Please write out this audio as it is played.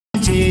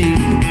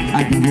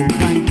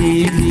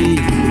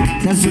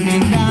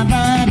Kasuninda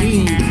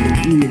bari,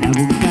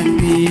 nabukkan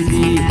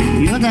titi,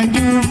 yodan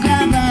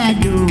juga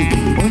baju,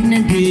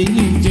 onnenti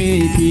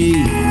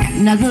injeti,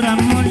 nazuram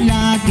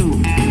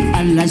mulatu,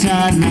 Allah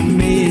sharnam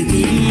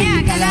beti,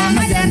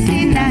 kalama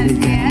jartindal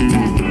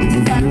tiada,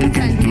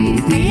 barukan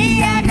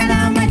titi, ya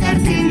kalama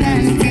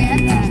jartindal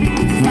tiada,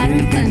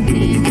 barukan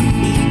titi.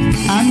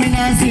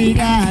 Amina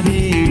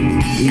sigabe,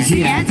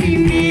 isiati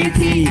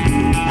meti,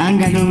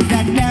 anggalu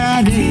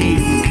dadabe,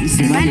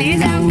 ismale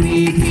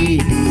dawiti.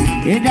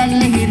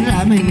 Edalle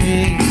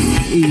hirramene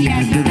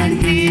iyadu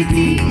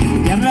kantiti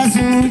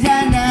jarrasu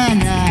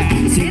jalana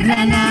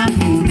sirrana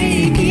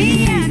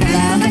pumeki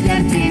kalama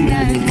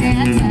jartindal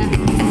tiada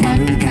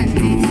baru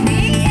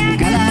kantiti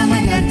kalama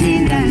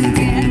jartindal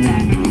tiada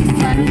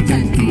baru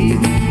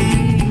kantiti.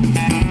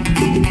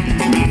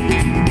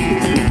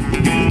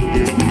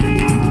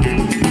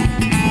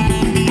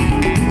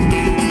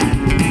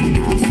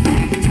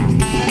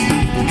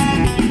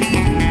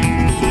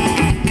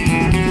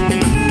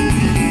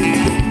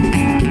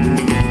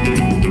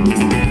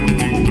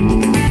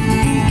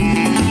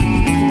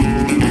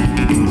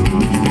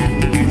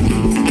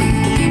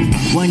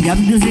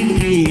 Jabdu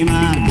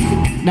zikima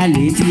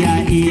dalitia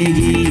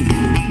igi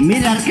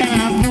milar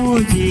kana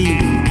puji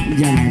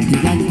jalanti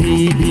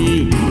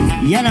kantriti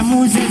yana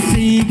musa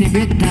siti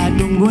betta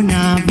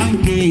dunguna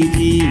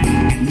bangketi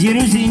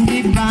jiru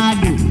sindi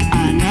badu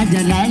ana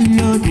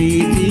jalallo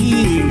titi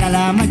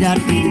kalama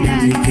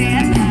jartindal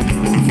tiada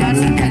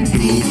baru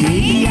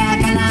kantriti ya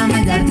kalama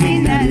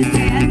jartindal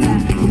tiada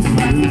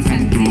baru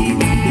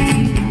kantriti.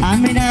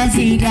 Amina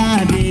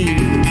sigabe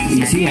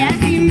isi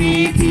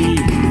atimeti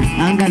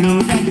anggalu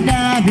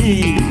dadabe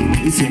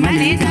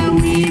isimale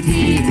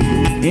tawiti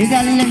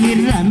edalle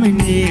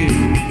hirramene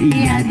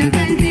iyadu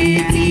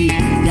kantiti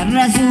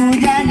jarrasu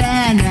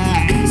jalana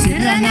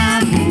sirrana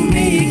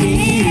pumeki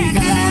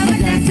kalama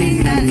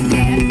jartindal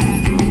tiada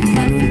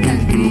baru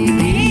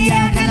kantiti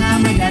ya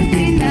kalama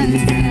jartindal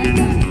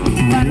tiada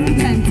baru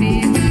kantiti.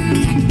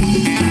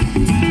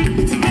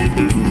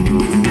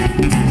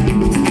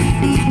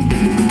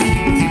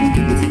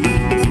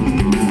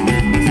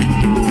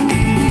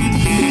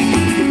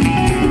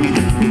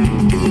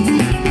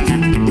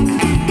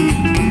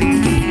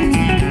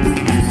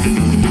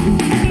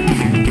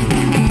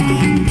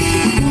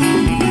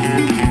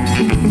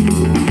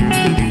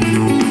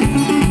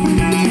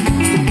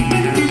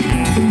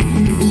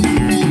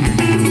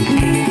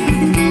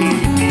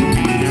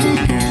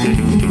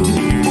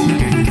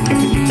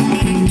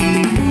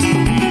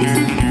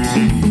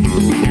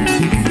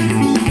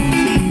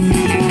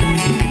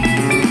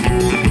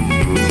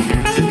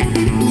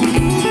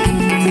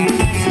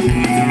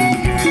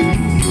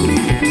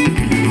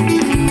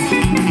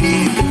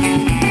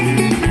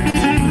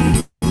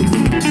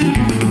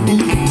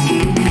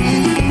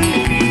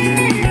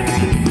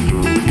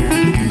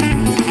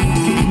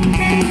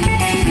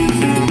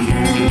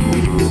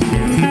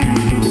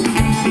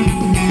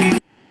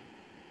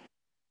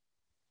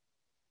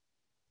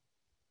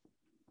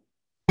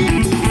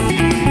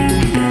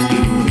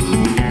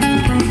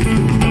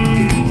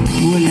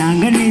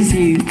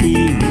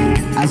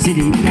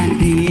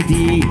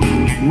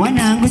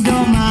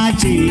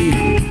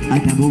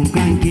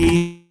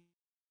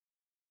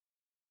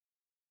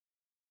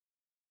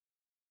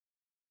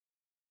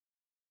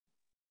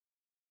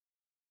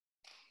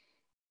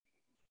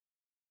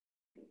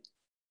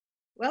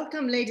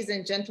 Welcome, ladies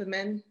and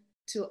gentlemen,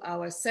 to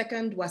our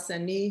second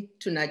Wasanii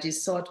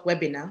Tunajisort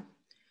webinar,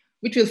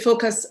 which will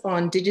focus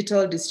on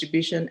digital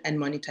distribution and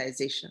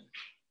monetization.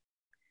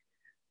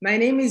 My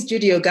name is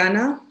Judy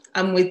Ogana.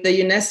 I'm with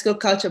the UNESCO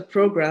Culture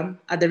Program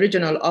at the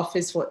Regional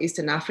Office for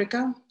Eastern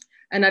Africa,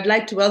 and I'd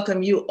like to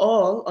welcome you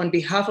all on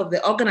behalf of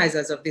the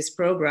organizers of this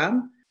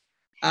program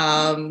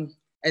and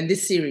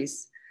this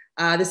series.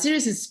 The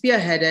series is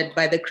spearheaded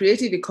by the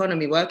Creative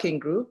Economy Working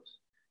Group,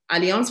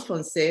 Alliance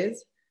Française,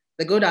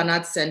 the Godin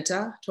Arts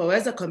Center,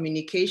 Twaweza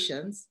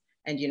Communications,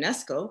 and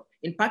UNESCO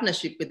in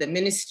partnership with the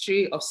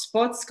Ministry of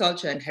Sports,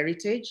 Culture and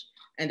Heritage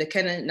and the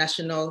Kenya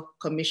National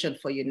Commission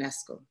for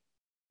UNESCO.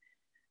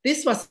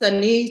 This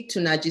Wasanii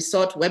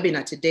Tunajisort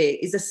webinar today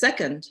is the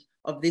second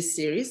of this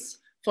series,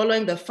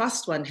 following the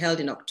first one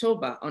held in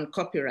October on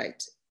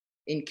copyright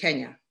in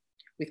Kenya,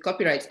 with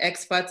copyright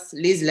experts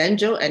Liz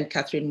Lenjo and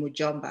Catherine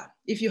Mujomba.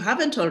 If you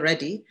haven't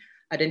already,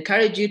 I'd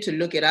encourage you to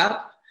look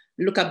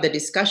up the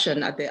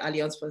discussion at the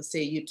Alliance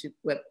Française YouTube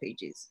web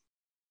pages.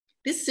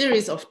 This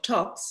series of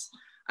talks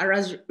are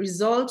as a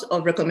result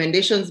of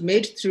recommendations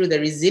made through the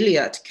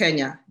Resilient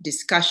Kenya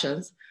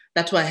discussions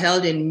that were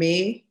held in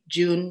May,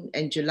 June,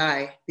 and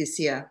July this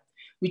year,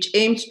 which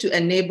aimed to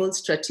enable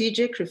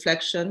strategic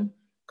reflection,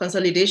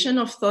 consolidation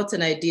of thoughts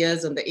and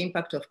ideas on the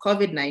impact of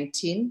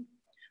COVID-19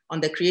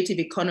 on the creative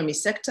economy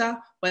sector,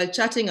 while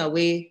charting a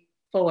way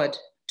forward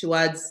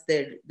towards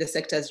the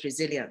sector's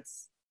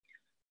resilience.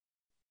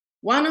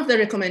 One of the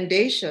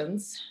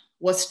recommendations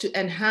was to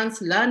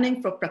enhance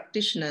learning for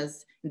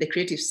practitioners in the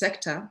creative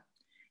sector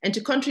and to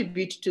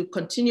contribute to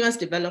continuous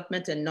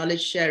development and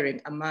knowledge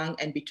sharing among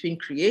and between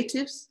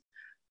creatives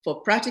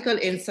for practical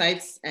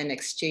insights and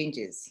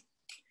exchanges.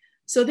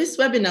 So this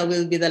webinar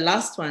will be the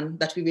last one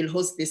that we will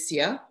host this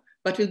year,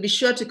 but we'll be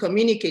sure to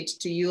communicate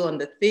to you on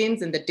the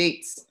themes and the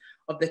dates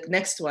of the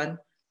next one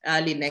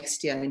early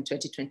next year in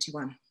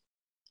 2021.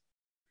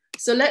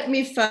 So let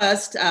me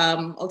first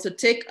also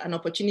take an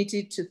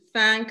opportunity to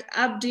thank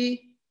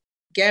Abdi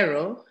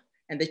Gero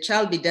and the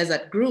Chalbi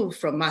Desert Groove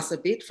from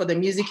Massabit for the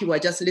music you were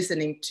just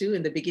listening to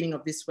in the beginning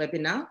of this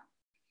webinar,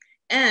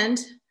 and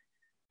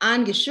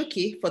Anne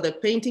Gishuki for the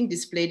painting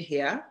displayed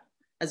here,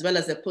 as well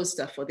as the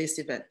poster for this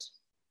event.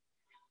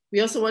 We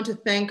also want to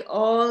thank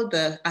all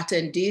the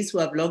attendees who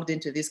have logged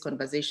into this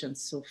conversation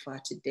so far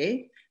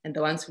today, and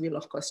the ones who will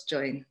of course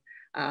join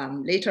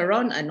later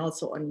on and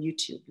also on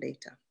YouTube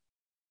later.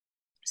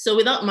 So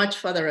without much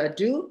further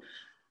ado,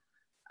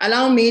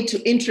 allow me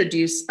to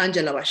introduce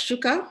Angela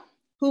Washuka,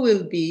 who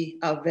will be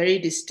our very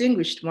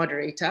distinguished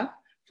moderator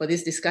for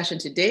this discussion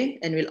today,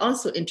 and will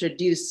also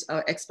introduce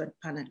our expert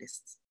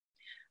panelists.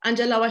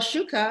 Angela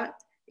Washuka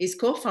is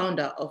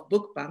co-founder of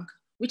Book Bank,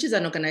 which is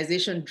an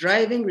organization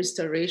driving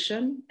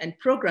restoration and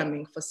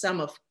programming for some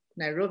of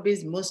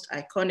Nairobi's most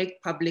iconic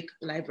public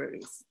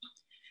libraries.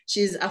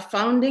 She is a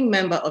founding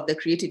member of the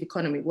Creative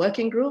Economy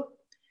Working Group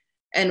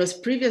and was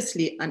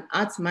previously an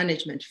Arts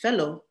Management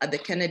Fellow at the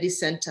Kennedy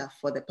Center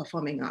for the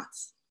Performing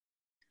Arts.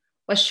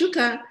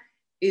 Washuka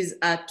is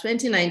a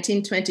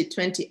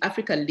 2019-2020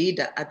 Africa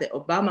Leader at the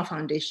Obama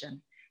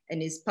Foundation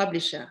and is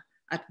publisher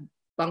at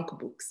Bank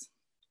Books.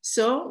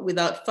 So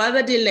without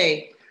further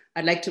delay,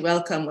 I'd like to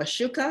welcome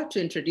Washuka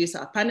to introduce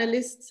our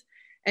panelists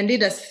and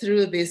lead us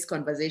through this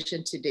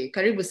conversation today.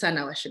 Karibu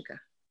sana, Washuka.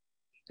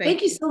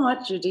 Thank you so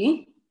much,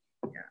 Judy.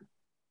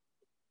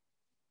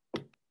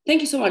 Yeah.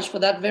 Thank you so much for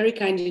that very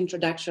kind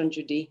introduction,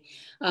 Judy.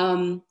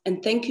 And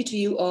thank you to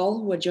you all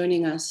who are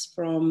joining us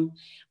from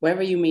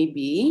wherever you may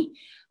be.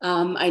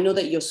 I know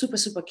that you're super,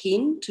 super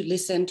keen to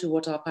listen to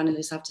what our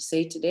panelists have to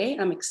say today.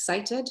 I'm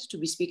excited to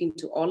be speaking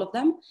to all of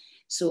them.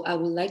 So I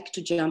would like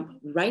to jump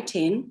right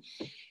in.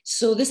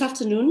 So this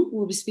afternoon,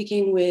 we'll be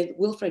speaking with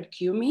Wilfred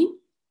Kiumi,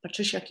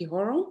 Patricia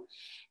Kihoro,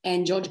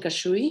 and George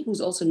Gashui, who's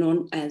also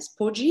known as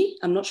Poji.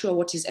 I'm not sure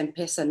what his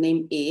M-Pesa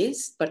name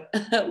is, but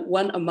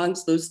one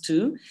amongst those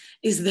two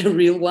is the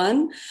real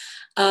one.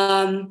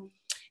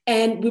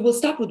 And we will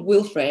start with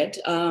Wilfred.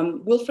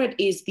 Wilfred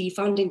is the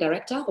founding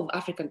director of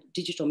African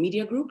Digital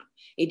Media Group,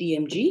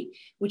 ADMG,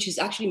 which is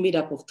actually made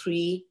up of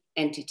three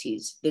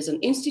entities. There's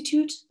an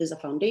institute, there's a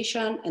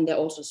foundation, and there are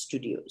also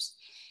studios.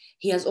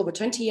 He has over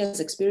 20 years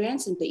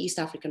experience in the East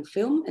African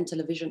film and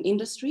television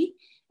industry,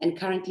 and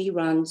currently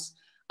runs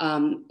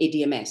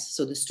ADMS,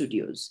 so the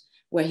studios,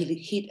 where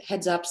he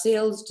heads up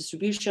sales,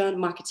 distribution,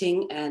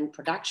 marketing, and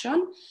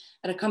production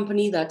at a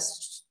company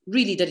that's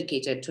really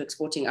dedicated to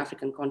exporting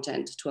African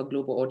content to a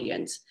global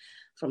audience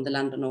from the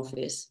London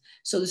office.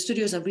 So the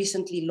studios have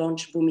recently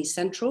launched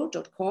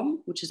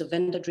VumiCentro.com, which is a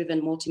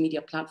vendor-driven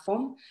multimedia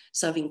platform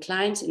serving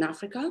clients in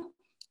Africa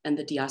and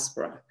the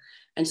diaspora.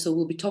 And so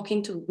we'll be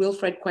talking to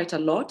Wilfred quite a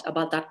lot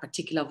about that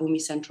particular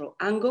VumiCentro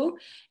angle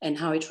and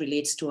how it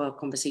relates to our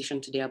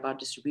conversation today about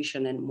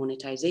distribution and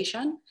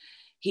monetization.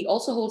 He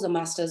also holds a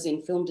master's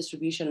in film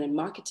distribution and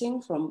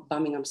marketing from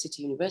Birmingham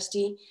City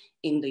University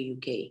in the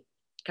UK.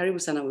 Karibu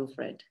sana,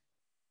 Wilfred.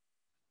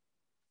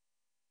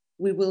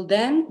 We will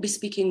then be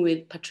speaking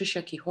with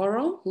Patricia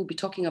Kihoro, who will be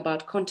talking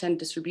about content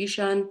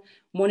distribution,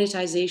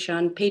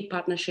 monetization, paid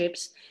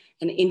partnerships,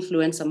 and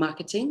influencer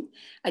marketing.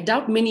 I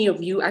doubt many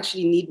of you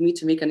actually need me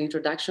to make an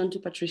introduction to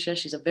Patricia.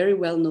 She's a very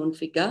well-known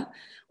figure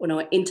on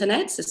our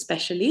internets,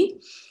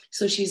 especially.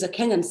 So she's a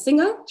Kenyan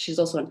singer. She's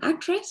also an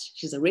actress.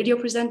 She's a radio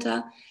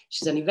presenter.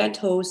 She's an event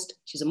host.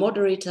 She's a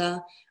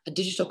moderator, a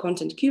digital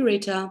content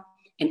curator,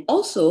 and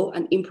also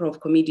an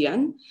improv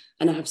comedian.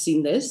 And I have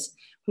seen this,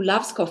 who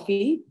loves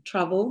coffee,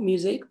 travel,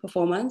 music,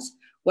 performance,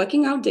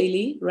 working out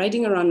daily,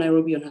 riding around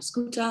Nairobi on her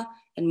scooter,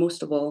 and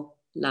most of all,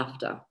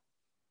 laughter.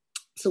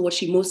 So what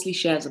she mostly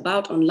shares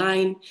about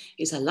online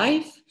is her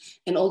life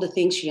and all the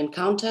things she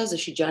encounters as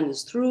she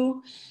journeys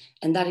through.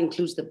 And that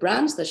includes the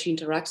brands that she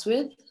interacts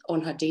with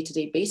on her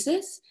day-to-day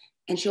basis.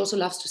 And she also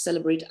loves to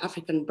celebrate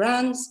African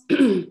brands,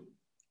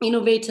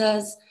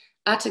 innovators,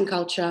 art and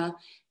culture,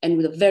 and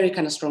with a very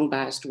kind of strong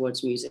bias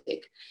towards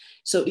music.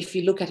 So if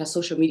you look at her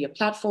social media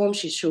platform,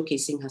 she's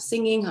showcasing her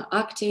singing, her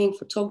acting,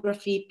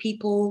 photography,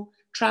 people,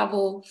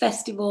 travel,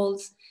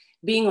 festivals,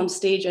 being on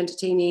stage,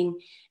 entertaining,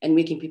 and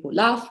making people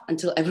laugh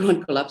until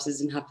everyone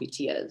collapses in happy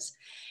tears.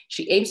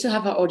 She aims to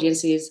have her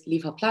audiences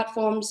leave her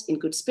platforms in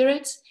good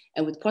spirits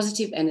and with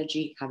positive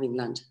energy, having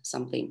learned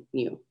something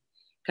new.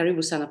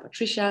 Karibu sana,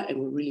 Patricia, and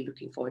we're really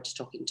looking forward to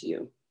talking to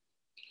you.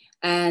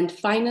 And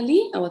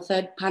finally, our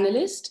third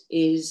panelist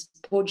is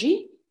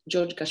Poji,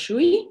 George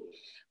Gashui,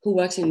 who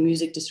works in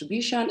music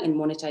distribution and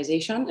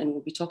monetization, and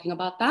we'll be talking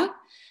about that.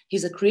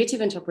 He's a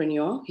creative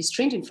entrepreneur. He's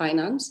trained in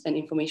finance and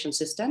information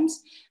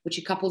systems, which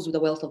he couples with a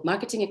wealth of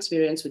marketing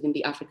experience within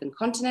the African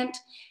continent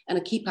and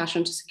a key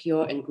passion to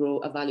secure and grow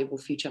a valuable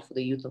future for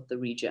the youth of the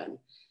region.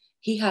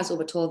 He has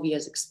over 12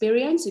 years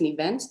experience in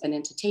events and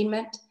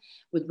entertainment,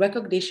 with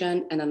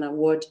recognition and an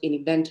award in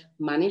event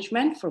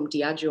management from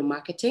Diageo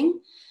Marketing,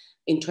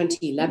 in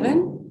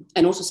 2011,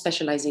 and also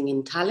specializing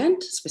in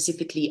talent,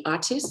 specifically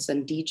artists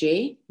and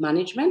DJ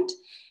management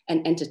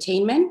and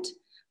entertainment,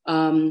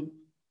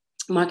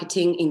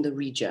 marketing in the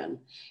region.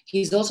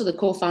 He's also the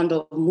co-founder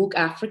of MOOC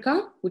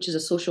Africa, which is a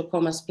social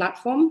commerce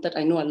platform that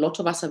I know a lot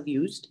of us have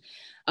used,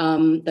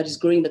 that is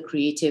growing the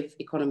creative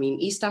economy in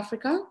East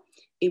Africa.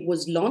 It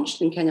was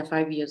launched in Kenya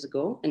 5 years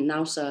ago and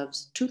now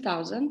serves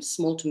 2,000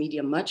 small to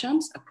medium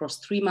merchants across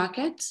 3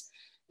 markets,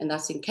 and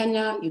that's in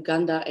Kenya,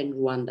 Uganda, and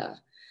Rwanda.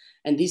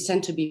 And these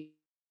tend to be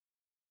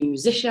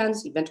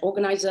musicians, event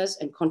organizers,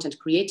 and content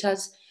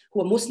creators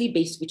who are mostly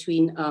based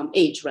between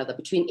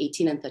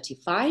 18 and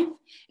 35,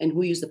 and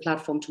who use the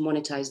platform to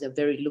monetize their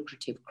very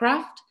lucrative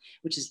craft,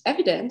 which is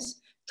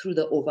evidenced through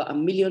the over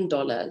 $1 million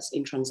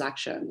in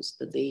transactions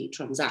that they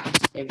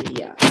transact every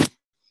year.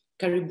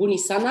 Karibuni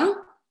sana.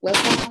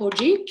 Welcome,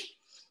 Koji.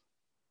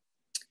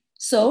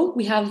 So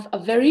we have a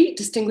very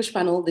distinguished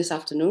panel this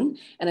afternoon,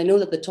 and I know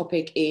that the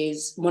topic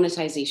is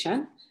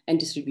monetization and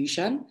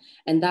distribution,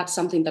 and that's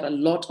something that a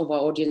lot of our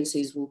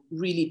audiences will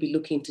really be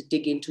looking to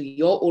dig into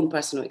your own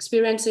personal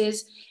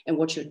experiences and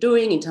what you're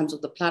doing in terms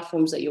of the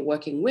platforms that you're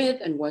working with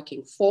and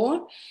working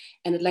for.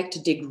 And I'd like to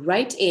dig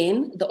right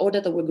in. The order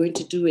that we're going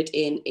to do it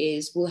in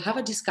is we'll have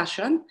a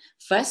discussion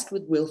first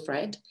with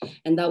Wilfred,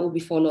 and that will be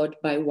followed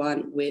by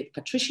one with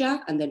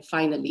Patricia, and then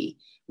finally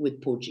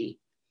with Poji.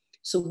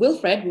 So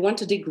Wilfred, we want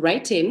to dig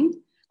right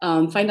in,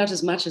 find out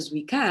as much as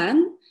we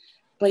can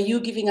by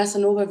you giving us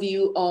an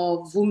overview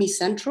of Vumi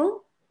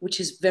Central, which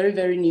is very,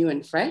 very new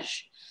and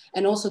fresh,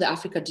 and also the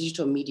Africa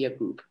Digital Media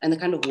Group and the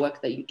kind of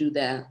work that you do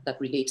there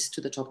that relates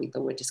to the topic that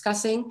we're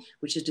discussing,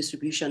 which is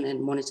distribution and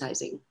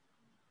monetizing.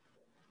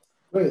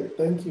 Great,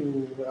 thank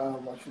you,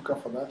 Mashuka,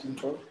 for that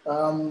intro.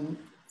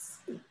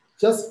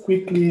 Just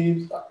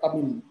quickly, I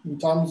mean, in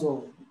terms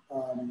of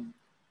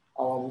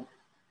our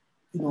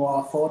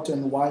thought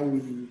and why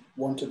we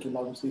wanted to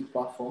launch this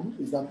platform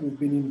is that we've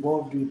been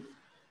involved with,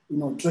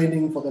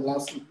 training for the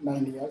last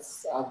 9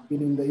 years. I've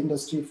been in the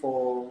industry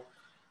for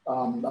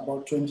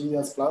about 20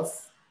 years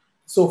plus.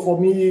 So for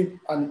me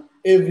and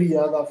every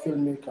other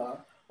filmmaker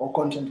or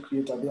content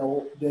creator,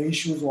 their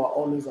issues were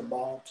always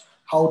about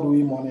how do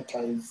we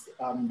monetize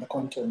the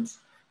content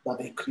that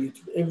they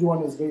create.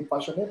 Everyone is very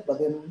passionate, but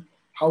then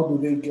how do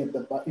they get the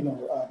back?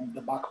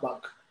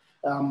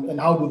 And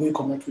how do they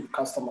connect with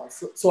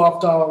customers? So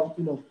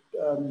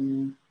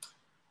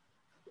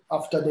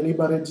after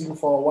deliberating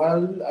for a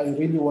while, I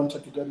really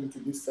wanted to get into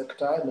this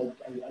sector, and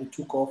I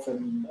took off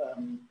and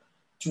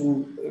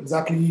to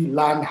exactly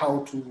learn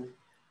how to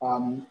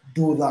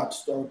do that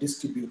or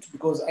distribute,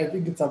 because I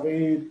think it's a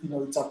very,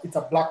 it's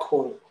a black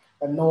hole,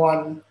 and no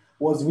one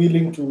was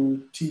willing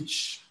to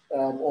teach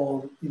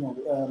or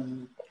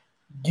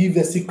give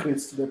the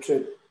secrets to the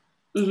trade.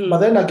 Mm-hmm. But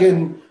then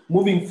again,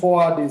 moving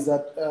forward is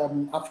that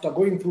after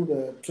going through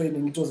the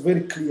training, it was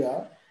very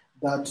clear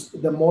that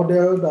the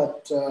model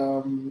that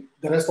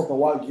the rest of the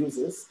world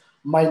uses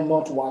might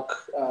not work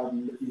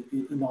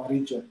in our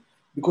region,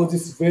 because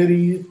it's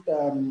very,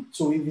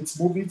 so if it's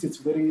movies, it's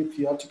very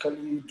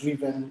theatrically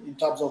driven in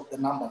terms of the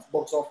numbers,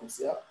 box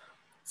office, yeah?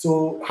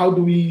 So how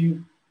do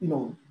we,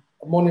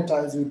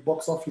 monetize with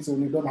box office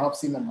when we don't have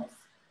cinemas?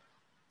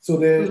 So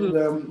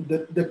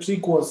the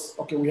trick was,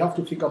 okay, we have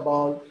to think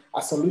about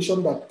a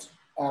solution that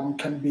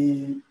can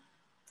be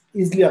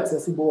easily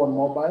accessible on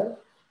mobile,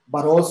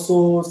 but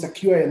also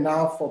secure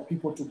enough for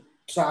people to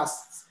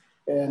trust,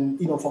 and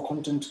for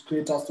content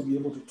creators to be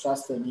able to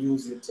trust and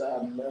use it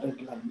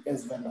regularly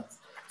as vendors.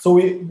 So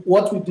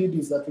what we did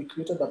is that we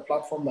created a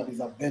platform that is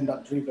a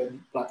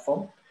vendor-driven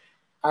platform.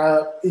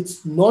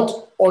 It's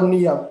not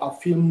only a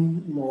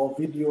film or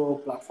video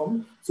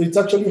platform, so it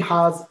actually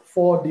has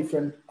 4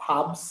 different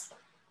hubs.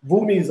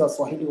 Vumi is a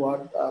Swahili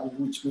word,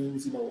 which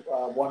means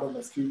word on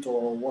the street,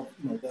 or what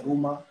the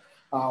rumor.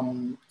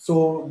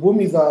 So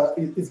Vumi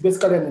is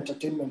basically an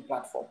entertainment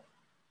platform,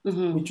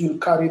 mm-hmm. which will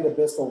carry the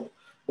best of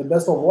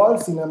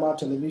world cinema,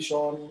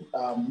 television,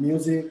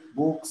 music,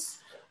 books,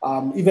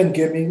 even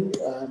gaming,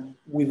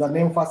 with an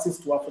emphasis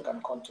to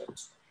African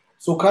content.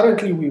 So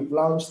currently we've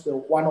launched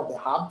one of the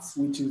hubs,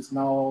 which is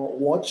now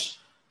Watch.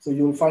 So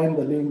you'll find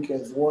the link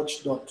as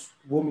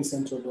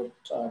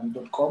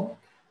watch.vumicentral.com.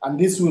 And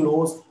this will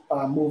host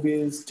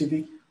movies,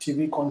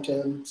 TV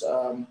content,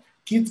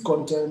 kids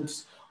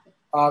content.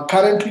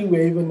 Currently,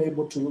 we're even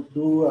able to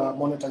do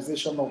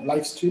monetization of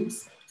live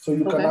streams. So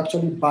you can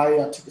actually buy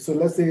a ticket. So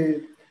let's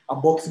say a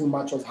boxing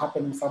match was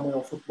happening somewhere,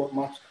 or a football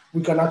match.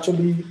 We can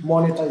actually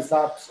monetize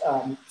that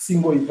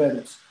single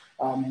event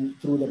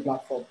through the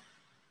platform.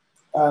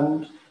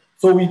 And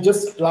so we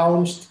just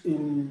launched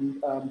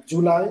in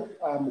July.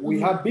 We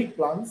had big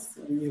plans.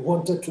 We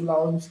wanted to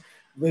launch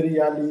very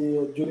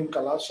early during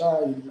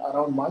Kalasha in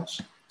around March.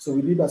 So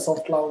we did a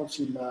soft launch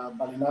in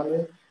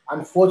Balinale.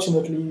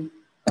 Unfortunately,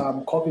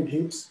 COVID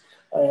hit,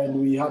 and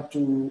we had to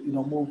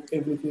move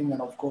everything, and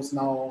of course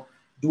now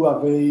do a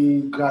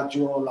very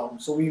gradual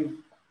launch. So we've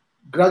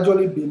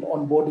gradually been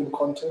onboarding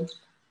content.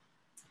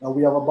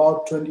 We have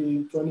about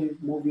 20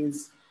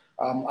 movies,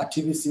 a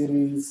TV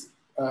series,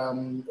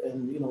 and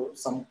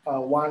some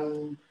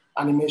one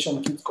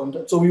animation, kids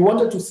content. So we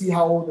wanted to see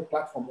how the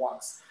platform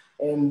works.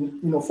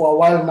 And for a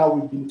while now,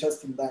 we've been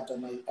testing that,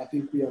 and I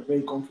think we are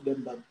very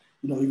confident that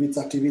if it's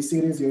a TV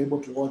series, you're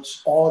able to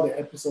watch all the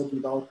episodes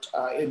without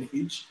any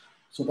hitch.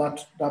 So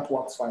that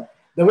works fine.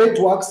 The way it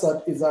works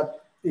is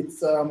that it's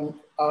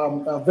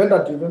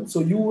vendor driven. So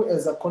you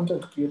as a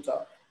content creator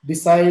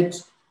decide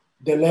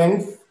the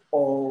length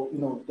or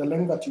the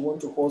length that you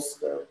want to host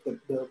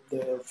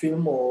the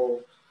film or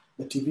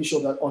the TV show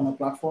that on a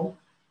platform.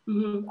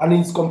 Mm-hmm. And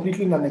it's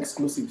completely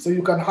non-exclusive. So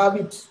you can have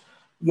it,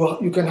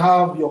 you can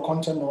have your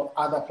content on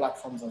other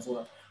platforms as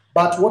well.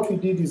 But what we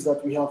did is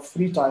that we have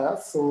 3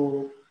 tiers.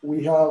 So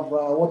we have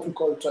what we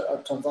call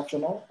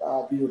transactional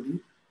VOD.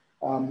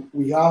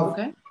 We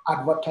have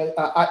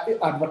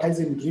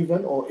advertising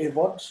driven or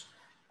AVOD.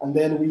 And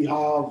then we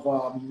have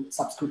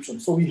subscription.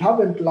 So we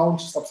haven't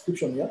launched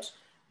subscription yet,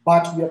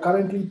 but we are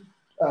currently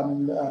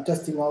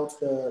testing out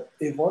the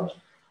AVOD,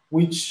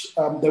 which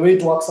the way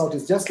it works out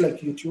is just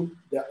like YouTube.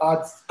 The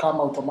ads come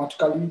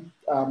automatically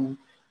and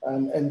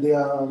they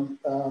are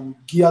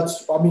geared,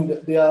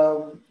 they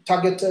are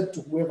targeted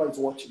to whoever is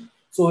watching.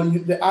 So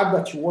the ad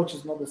that you watch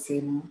is not the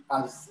same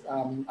as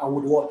I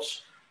would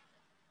watch.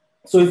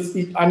 So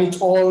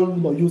it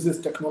all uses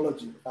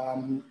technology.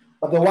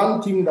 But the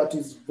one thing that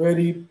is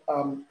very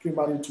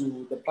primary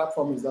to the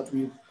platform is that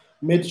we've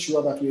made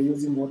sure that we're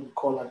using what we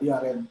call a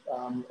DRM,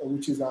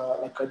 which is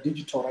like a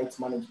digital rights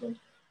management,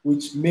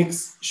 which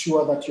makes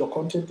sure that your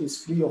content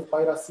is free of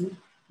piracy.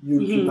 You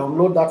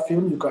download that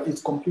film,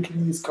 it's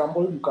completely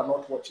scrambled. You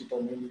cannot watch it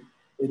on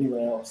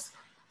anywhere else.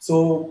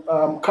 So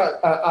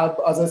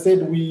as I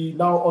said, we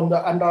now under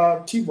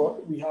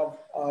TVOD, we have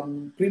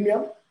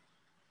premium,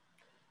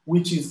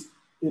 which is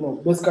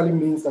basically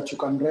means that you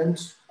can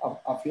rent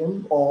a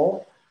film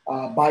or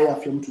buy a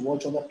film to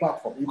watch on the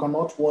platform. You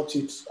cannot watch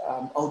it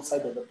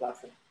outside of the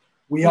platform.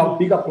 We have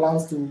bigger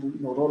plans to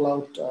roll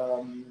out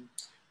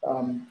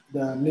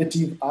the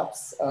native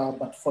apps,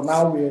 but for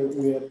now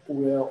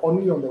we're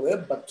only on the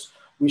web. But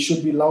we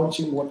should be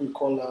launching what we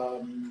call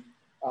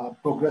a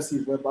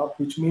progressive web app,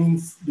 which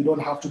means you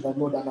don't have to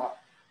download an app.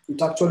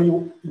 It actually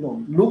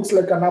looks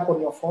like an app on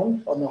your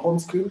phone on the home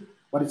screen,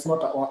 but it's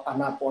not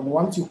an app. And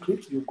once you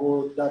click, you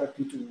go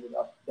directly to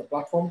the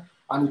platform,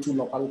 and it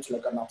will operate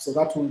like an app. So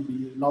that will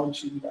be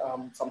launching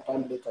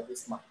sometime later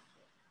this month.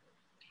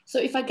 So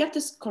if I get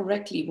this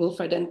correctly,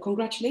 Wilfred, and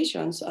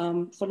congratulations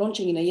for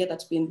launching in a year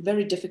that's been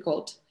very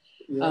difficult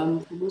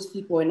for most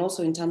people, and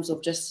also in terms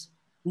of just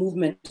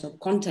movement of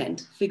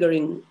content,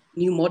 figuring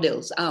new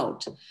models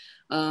out.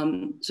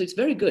 So it's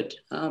very good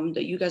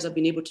that you guys have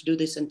been able to do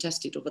this and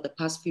test it over the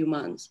past few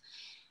months.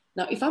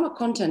 Now, if I'm a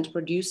content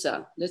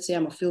producer, let's say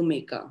I'm a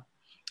filmmaker,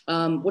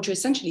 what you're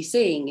essentially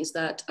saying is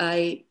that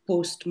I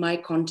post my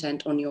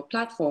content on your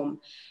platform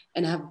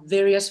and have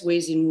various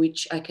ways in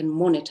which I can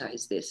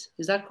monetize this.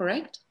 Is that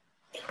correct?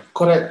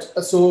 Correct.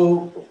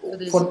 So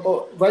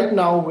right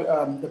now,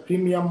 the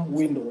premium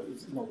window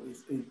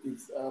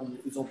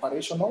is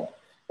operational,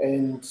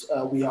 and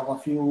we have a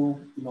few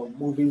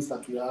movies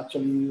that we are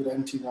actually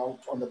renting out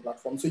on the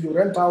platform. So you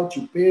rent out,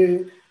 you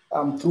pay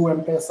through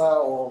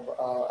M-Pesa or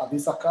a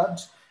Visa card.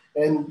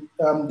 And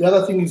the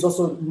other thing is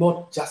also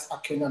not just a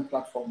Kenyan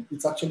platform.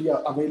 It's actually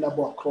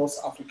available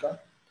across Africa.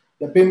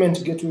 The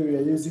payment gateway we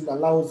are using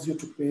allows you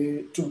to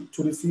pay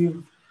to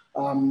receive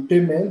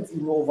payments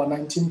in over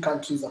 19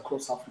 countries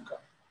across Africa.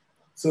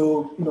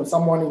 So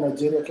someone in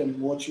Nigeria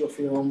can watch your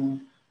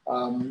film.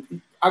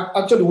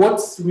 Actually,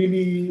 what's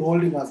really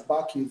holding us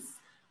back is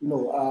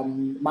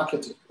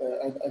marketing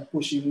and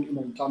pushing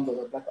in terms of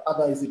the platform.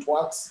 Otherwise, it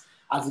works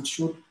as it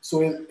should.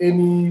 So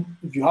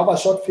if you have a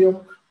short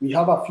film, we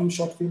have a few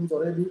short films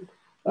already,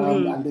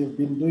 and they've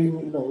been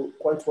doing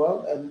quite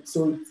well. And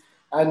so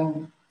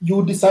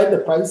you decide the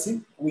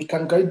pricing. We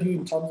can guide you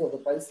in terms of the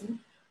pricing,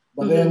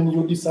 but then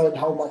you decide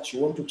how much you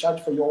want to charge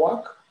for your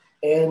work.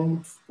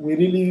 And we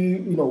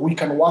really, we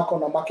can work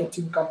on a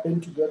marketing campaign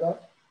together,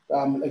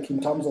 like in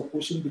terms of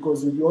pushing,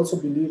 because we also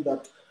believe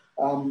that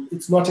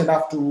it's not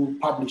enough to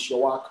publish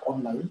your work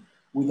online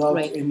without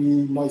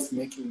any noise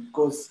making,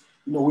 because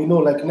we know,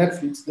 like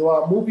Netflix, there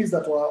were movies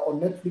that were on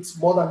Netflix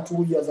more than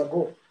 2 years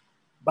ago,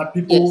 but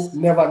people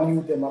never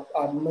knew them,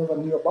 never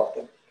knew about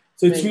them.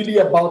 So it's really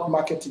about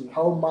marketing.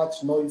 How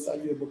much noise are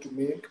you able to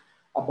make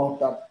about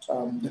that,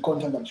 the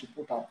content that you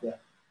put out there?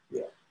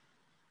 Yeah.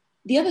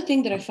 The other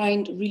thing that I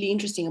find really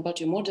interesting about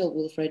your model,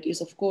 Wilfred, is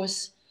of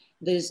course,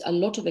 there's a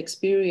lot of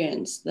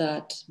experience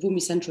that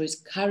Vumi Centro is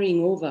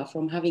carrying over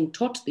from having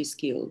taught these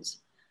skills.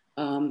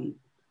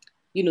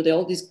 There are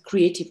all these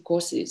creative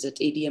courses at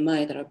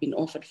ADMI that have been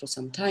offered for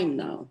some time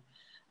now.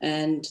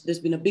 And there's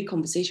been a big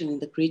conversation in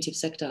the creative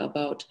sector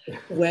about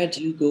where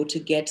do you go to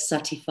get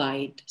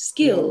certified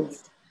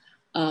skills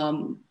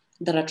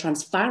that are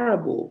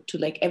transferable to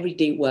like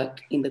everyday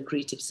work in the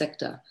creative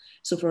sector.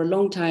 So for a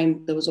long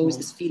time, there was always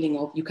this feeling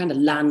of you kind of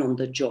learn on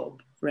the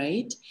job,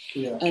 right?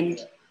 Yeah.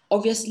 And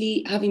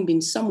obviously, having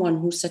been someone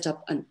who set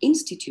up an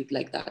institute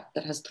like that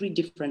has 3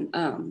 different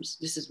arms,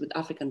 this is with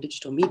African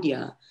Digital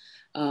Media,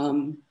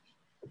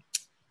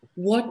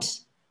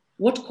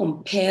 what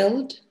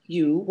compelled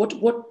you,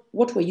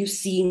 what were you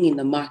seeing in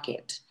the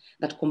market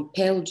that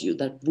compelled you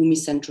that Vumi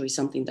Centro is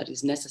something that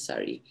is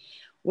necessary?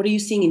 What are you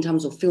seeing in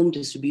terms of film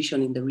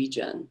distribution in the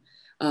region,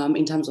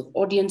 in terms of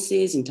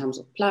audiences, in terms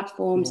of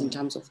platforms, in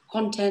terms of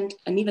content,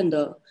 and even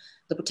the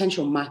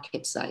potential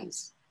market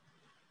size?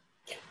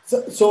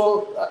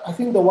 So I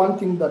think the one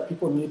thing that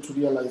people need to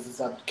realize is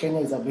that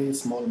Kenya is a very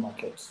small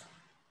market.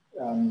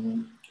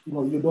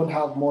 You don't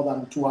have more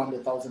than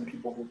 200,000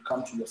 people who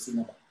come to your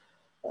cinema.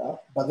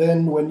 But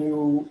then when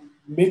you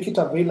make it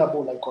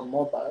available, like on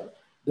mobile,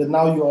 then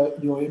now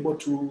you're able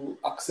to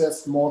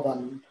access more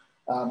than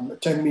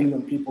 10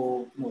 million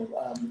people,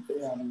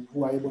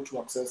 who are able to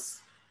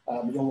access.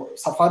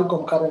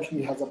 Safaricom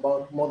currently has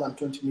about more than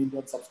 20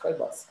 million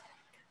subscribers.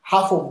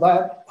 Half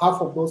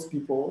of those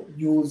people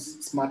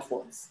use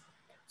smartphones.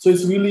 So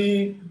it's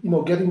really,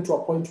 getting to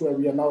a point where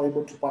we are now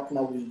able to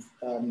partner with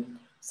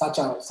such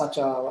a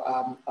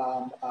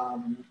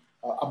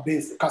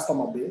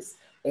customer base,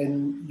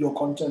 and your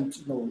content,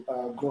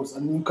 grows.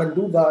 And you can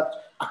do that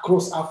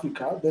across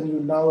Africa. Then you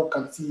now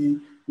can see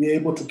we're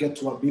able to get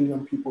to 1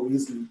 billion people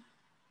easily.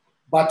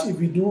 But if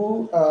we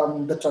do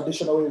the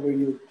traditional way where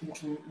you're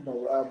thinking,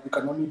 you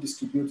can only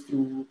distribute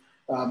through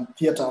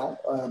theater,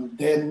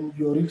 then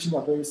you're reaching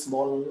a very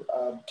small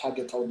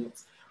target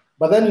audience.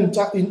 But then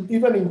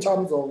even in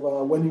terms of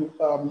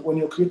when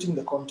you're creating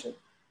the content,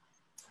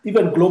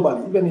 even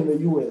globally, even in the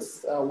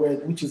US,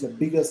 which is the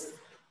biggest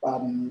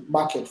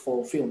market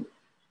for film,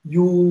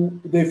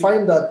 they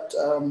find that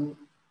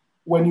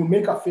when you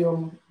make a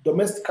film,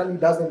 domestically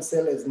doesn't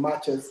sell as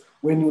much as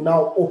when you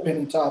now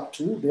open it up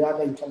to the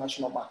other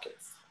international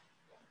markets.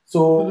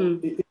 So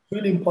it's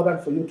really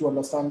important for you to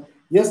understand,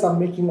 yes, I'm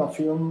making a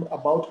film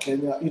about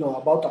Kenya,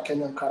 about a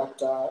Kenyan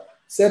character,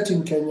 set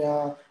in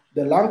Kenya.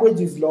 The language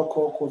is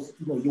local because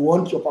you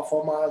want your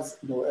performers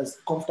as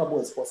comfortable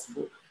as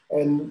possible.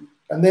 And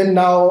then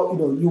now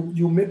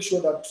you make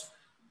sure that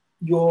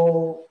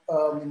your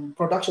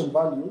production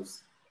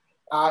values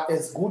are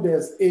as good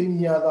as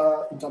any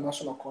other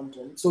international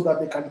content so that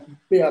they can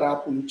pair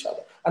up with each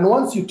other. And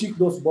once you tick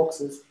those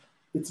boxes,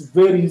 it's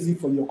very easy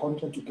for your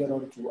content to get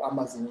onto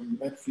Amazon,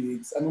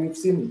 Netflix, and we've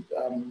seen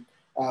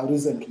it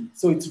recently.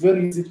 So it's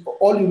very easy.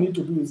 All you need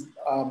to do is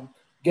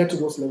get to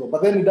those levels.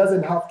 But then it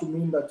doesn't have to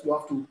mean that you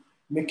have to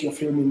make your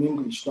film in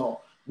English.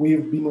 No,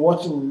 we've been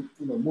watching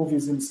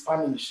movies in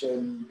Spanish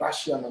and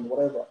Russian and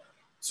whatever.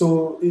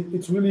 So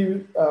it's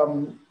really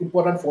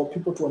important for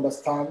people to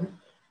understand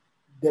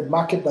the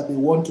market that they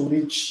want to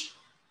reach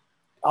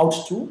out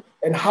to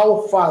and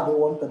how far they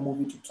want the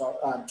movie to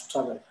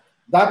travel.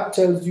 That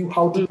tells you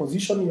how to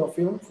position your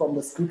film from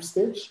the script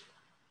stage,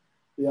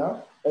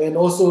 and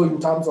also in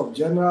terms of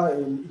genre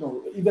and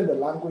even the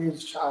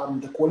language,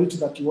 the quality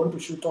that you want to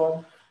shoot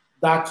on.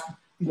 That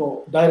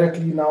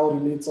directly now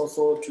relates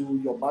also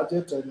to your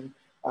budget and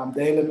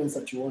the elements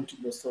that you want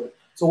in the story.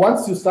 So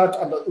once you start,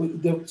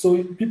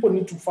 so people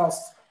need to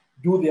first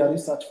do their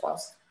research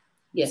first,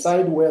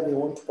 decide where they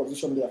want to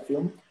position their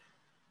film.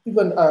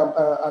 Even, and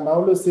I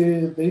always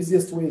say the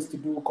easiest way is to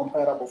do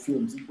comparable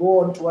films. You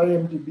go on to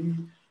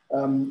IMDb,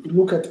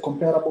 look at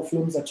comparable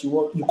films that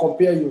you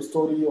compare your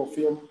story or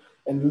film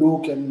and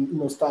look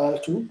and style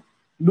to.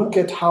 Look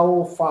at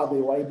how far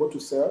they were able to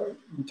sell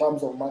in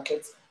terms of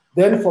markets.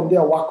 Then from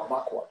there, work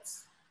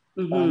backwards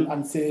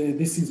and say,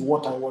 this is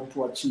what I want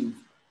to achieve.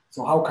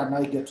 So how can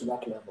I get to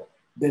that level?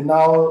 Then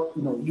now,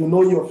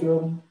 your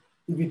film.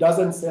 If it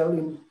doesn't sell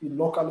in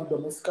locally,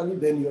 domestically,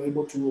 then you're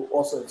able to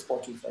also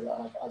export it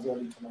as well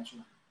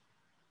internationally.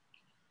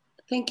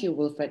 Thank you,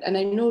 Wilfred. And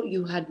I know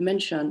you had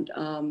mentioned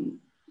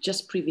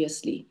just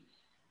previously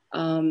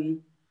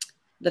that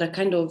a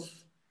kind of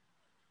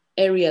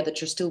area that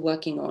you're still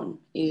working on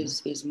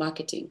is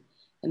marketing.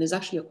 And there's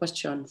actually a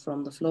question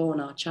from the floor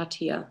on our chat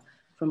here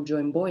from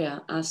Joy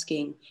Mboya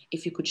asking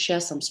if you could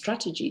share some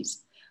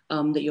strategies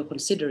that you're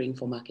considering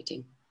for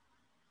marketing.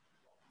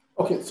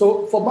 Okay,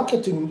 so for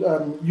marketing,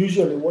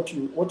 usually what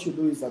you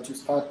do is that you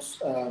start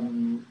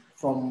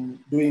from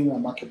doing a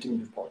marketing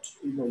report.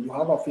 You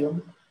have a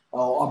film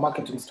or a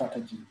marketing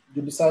strategy.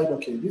 You decide,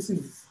 okay, this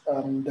is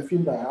the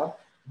film that I have.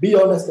 Be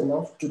honest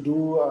enough to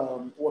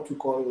do what we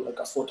call like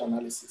a SWOT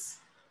analysis.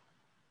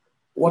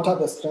 What are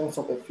the strengths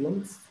of the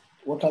films?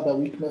 What are the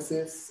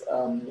weaknesses?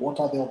 What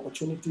are the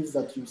opportunities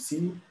that you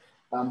see?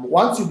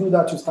 Once you do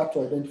that, you start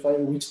to identify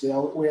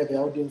where the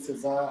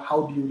audiences are.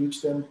 How do you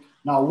reach them?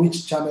 Now,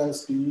 which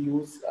channels do you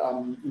use?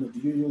 Do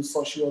you use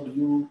social? Do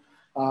you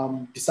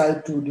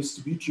decide to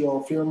distribute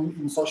your film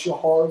in social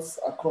halls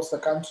across the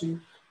country?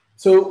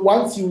 So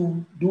once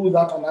you do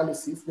that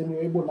analysis, then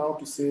you're able now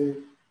to say,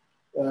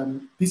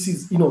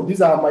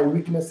 these are my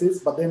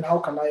weaknesses, but then how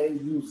can I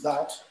use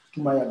that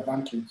to my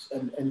advantage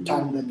and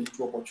turn them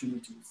into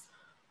opportunities?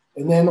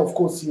 And then, of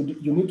course, you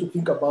need to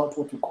think about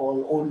what we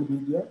call owned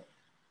media.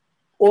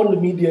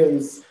 Owned media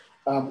is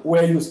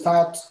where you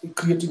start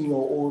creating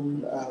your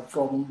own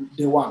from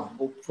day one,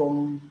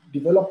 from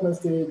development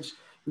stage,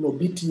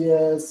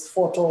 BTS,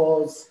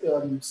 photos,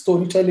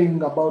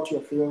 storytelling about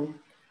your film,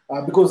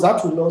 because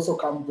that will also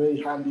come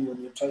very handy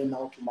when you're trying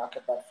now to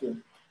market that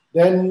film.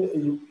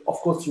 Then, of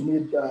course, you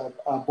need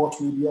bought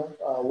media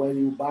where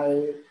you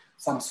buy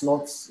some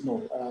slots.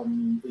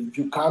 If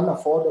you can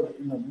afford,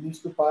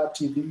 newspaper,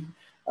 TV,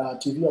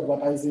 TV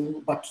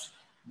advertising. But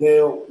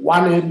the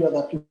one area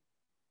that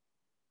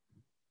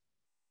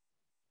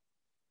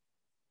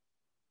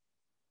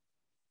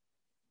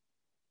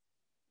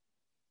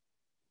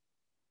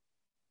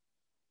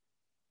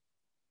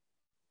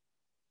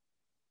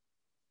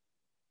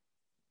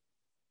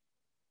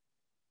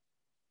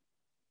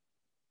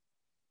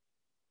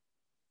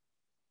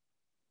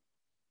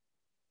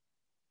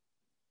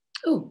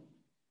Oh,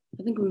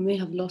 I think we may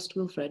have lost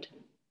Wilfred.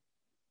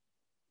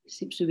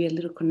 Seems to be a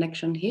little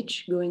connection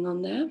hitch going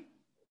on there.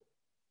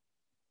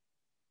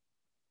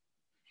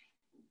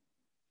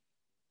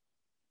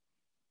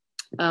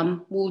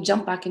 We'll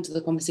jump back into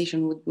the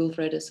conversation with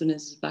Wilfred as soon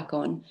as he's back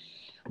on.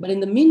 But in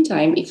the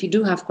meantime, if you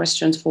do have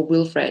questions for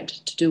Wilfred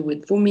to do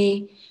with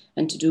Vumi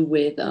and to do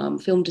with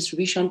film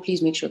distribution,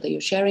 please make sure that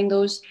you're sharing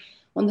those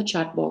on the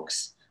chat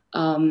box,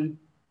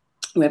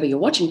 wherever you're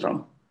watching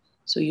from.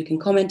 So you can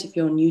comment if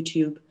you're on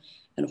YouTube.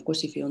 And of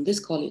course, if you're on this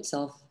call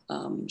itself,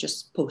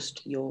 just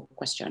post your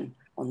question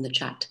on the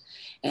chat.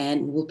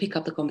 And we'll pick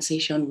up the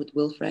conversation with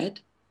Wilfred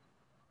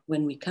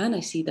when we can. I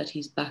see that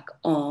he's back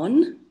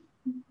on.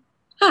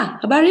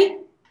 Habari?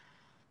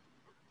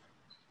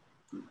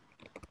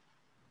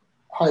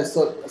 Hi,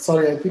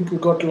 sorry, I think we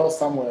got lost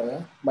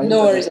somewhere.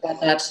 No worries about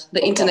that.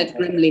 The internet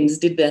gremlins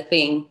did their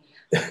thing.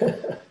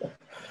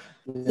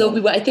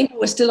 So I think we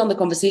were still on the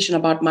conversation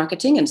about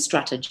marketing and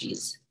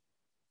strategies.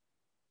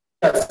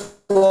 Yes.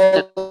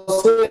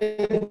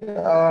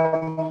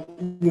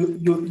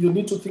 You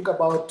need to think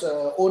about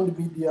owned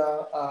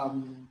media,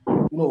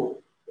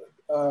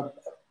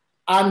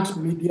 and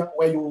media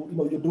where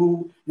you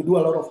do a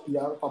lot of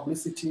PR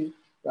publicity.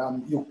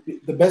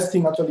 The best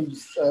thing actually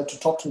is to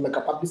talk to like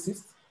a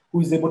publicist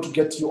who is able to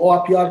get you, or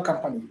a PR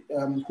company,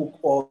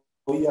 or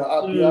a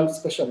PR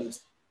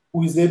specialist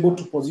who is able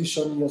to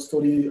position your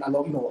story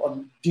along,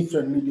 on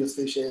different media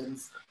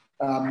stations.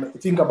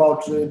 Think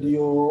about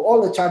radio,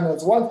 all the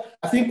channels.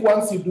 I think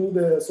once you do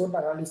the SWOT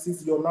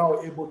analysis, you're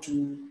now able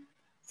to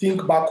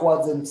think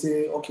backwards and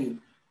say, okay,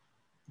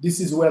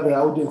 this is where the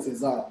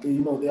audiences are.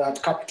 They're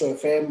at Capital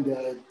FM,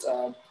 they're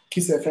at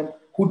Kiss FM.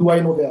 Who do I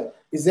know there?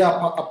 Is there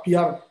a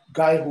PR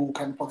guy who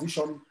can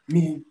position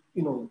me,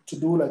 to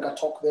do like a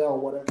talk there or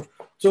whatever?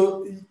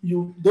 So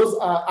those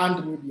are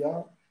earned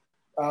media.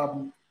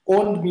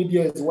 Owned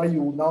media is where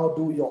you now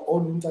do your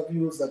own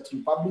interviews that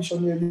you publish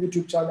on your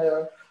YouTube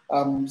channel,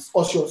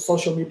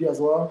 social media as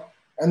well.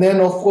 And then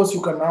of course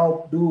you can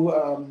now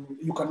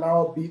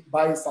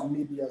buy some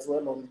media as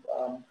well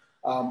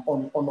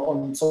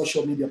on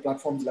social media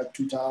platforms like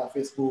Twitter,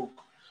 Facebook.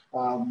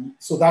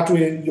 So that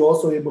way you're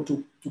also able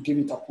to give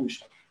it a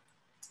push.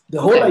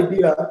 The whole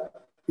idea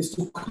is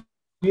to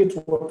create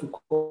what we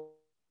call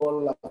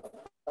a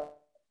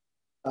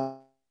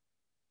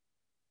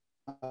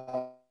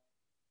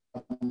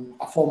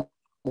FOMO,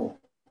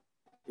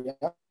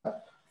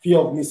 fear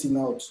of missing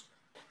out.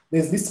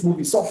 There's this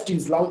movie, Softy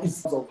is loud,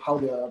 is of how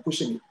they are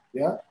pushing it.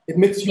 Yeah, it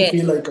makes you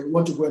feel like you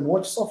want to go and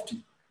watch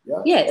Softy.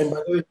 Yeah, and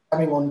by the way,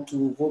 coming on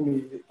to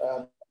Vumi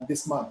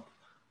this month.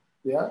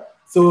 Yeah,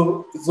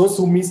 so those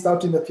who missed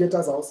out in the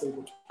theaters are also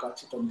able to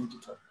catch it on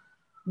digital.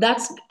 That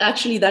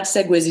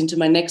segues into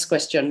my next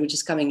question, which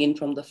is coming in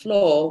from the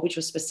floor, which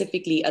was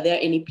specifically, are there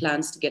any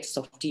plans to get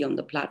Softy on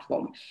the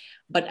platform?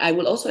 But I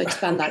will also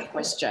expand that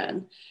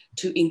question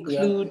to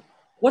include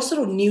what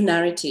sort of new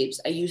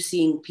narratives are you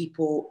seeing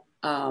people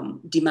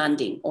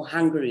demanding or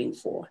hungering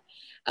for?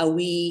 Are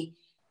we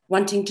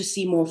wanting to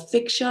see more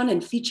fiction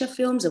and feature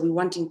films? Are we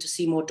wanting to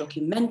see more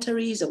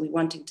documentaries? Are we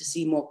wanting to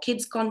see more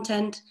kids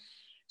content?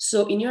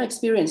 So in your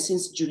experience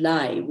since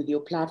July with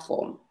your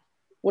platform,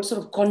 what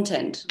sort of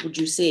content would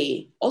you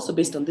say, also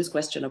based on this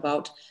question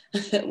about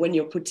when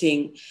you're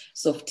putting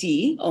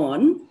Softy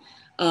on,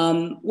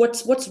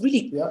 what's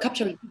really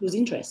capturing people's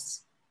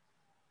interests?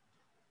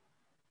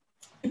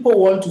 People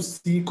want to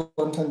see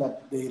content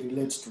that they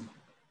relate to.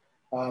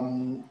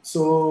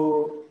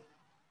 So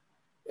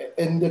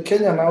in the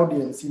Kenyan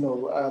audience,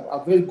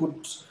 a very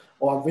good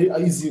or a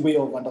very easy way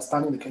of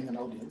understanding the Kenyan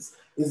audience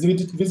is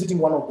visiting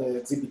one of the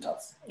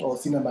exhibitors or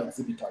cinema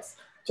exhibitors,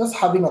 just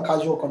having a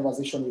casual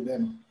conversation with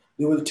them.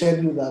 They will tell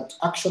you that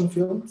action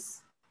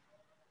films,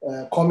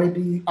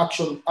 comedy,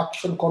 action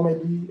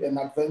comedy and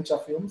adventure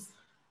films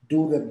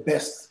do the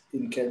best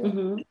in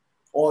Kenya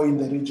or in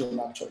the region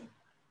actually.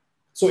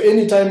 So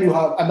anytime you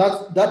have, and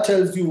that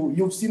tells you,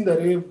 you've seen the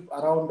rave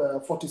around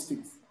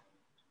 46.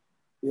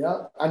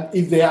 Yeah, and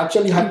if they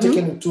actually had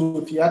taken it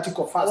to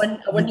theatrical fast,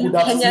 when you could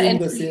have seen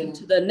the same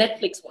to the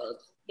Netflix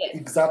world. Yes.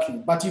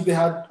 Exactly, but if they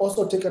had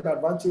also taken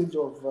advantage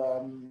of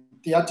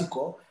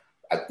theatrical,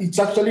 it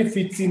actually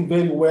fits in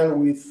very well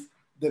with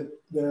the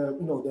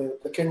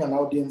Kenyan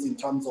audience in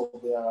terms of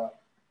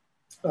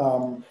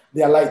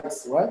their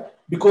likes, right?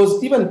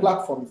 Because even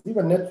platforms,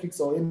 even Netflix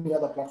or any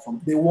other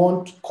platform, they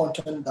want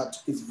content that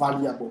is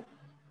valuable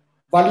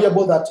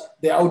that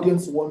the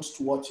audience wants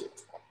to watch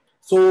it.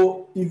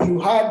 So if you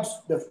had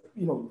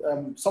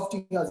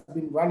Softie has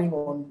been running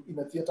in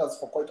the theaters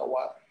for quite a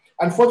while.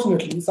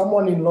 Unfortunately,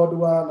 someone in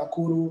Lodwar,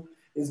 Nakuru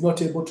is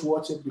not able to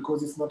watch it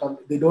because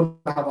they don't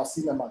have a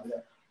cinema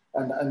there.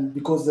 And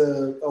because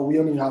we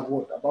only have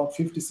about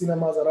 50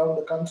 cinemas around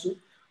the country.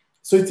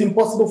 So it's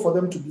impossible for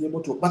them to be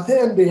able to, but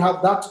then they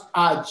have that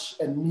urge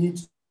and need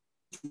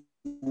to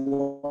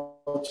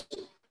watch it.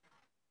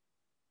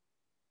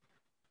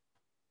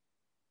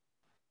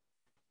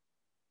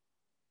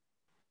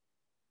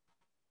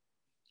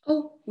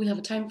 Oh, we have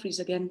a time freeze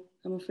again,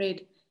 I'm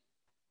afraid.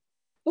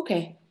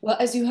 Okay, well,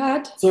 as you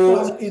had.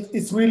 So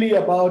it's really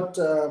about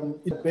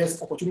the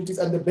best opportunities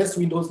and the best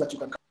windows that you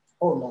can.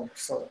 Oh, no,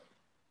 sorry.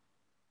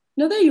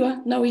 No, there you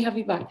are. Now we have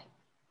you back.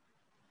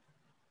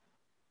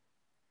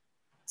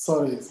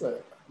 Sorry.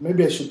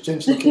 Maybe I should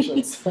change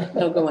locations.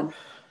 No, go on,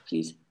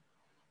 please.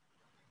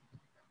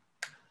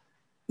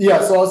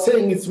 Yeah, so I was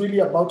saying it's really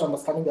about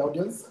understanding the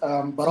audience,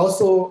 but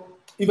also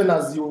even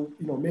as you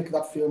make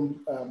that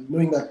film,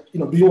 knowing that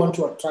do you want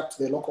to attract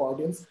the local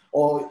audience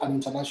or an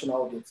international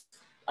audience?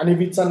 And if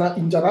it's an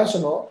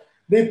international,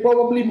 they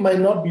probably might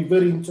not be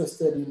very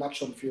interested in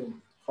action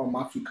film from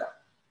Africa,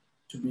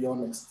 to be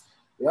honest.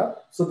 Yeah,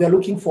 so they're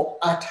looking for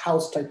art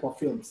house type of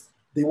films.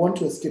 They want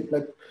to escape.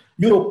 Like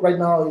Europe right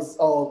now is,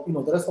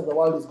 the rest of the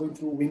world is going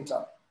through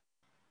winter.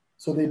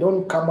 So they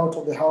don't come out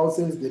of the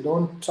houses, they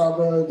don't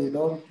travel, they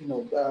don't,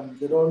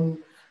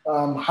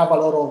 have a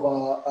lot of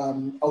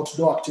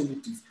outdoor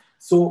activities.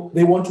 So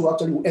they want to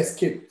actually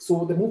escape.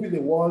 So the movie they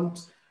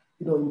want,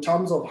 in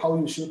terms of how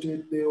you shoot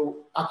it, they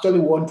actually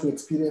want to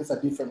experience a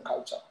different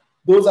culture.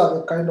 Those are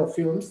the kind of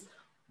films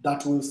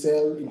that will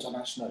sell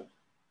internationally.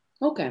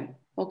 Okay.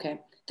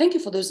 Thank you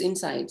for those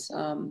insights,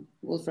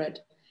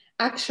 Wilfred.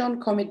 Action,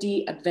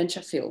 comedy,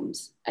 adventure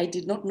films. I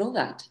did not know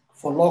that.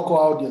 For local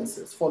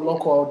audiences.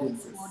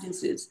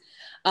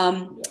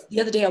 The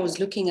other day I was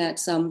looking at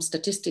some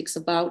statistics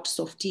about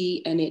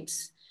Softie and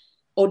its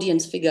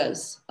audience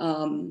figures.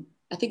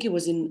 I think it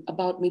was in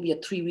about maybe a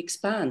 3-week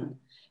span.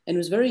 And it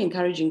was very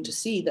encouraging to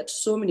see that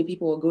so many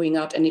people were going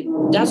out, and it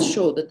does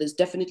show that there's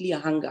definitely a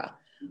hunger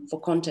for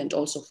content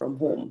also from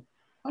home.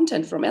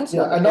 Content from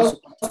elsewhere. Yeah, and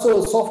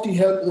also Softie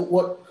helped,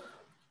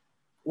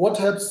 what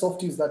helped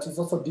Softie is that it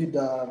also did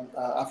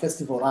a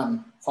festival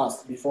run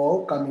first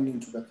before coming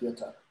into the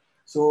theater.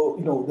 So,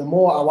 the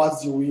more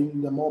awards you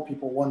win, the more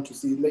people want to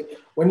see. Like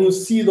when you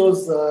see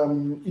those,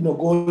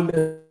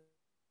 golden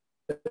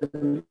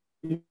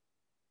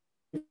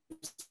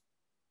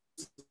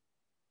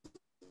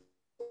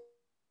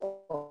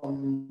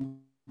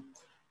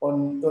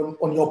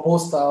on your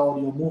poster or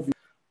your movie,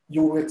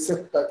 you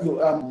accept that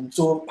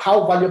so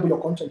how valuable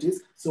your content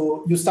is.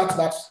 So you start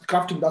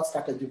crafting that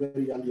strategy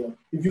very early on.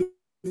 If you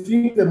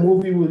think the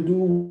movie will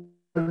do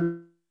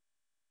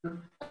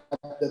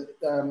at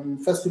the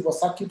festival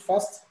circuit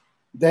first,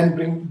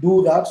 then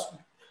do that.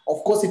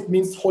 Of course, it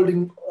means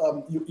holding.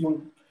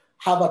 You'll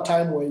have a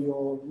time where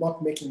you're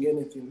not making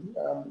anything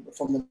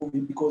from the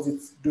movie because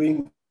it's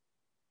doing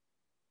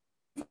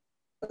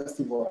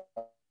festival,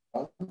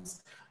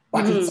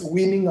 but it's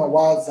winning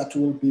awards that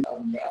will be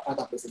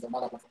other places.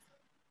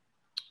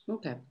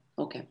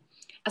 Okay.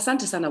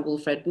 Asante sana,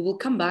 Wilfred. We will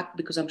come back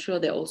because I'm sure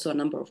there are also a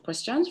number of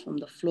questions from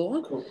the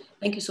floor. Cool.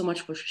 Thank you so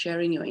much for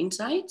sharing your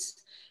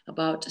insights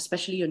about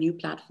especially your new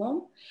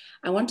platform.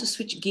 I want to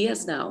switch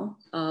gears now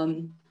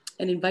and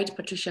invite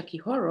Patricia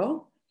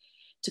Kihoro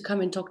to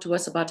come and talk to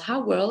us about her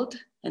world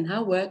and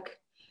her work.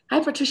 Hi,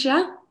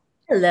 Patricia.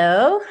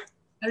 Hello.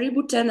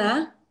 Karibu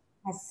tena.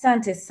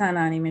 Asante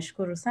sana,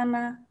 nimeshukuru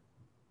sana.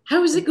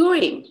 How is it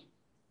going?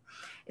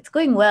 It's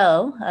going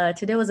well.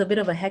 Today was a bit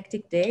of a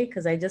hectic day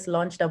because I just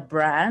launched a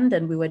brand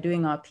and we were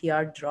doing our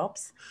PR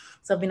drops.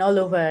 So I've been all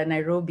over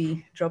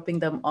Nairobi dropping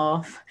them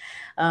off.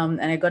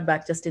 And I got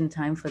back just in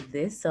time for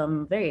this. So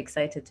I'm very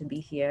excited to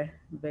be here.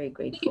 I'm very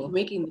grateful. Thank you for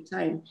making the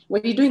time. Were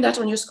you doing that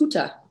on your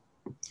scooter?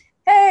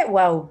 Hey,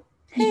 wow.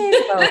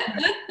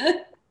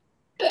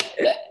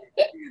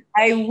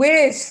 I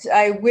wish,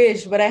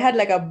 but I had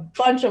like a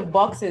bunch of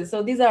boxes.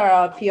 So these are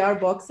our PR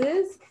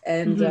boxes,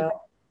 and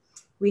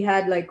we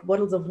had like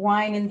bottles of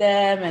wine in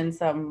them and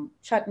some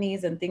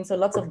chutneys and things. So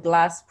lots of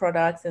glass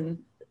products, and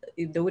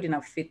they wouldn't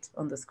have fit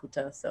on the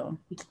scooter. So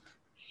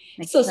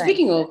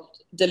speaking of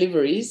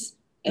deliveries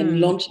and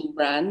launching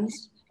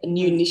brands and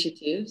new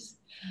initiatives,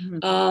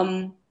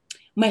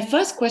 my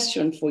first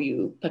question for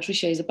you,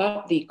 Patricia, is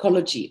about the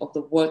ecology of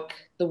the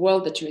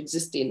world that you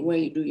exist in, where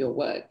you do your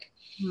work.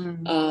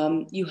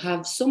 You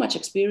have so much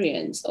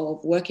experience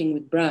of working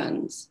with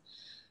brands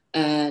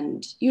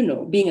and,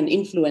 being an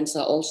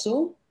influencer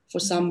also for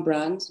some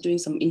brands, doing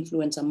some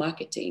influencer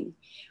marketing.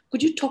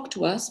 Could you talk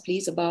to us,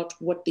 please, about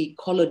what the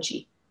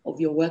ecology of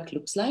your work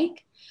looks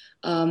like?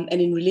 And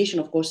in relation,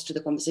 of course, to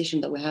the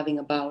conversation that we're having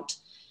about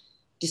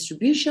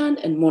distribution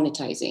and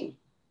monetizing.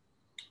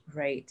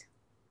 Right.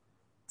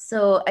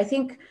 So I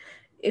think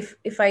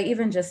if I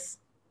even just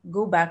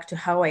go back to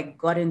how I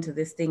got into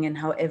this thing and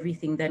how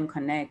everything then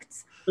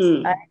connects,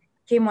 I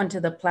came onto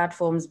the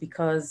platforms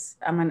because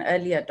I'm an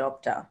early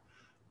adopter.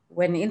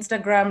 When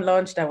Instagram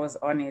launched, I was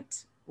on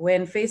it.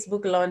 When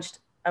Facebook launched,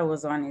 I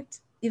was on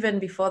it. Even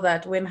before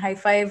that, when High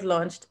Five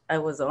launched, I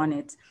was on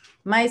it.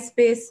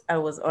 MySpace, I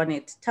was on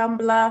it.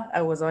 Tumblr,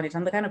 I was on it.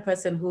 I'm the kind of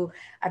person who,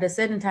 at a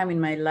certain time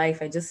in my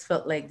life, I just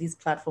felt like these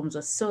platforms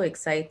were so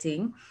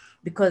exciting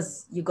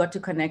because you got to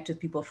connect with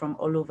people from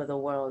all over the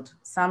world.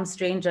 Some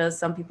strangers,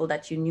 some people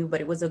that you knew,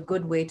 but it was a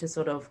good way to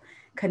sort of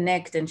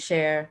connect and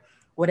share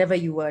whatever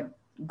you were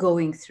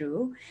going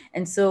through.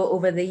 And so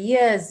over the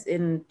years,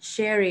 in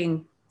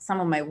sharing some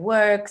of my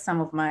work,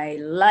 some of my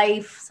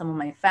life, some of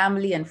my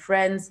family and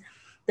friends,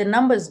 the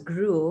numbers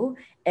grew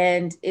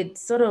and it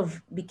sort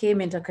of became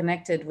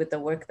interconnected with the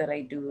work that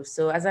I do.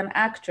 So as an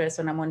actress,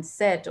 when I'm on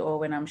set or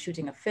when I'm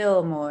shooting a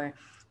film or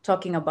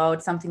talking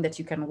about something that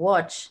you can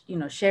watch, you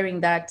know, sharing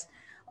that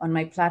on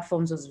my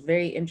platforms was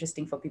very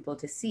interesting for people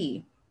to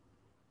see.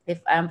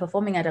 If I'm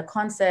performing at a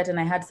concert and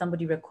I had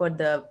somebody record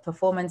the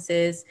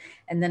performances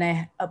and then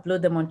I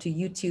upload them onto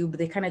YouTube,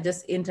 they kind of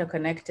just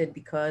interconnected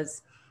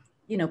because,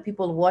 you know,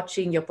 people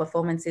watching your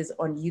performances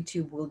on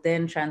YouTube will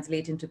then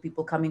translate into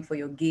people coming for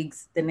your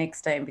gigs the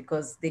next time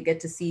because they get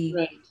to see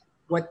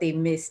what they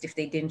missed if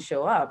they didn't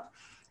show up.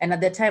 And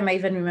at that time, I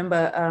even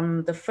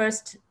remember the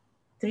first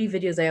 3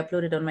 videos I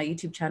uploaded on my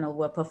YouTube channel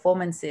were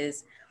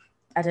performances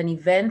at an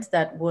event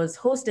that was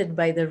hosted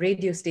by the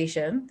radio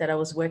station that I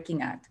was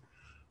working at.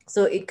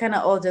 So it kind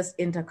of all just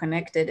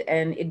interconnected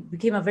and it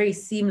became a very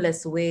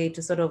seamless way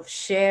to sort of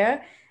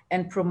share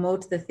and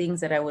promote the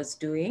things that I was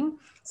doing.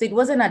 So it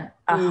wasn't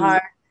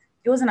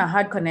it wasn't a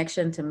hard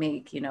connection to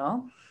make, you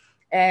know.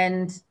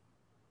 And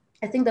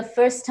I think the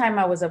first time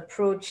I was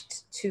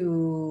approached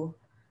to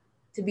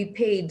be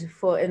paid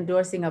for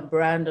endorsing a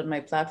brand on my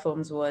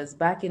platforms was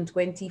back in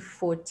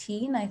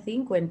 2014, I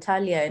think, when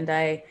Talia and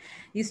I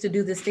used to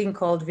do this thing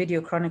called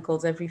Video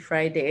Chronicles every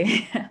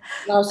Friday.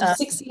 Wow, so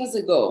 6 years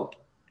ago.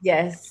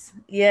 Yes,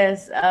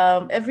 yes.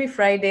 Every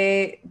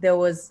Friday there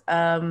was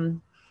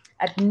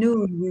at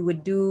noon we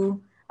would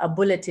do a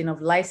bulletin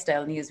of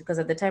lifestyle news because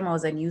at the time I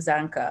was a news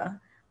anchor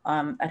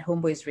at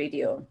Homeboys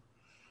Radio.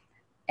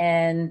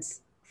 And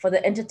for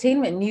the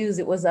entertainment news,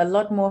 it was a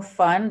lot more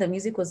fun. The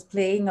music was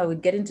playing. I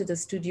would get into the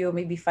studio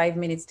maybe 5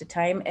 minutes to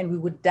time and we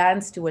would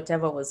dance to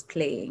whatever was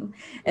playing.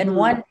 And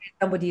one day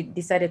somebody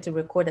decided to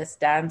record us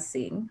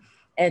dancing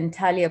and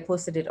Talia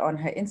posted it on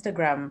her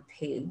Instagram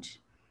page.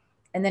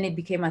 And then it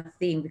became a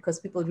thing because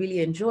people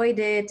really enjoyed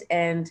it.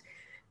 And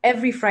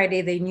every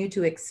Friday they knew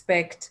to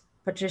expect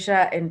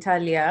Patricia and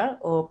Talia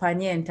or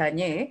Panye and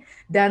Tanye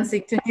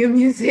dancing to new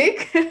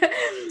music,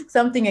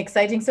 something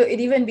exciting. So it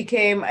even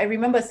became, I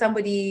remember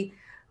somebody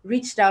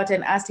reached out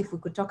and asked if we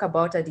could talk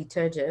about a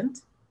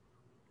detergent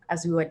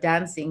as we were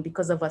dancing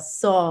because of a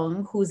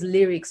song whose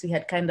lyrics we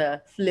had kind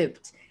of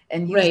flipped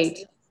and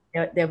used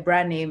their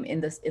brand name in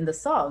the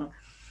song.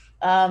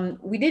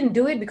 We didn't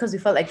do it because we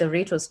felt like the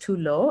rate was too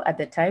low at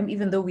the time,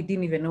 even though we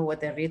didn't even know what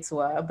the rates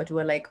were. But we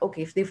were like,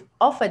 okay, if they've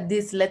offered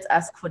this, let's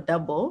ask for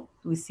double.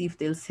 We see if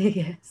they'll say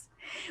yes.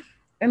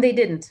 And they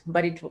didn't,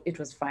 but it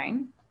was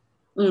fine.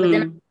 But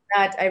then after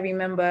that, I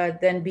remember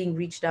then being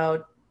reached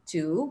out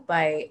to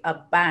by a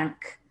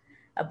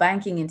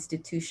banking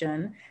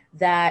institution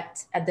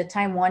that at the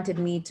time wanted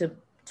me to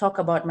talk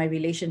about my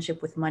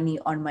relationship with money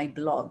on my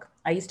blog.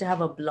 I used to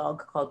have a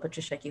blog called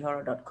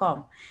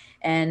patriciakihoro.com,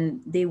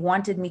 and they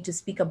wanted me to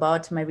speak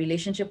about my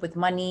relationship with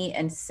money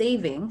and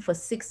saving for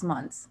 6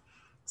 months.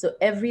 So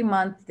every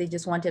month they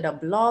just wanted a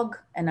blog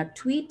and a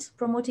tweet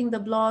promoting the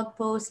blog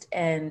post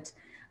and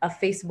a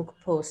Facebook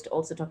post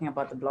also talking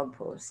about the blog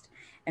post.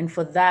 And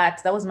for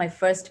that was my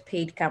first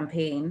paid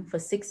campaign for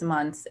 6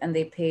 months. And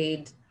they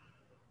paid,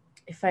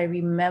 if I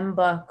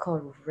remember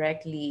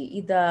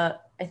correctly,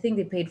 I think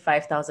they paid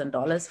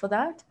 $5,000 for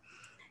that.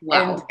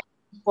 Wow. And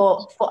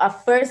for a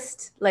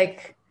first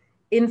like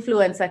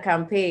influencer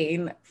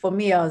campaign, for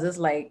me, I was just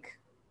like,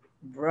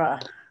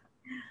 bruh,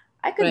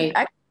 I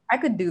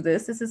could do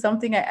this. This is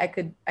something I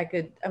could,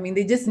 I mean,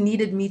 they just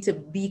needed me to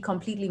be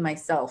completely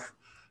myself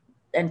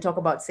and talk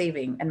about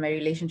saving and my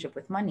relationship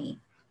with money.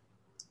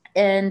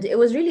 And it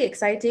was really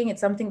exciting.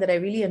 It's something that I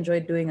really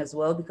enjoyed doing as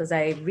well because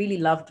I really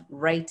loved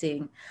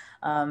writing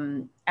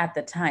at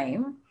the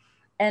time.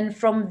 And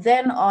from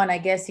then on, I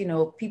guess, you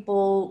know,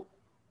 people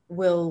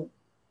will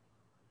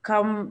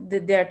come,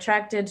 they're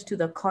attracted to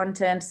the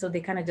content. So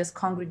they kind of just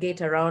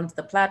congregate around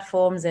the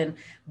platforms and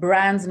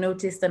brands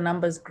notice the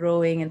numbers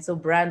growing. And so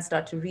brands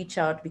start to reach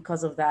out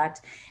because of that.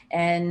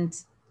 And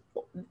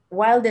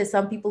while there's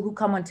some people who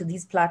come onto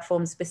these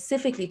platforms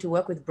specifically to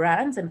work with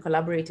brands and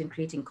collaborate in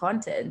creating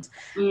content,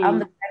 I'm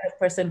the kind of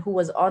person who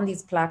was on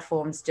these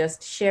platforms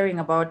just sharing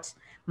about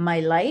my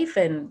life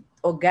and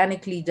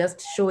organically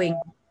just showing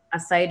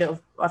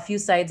a few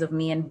sides of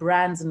me, and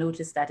brands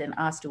noticed that and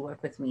asked to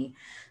work with me.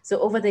 So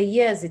over the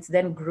years, it's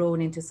then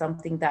grown into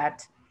something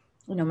that,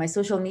 you know, my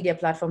social media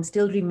platform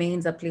still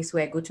remains a place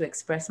where I go to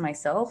express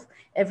myself.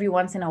 Every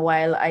once in a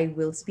while, I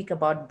will speak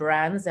about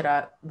brands that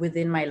are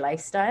within my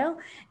lifestyle.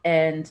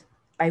 And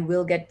I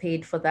will get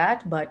paid for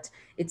that, but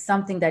it's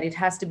something that it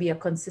has to be a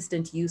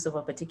consistent use of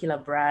a particular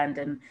brand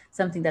and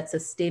something that's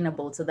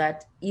sustainable, so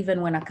that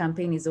even when a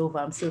campaign is over,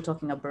 I'm still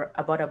talking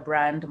about a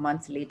brand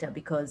months later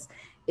because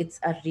it's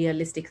a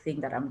realistic thing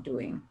that I'm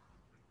doing.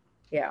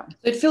 Yeah.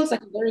 So it feels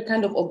like a very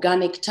kind of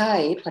organic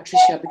tie,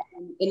 Patricia,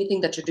 between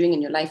anything that you're doing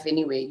in your life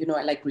anyway. You know,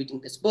 I like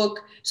reading this book,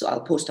 so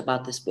I'll post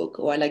about this book.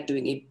 Or I like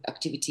doing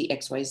activity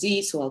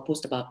XYZ, so I'll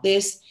post about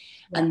this.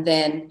 Yeah. And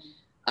then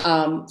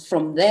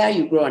from there,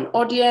 you grow an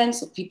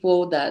audience of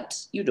people that,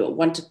 you know,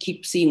 want to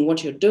keep seeing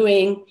what you're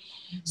doing.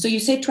 Mm-hmm. So you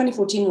say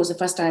 2014 was the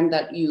first time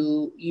that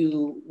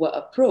you were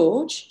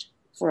approached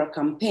for a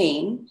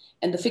campaign,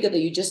 and the figure that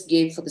you just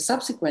gave for the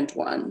subsequent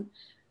one,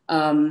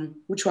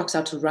 which works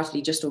out to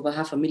roughly just over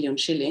 500,000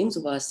 shillings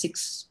over a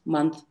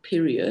 6-month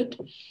period.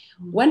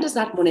 Mm-hmm. When does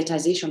that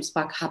monetization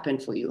spark happen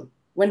for you?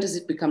 When does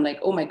it become like,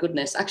 oh my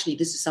goodness, actually,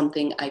 this is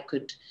something I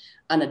could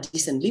earn a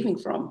decent living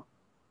from?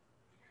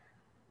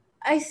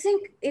 I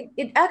think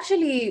it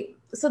actually,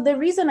 so the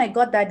reason I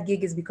got that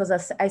gig is because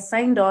I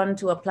signed on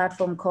to a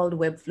platform called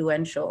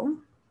Webfluential.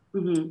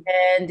 Mm-hmm.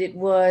 And it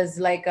was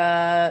like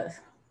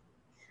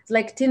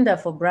like Tinder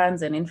for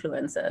brands and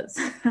influencers.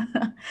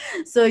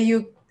 So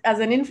you, as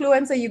an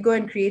influencer, you go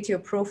and create your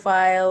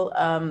profile,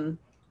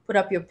 put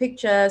up your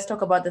pictures,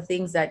 talk about the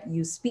things that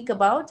you speak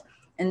about,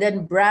 and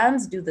then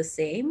brands do the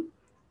same.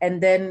 And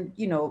then,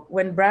 you know,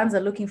 when brands are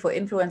looking for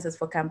influencers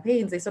for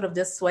campaigns, they sort of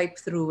just swipe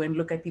through and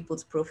look at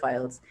people's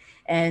profiles,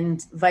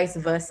 and vice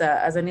versa.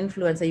 As an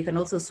influencer, you can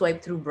also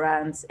swipe through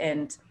brands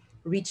and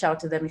reach out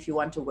to them if you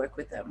want to work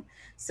with them.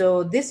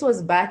 So this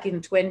was back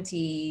in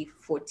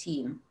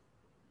 2014.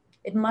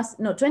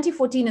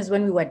 2014 is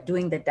when we were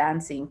doing the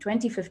dancing.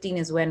 2015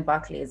 is when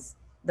Barclays,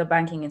 the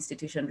banking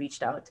institution,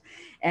 reached out.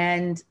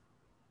 And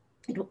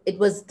it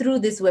was through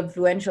this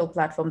Webfluential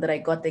platform that I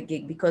got the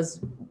gig, because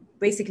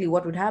basically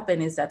what would happen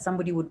is that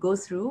somebody would go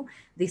through,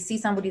 they see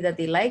somebody that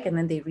they like, and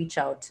then they reach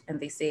out and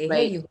they say, right,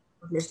 hey, you've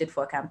listed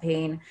for a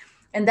campaign.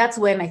 And that's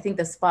when I think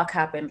the spark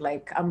happened.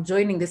 Like, I'm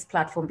joining this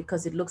platform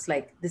because it looks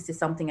like this is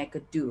something I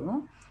could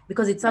do,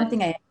 because it's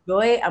something I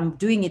enjoy. I'm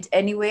doing it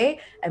anyway.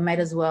 I might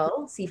as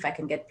well see if I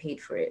can get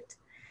paid for it.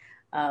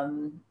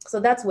 So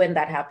that's when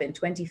that happened,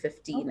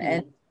 2015. Okay.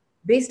 And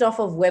based off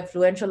of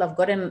Webfluential, I've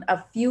gotten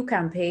a few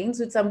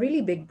campaigns with some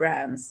really big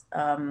brands.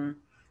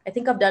 I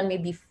think I've done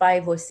maybe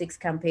 5 or 6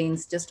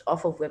 campaigns just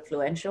off of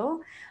Webfluential,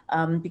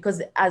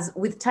 because as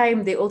with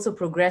time, they also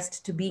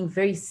progressed to being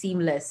very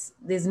seamless.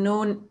 There's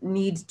no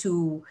need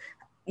to,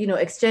 you know,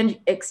 exchange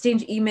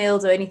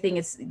emails or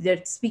anything.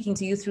 They're speaking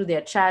to you through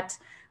their chat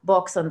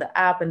box on the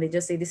app, and they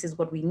just say, this is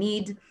what we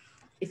need.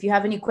 If you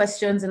have any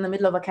questions in the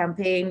middle of a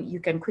campaign, you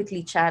can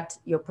quickly chat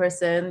your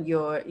person,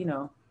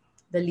 the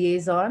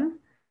liaison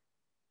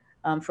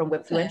from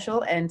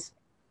Webfluential, and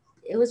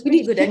it was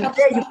pretty good. And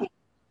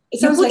it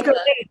sounds like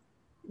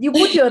you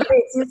put your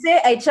rates. You say,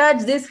 I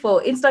charge this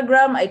for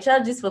Instagram, I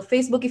charge this for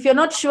Facebook. If you're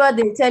not sure,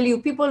 they'll tell you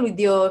people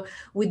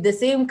with the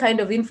same kind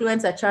of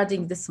influence are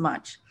charging this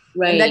much.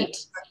 Right.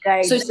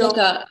 So it's like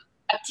a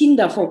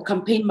Tinder for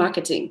campaign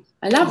marketing.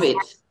 I love it.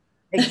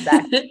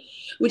 Exactly.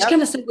 Which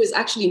kind of segues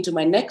actually into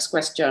my next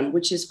question,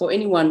 which is for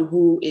anyone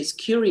who is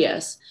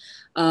curious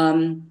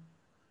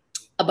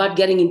about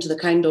getting into the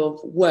kind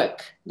of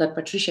work that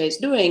Patricia is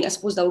doing. I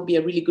suppose that would be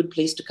a really good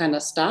place to kind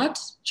of start,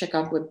 check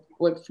out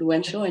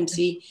Webfluential and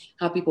see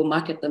how people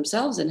market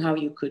themselves and how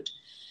you could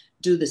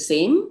do the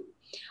same.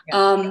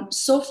 Yeah.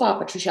 So far,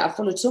 Patricia, I've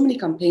followed so many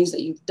campaigns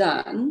that you've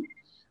done.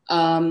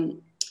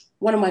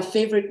 One of my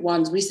favorite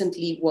ones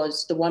recently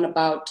was the one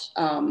about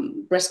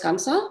Breast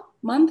Cancer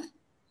Month.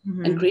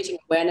 Mm-hmm. And creating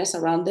awareness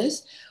around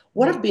this.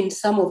 What have been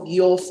some of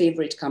your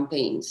favorite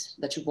campaigns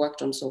that you've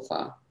worked on so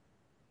far?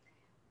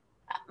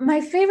 My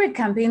favorite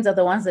campaigns are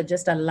the ones that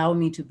just allow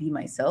me to be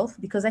myself,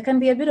 because I can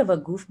be a bit of a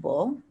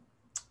goofball.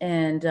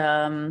 And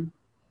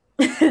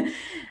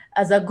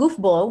as a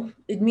goofball,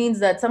 it means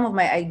that some of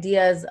my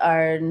ideas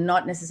are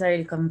not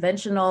necessarily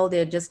conventional.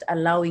 They're just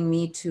allowing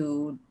me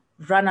to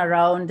run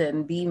around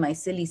and be my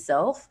silly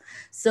self.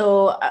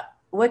 So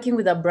working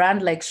with a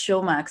brand like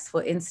Showmax,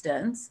 for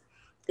instance,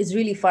 is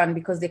really fun,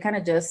 because they kind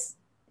of just,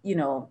 you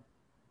know,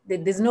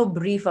 there's no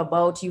brief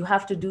about you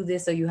have to do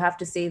this or you have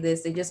to say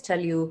this. They just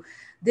tell you,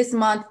 this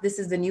month, this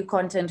is the new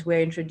content we're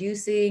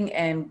introducing,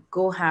 and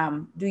go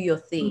ham, do your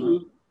thing.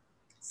 Mm-hmm.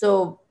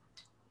 So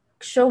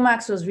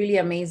Showmax was really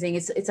amazing.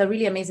 It's a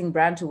really amazing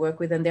brand to work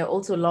with, and they're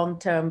also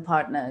long-term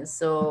partners.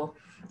 So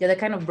they're the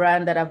kind of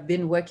brand that I've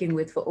been working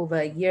with for over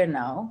a year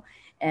now.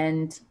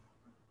 And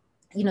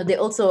you know, they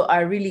also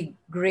are really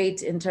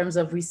great in terms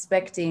of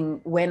respecting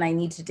when I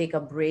need to take a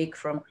break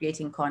from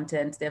creating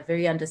content. They're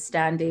very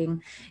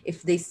understanding.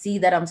 If they see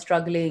that I'm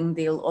struggling,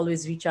 they'll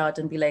always reach out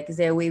and be like, is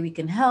there a way we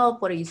can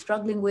help? What are you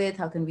struggling with?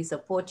 How can we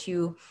support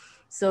you?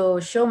 So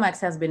Showmax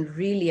has been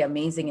really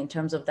amazing in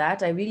terms of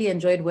that. I really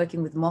enjoyed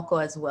working with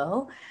Moko as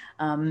well,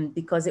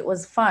 because it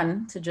was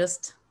fun to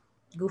just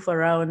goof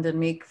around and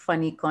make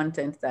funny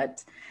content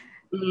that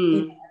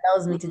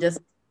allows me to just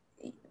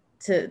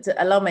to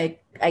allow my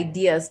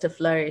ideas to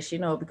flourish, you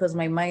know, because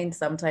my mind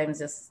sometimes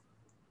just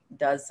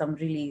does some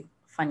really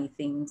funny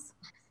things.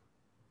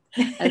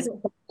 As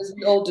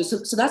we all do.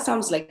 So that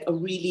sounds like a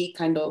really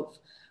kind of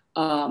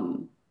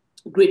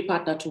great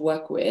partner to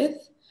work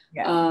with.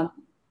 Yeah.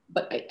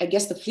 But I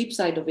guess the flip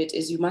side of it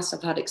is you must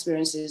have had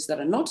experiences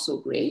that are not so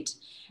great.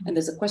 And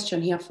there's a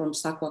question here from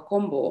Sakwa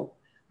Kombo,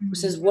 who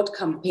says, what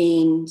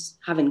campaigns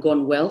haven't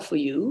gone well for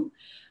you?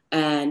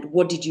 And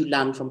what did you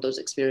learn from those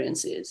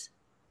experiences?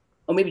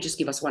 Or maybe just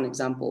give us one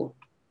example.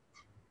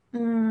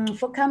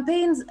 For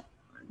campaigns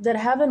that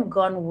haven't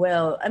gone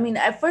well, I mean,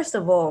 first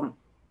of all,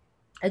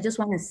 I just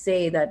want to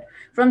say that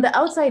from the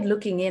outside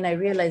looking in, I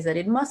realize that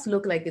it must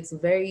look like it's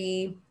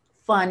very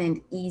fun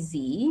and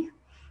easy.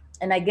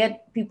 And I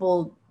get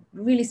people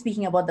really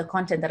speaking about the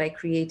content that I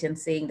create and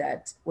saying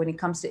that when it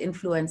comes to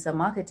influencer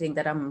marketing,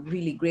 that I'm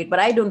really great, but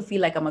I don't feel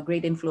like I'm a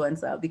great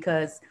influencer,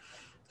 because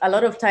a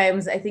lot of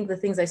times I think the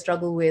things I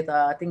struggle with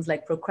are things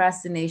like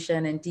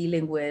procrastination and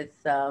dealing with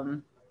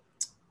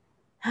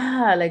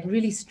like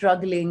really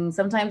struggling.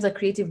 Sometimes a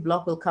creative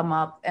block will come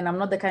up, and I'm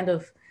not the kind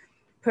of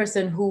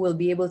person who will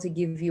be able to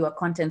give you a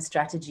content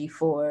strategy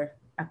for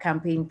a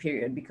campaign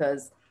period,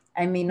 because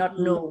I may not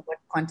know what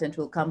content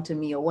will come to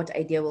me or what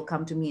idea will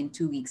come to me in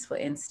 2 weeks, for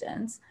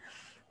instance.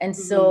 And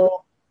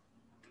so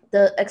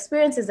the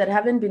experiences that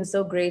haven't been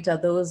so great are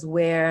those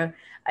where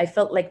I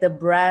felt like the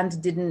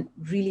brand didn't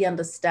really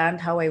understand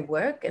how I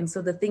work. And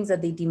so the things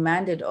that they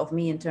demanded of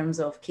me in terms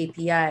of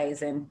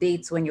KPIs and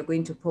dates when you're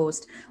going to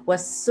post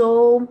was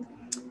so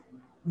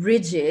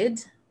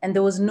rigid, and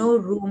there was no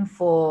room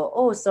for,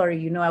 oh,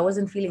 sorry, I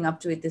wasn't feeling up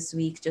to it this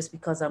week just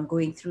because I'm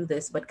going through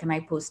this, but can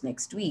I post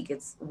next week?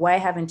 It's, why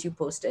haven't you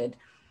posted?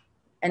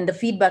 And the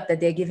feedback that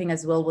they're giving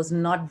as well was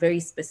not very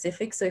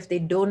specific. So if they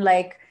don't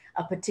like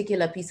a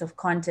particular piece of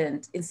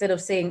content, instead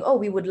of saying, oh,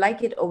 we would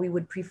like it, or we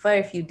would prefer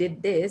if you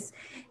did this,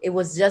 it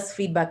was just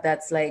feedback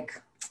that's like,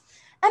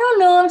 I don't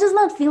know, I'm just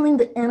not feeling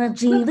the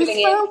energy. I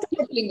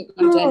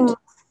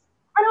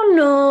don't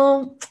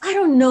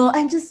know.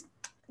 I'm just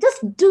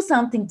do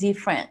something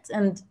different.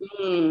 And,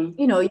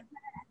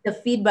 the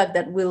feedback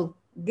that will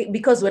get,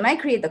 because when I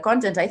create the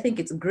content, I think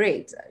it's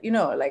great.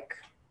 Like,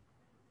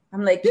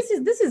 I'm like, this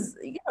is,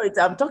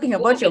 I'm talking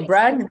about your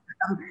brand.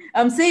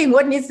 I'm saying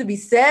what needs to be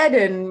said,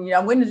 and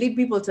I'm going to lead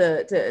people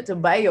to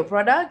buy your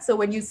product. So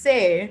when you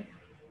say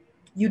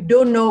you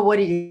don't know what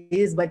it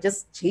is, but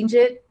just change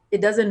it,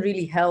 it doesn't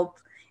really help.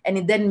 And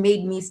it then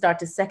made me start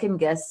to second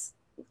guess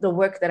the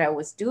work that I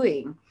was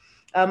doing.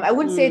 I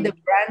wouldn't say the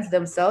brands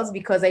themselves,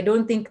 because I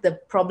don't think the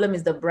problem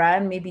is the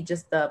brand, maybe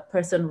just the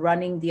person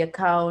running the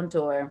account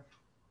or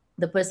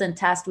the person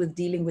tasked with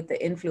dealing with the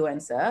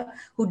influencer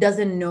who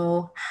doesn't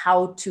know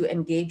how to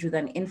engage with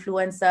an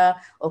influencer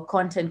or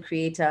content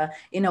creator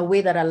in a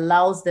way that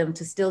allows them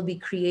to still be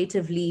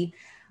creatively,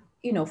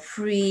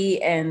 free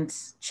and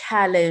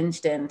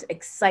challenged and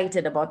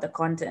excited about the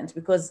content.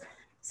 Because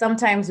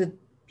sometimes with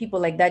people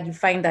like that, you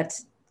find that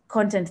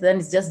content then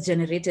is just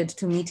generated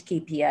to meet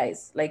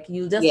KPIs. Like,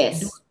 you just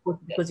do it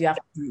because you have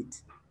to do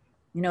it.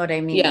 You know what I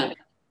mean?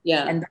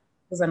 Yeah. And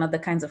those are not the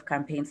kinds of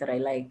campaigns that I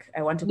like.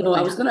 I want to.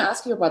 I was going to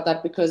ask you about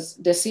that, because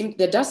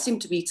there does seem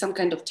to be some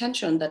kind of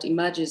tension that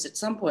emerges at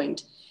some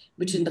point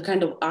between the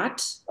kind of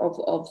art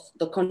of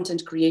the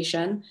content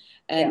creation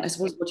and I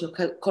suppose what you're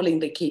calling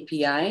the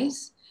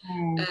KPIs.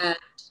 And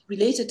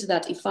related to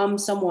that, if I'm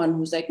someone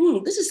who's like,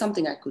 this is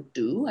something I could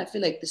do, I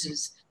feel like this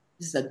is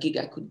a gig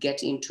I could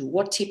get into,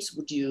 what tips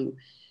would you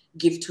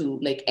give to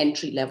like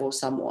entry level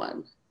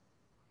someone?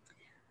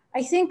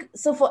 I think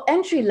so. For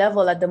entry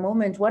level at the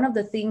moment, one of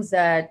the things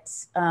that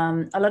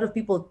a lot of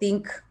people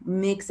think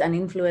makes an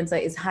influencer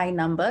is high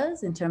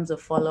numbers in terms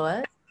of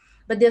followers.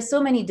 But there's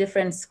so many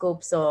different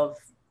scopes of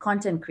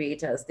content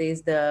creators.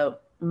 There's the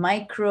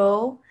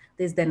micro,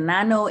 there's the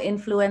nano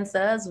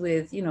influencers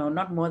with,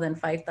 not more than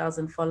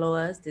 5,000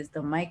 followers. There's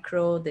the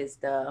micro, there's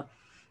the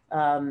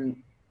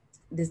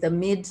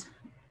mid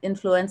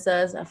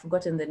influencers. I've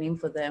forgotten the name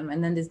for them.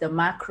 And then there's the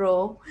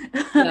macro.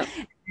 Yeah.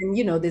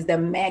 And, there's the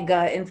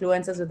mega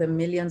influencers with the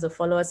millions of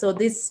followers. So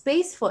there's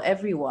space for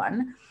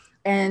everyone.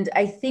 And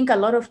I think a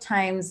lot of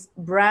times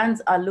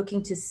brands are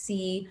looking to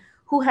see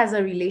who has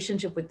a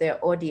relationship with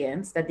their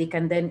audience that they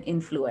can then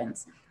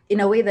influence in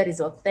a way that is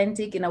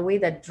authentic, in a way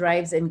that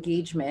drives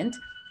engagement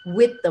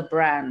with the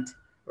brand,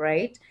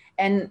 right?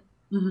 And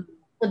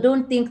so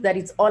don't think that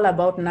it's all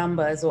about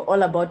numbers or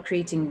all about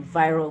creating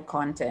viral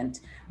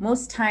content.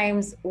 Most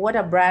times what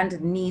a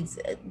brand needs,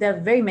 there are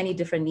very many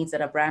different needs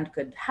that a brand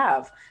could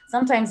have.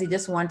 Sometimes they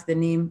just want the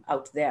name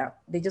out there.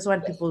 They just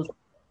want people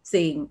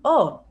saying,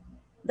 oh,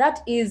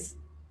 that is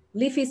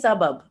Leafy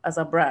Suburb as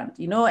a brand,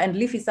 and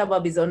Leafy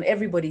Suburb is on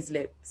everybody's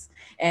lips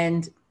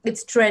and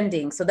it's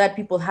trending, so that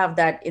people have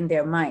that in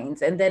their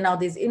minds. And then now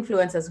there's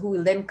influencers who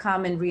will then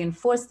come and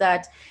reinforce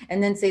that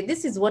and then say,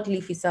 this is what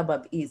Leafy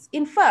Suburb is.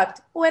 In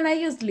fact, when I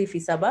used Leafy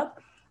Suburb,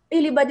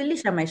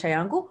 ilibadilisha maisha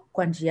yangu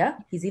kwa njia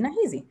hizi na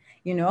hizi,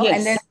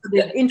 and then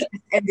there's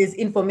interest and there's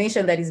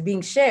information that is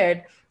being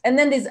shared. And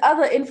then there's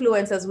other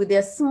influencers with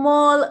their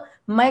small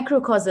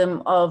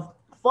microcosm of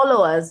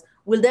followers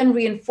will then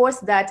reinforce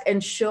that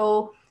and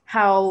show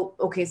how,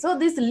 okay, so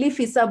this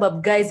leafy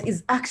suburb, guys,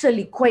 is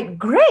actually quite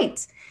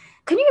great.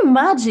 Can you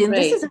imagine?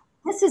 Right.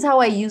 This is how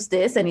I use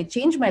this, and it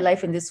changed my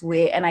life in this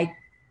way, and I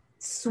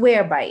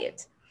swear by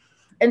it.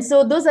 And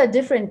so those are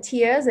different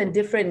tiers and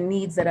different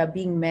needs that are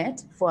being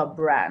met for a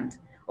brand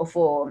or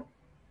for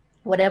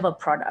whatever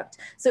product.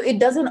 So it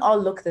doesn't all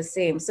look the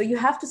same. So you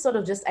have to sort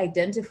of just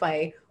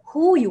identify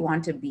who you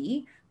want to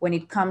be when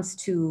it comes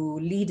to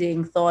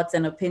leading thoughts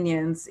and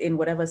opinions in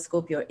whatever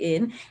scope you're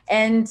in.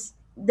 And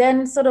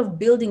then sort of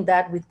building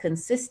that with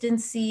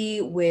consistency,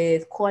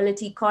 with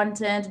quality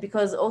content,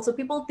 because also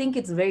people think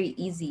it's very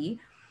easy,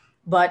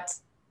 but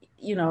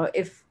you know,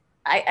 if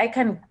I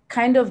can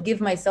kind of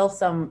give myself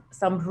some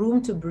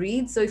room to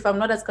breathe. So if I'm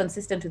not as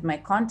consistent with my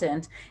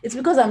content, it's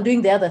because I'm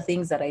doing the other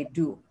things that I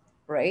do,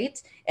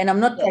 right? And I'm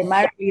not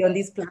primarily on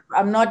these platforms.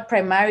 I'm not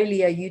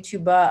primarily a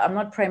YouTuber. I'm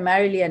not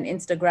primarily an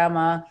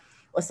Instagrammer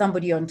or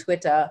somebody on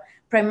Twitter.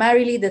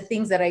 Primarily the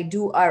things that I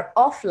do are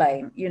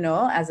offline, you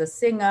know, as a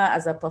singer,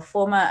 as a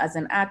performer, as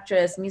an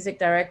actress, music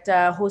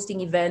director,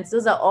 hosting events.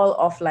 Those are all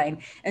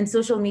offline. And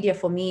social media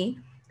for me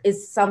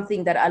is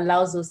something that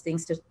allows those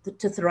things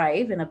to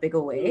thrive in a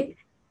bigger way.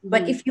 Mm-hmm.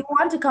 But if you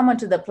want to come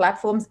onto the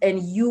platforms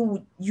and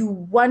you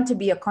want to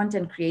be a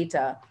content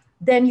creator,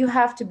 then you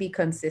have to be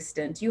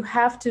consistent. You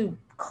have to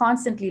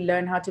constantly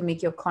learn how to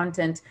make your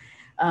content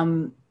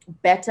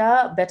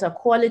better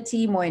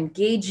quality, more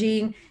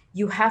engaging.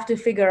 You have to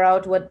figure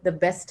out what the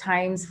best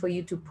times for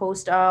you to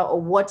post are, or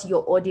what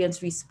your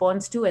audience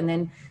responds to, and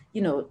then,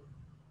 you know,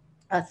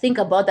 think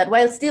about that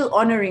while still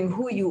honoring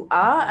who you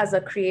are as a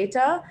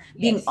creator,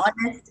 being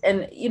honest,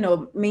 and, you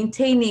know,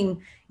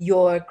 maintaining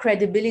your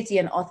credibility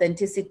and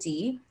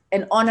authenticity,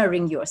 and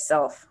honoring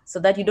yourself, so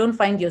that you don't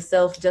find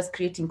yourself just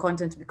creating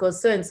content because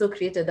so and so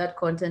created that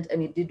content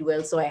and it did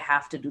well, so I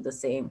have to do the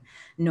same.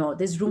 No,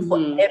 there's room for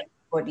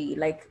everybody.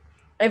 Like,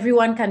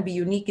 everyone can be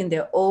unique in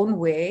their own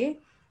way.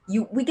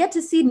 We get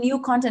to see new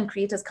content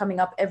creators coming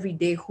up every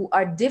day who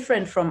are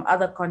different from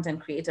other content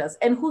creators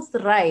and who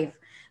thrive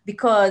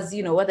because,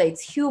 you know, whether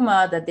it's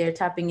humor that they're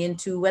tapping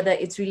into, whether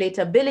it's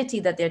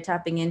relatability that they're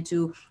tapping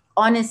into,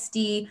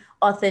 honesty,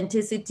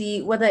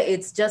 authenticity, whether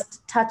it's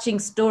just touching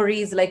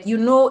stories. Like, you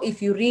know,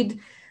 if you read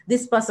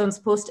this person's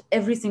post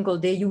every single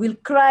day, you will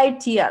cry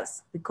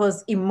tears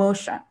because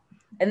emotion.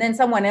 And then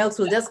someone else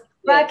will just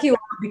crack you up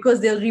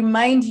because they'll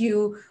remind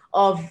you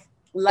of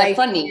life.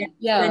 They're funny.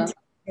 Yeah.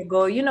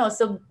 Ago, you know,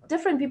 so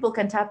different people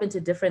can tap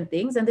into different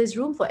things and there's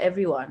room for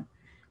everyone.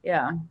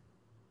 Yeah.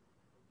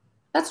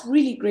 That's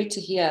really great to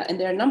hear. And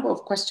there are a number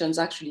of questions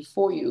actually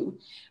for you.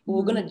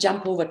 We're going to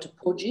jump over to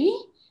Poji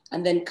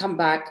and then come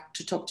back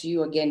to talk to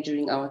you again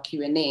during our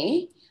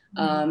Q&A.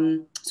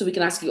 So we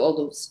can ask you all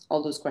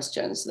those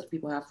questions that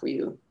people have for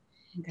you.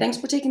 Okay. Thanks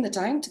for taking the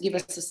time to give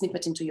us a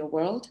snippet into your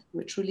world.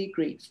 We're truly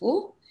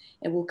grateful.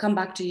 And we'll come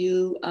back to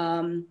you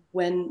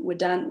when we're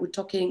done with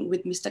talking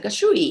with Mr.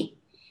 Gashui,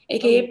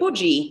 aka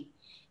Poji,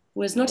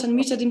 who has not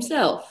unmuted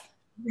himself.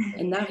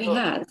 And now he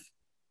has.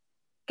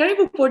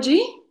 Karibu,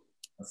 Poji.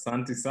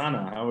 Asante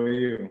sana, how are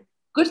you?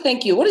 Good,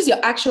 thank you. What is your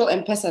actual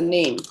M-Pesa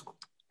name?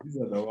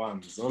 These are the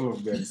ones, all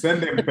of them.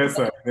 Send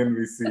M-Pesa, then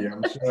we see.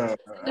 I'm sure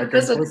I can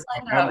post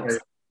out.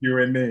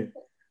 Q&A.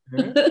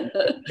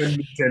 Send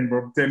me 10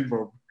 bob, 10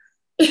 bob.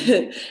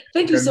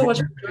 Thank you so much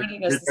for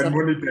joining us. We can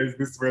monetize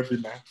this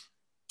webinar.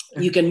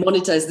 You can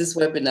monetize this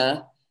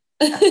webinar.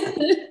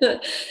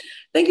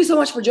 Thank you so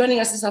much for joining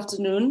us this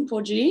afternoon,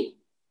 Poji.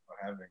 For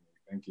having me.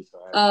 Thank you for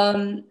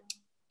having me.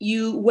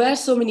 You wear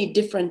so many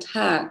different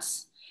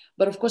hats.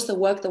 But of course, the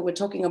work that we're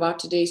talking about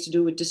today is to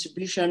do with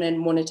distribution and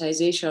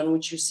monetization,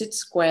 which you sit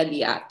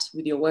squarely at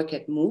with your work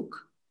at MOOC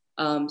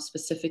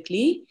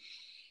specifically.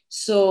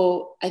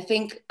 So I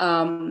think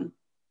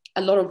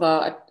a lot of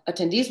our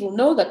attendees will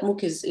know that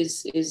MOOC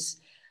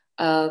is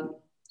a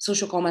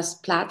social commerce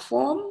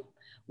platform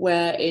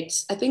where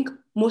it's, I think,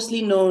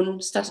 mostly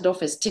known, started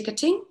off as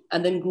ticketing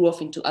and then grew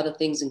off into other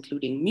things,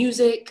 including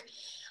music,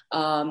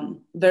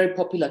 very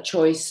popular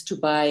choice to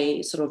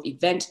buy sort of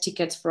event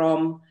tickets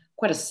from,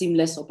 quite a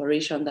seamless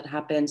operation that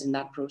happens in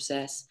that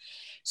process.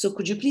 So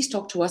could you please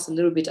talk to us a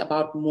little bit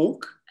about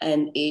MOOC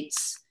and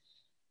its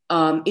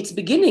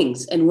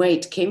beginnings and where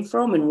it came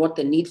from and what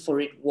the need for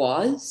it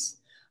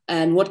was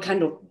and what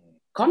kind of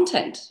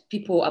content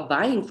people are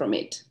buying from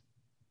it?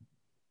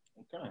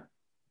 Okay.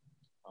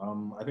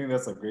 I think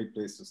that's a great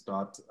place to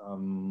start.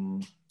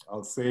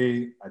 I'll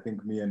say, I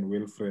think me and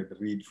Wilfred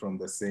read from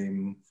the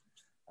same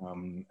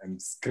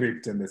and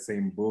script in the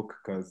same book,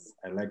 because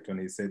I liked when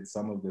he said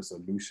some of the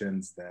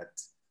solutions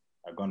that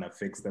are going to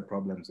fix the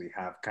problems we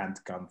have can't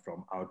come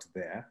from out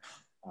there.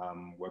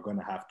 We're going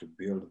to have to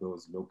build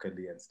those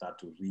locally and start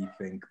to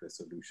rethink the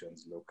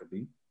solutions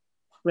locally.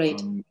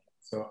 Right.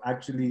 So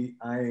actually,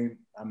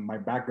 my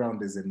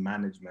background is in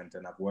management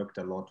and I've worked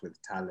a lot with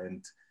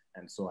talent.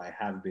 And so I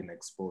have been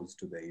exposed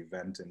to the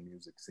event and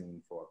music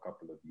scene for a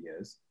couple of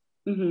years.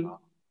 Mm-hmm.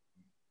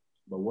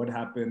 But what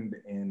happened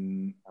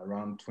in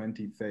around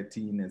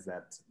 2013 is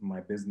that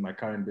my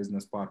current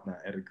business partner,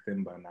 Eric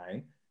Thimba, and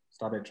I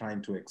started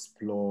trying to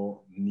explore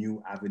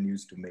new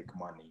avenues to make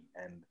money.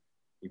 And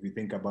If you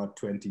think about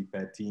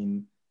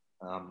 2013,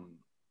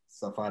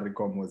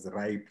 Safaricom was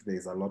ripe.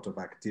 There's a lot of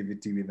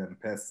activity with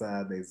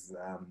M-Pesa. There's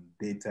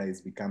data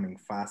is becoming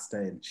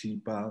faster and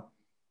cheaper.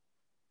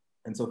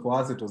 And so for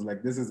us, it was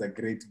like, this is a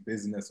great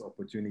business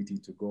opportunity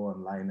to go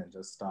online and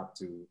just start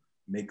to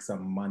make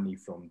some money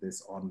from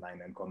this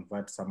online and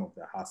convert some of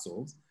the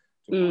hassles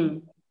to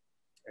online.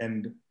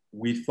 And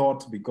we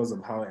thought, because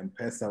of how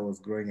M-Pesa was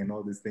growing and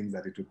all these things,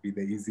 that it would be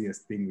the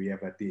easiest thing we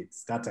ever did,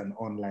 start an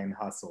online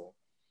hustle.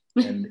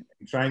 And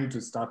trying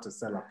to start to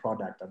sell a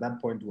product. At that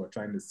point, we were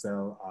trying to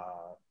sell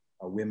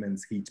a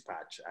women's heat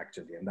patch,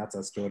 actually. And that's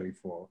a story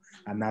for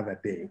another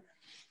day.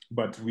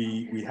 But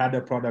we had a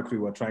product we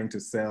were trying to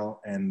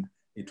sell, and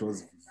it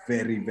was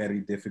very, very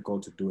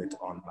difficult to do it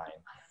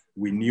online.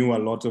 We knew a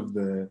lot of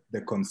the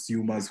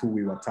consumers who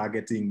we were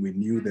targeting. We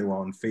knew they were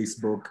on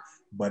Facebook,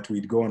 but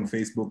we'd go on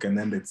Facebook and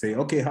then they'd say,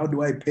 okay, how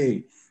do I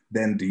pay?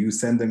 Then do you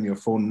send them your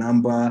phone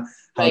number?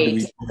 How do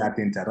we do that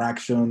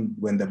interaction?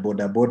 When the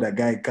boda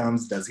guy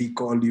comes, does he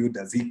call you?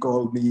 Does he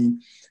call me?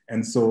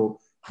 And so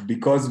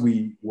because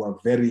we were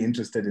very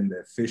interested in the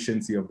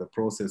efficiency of the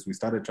process, we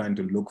started trying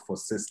to look for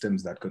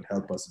systems that could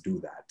help us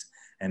do that.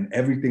 And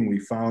everything we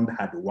found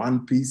had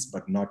one piece,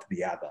 but not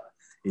the other.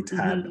 It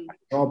had a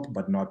shop,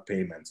 but not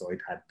payments. Or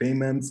it had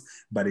payments,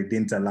 but it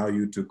didn't allow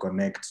you to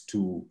connect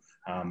to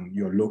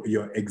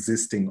your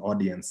existing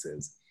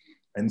audiences.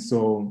 And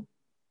so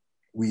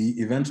we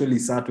eventually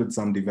sat with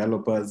some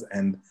developers,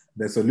 and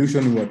the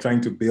solution we were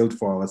trying to build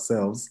for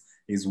ourselves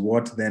is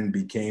what then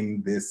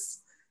became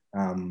this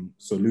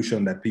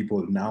solution that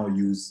people now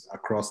use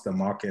across the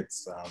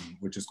markets,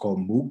 which is called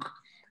MOOC.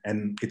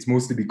 And it's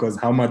mostly because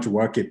how much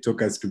work it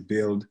took us to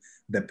build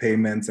the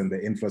payments and the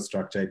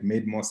infrastructure. It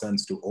made more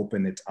sense to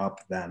open it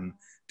up than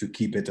to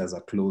keep it as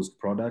a closed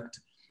product.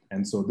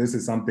 And so this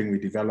is something we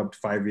developed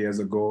 5 years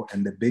ago.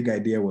 And the big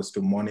idea was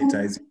to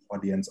monetize your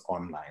audience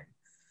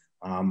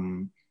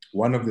online.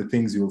 One of the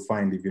things you'll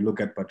find if you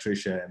look at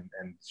Patricia,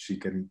 and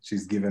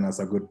she's given us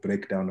a good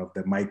breakdown of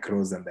the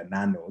micros and the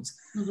nanos.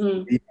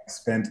 We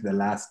spent the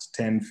last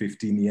 10,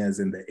 15 years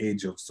in the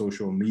age of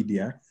social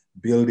media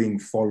building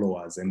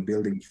followers and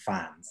building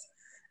fans.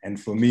 And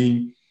for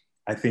me,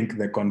 I think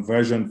the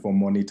conversion for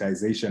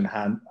monetization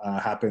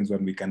happens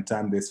when we can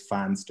turn these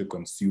fans to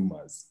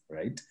consumers,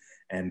 right?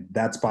 And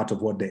that's part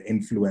of what the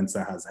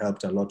influencer has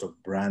helped a lot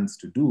of brands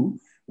to do,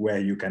 where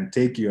you can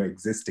take your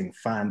existing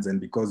fans, and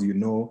because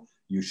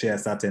you share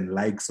certain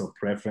likes or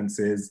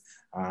preferences,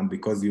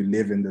 because you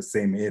live in the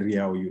same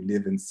area or you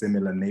live in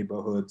similar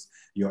neighborhoods,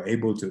 you're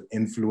able to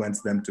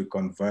influence them to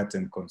convert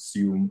and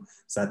consume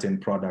certain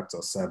products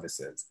or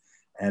services.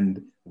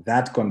 And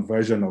that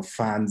conversion of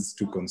fans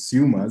to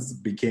consumers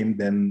became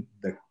then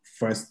the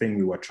first thing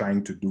we were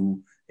trying to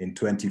do in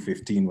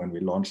 2015 when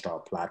we launched our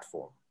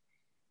platform.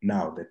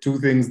 Now, the two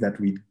things that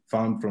we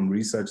found from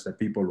research that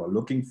people were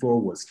looking for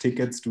was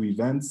tickets to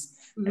events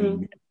and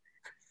music,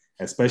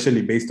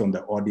 especially based on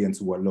the audience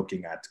we were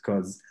looking at,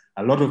 because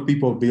a lot of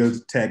people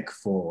build tech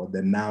for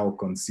the now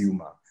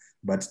consumer,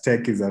 but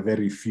tech is a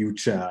very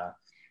future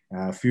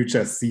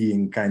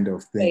seeing kind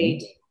of thing.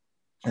 Right.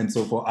 And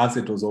so for us,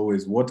 it was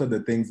always, what are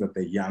the things that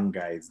the young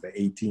guys, the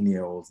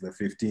 18-year-olds, the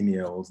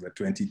 15-year-olds, the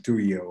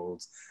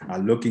 22-year-olds are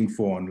looking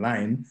for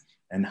online?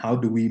 And how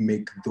do we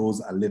make those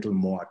a little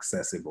more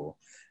accessible?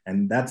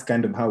 And that's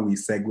kind of how we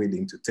segued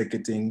into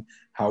ticketing,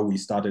 how we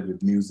started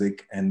with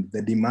music. And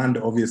the demand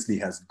obviously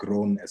has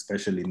grown,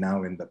 especially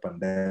now in the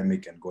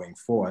pandemic and going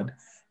forward.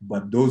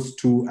 But those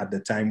two at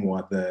the time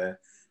were the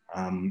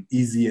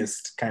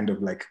easiest kind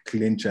of like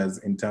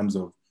clinchers in terms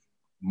of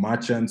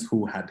merchants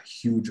who had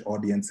huge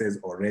audiences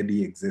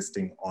already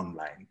existing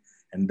online.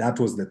 And that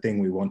was the thing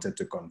we wanted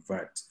to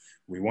convert.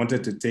 We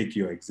wanted to take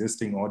your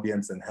existing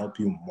audience and help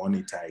you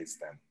monetize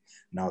them.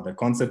 Now, the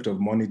concept of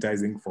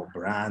monetizing for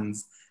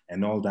brands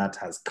and all that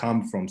has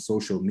come from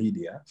social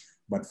media.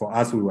 But for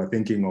us, we were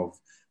thinking of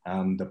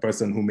the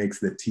person who makes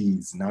the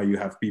teas. Now you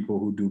have people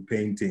who do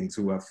paintings,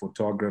 who have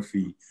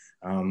photography.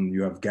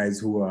 You have guys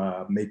who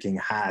are making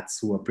hats,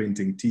 who are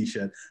printing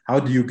t-shirts. How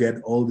do you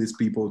get all these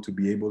people to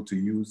be able to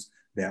use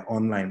their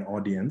online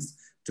audience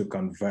to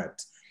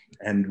convert?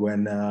 And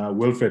when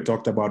Wilfred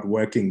talked about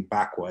working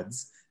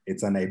backwards,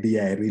 it's an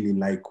idea I really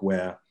like,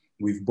 where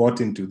we've bought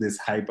into this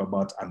hype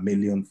about 1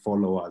 million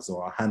followers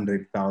or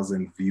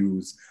 100,000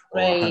 views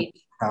or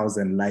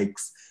 100,000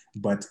 likes.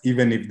 But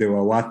even if they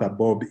were worth a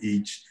bob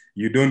each,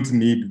 you don't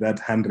need that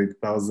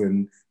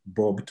 100,000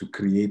 bob to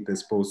create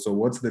this post. So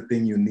what's the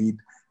thing you need?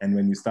 And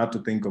when you start to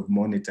think of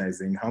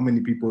monetizing, how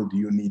many people do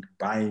you need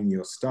buying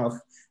your stuff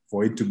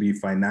for it to be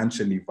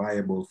financially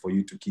viable for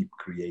you to keep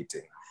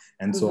creating?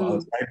 And so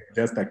outside of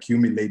just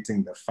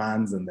accumulating the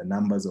fans and the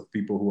numbers of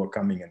people who are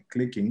coming and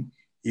clicking,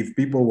 if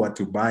people were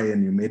to buy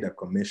and you made a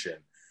commission,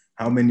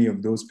 how many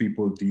of those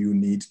people do you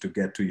need to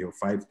get to your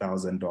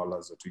 $5,000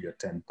 or to your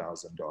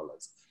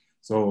 $10,000?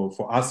 So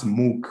for us,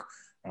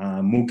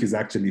 MOOC is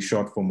actually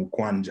short for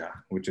Mukwanja,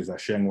 which is a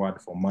Sheng word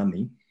for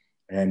money.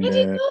 And I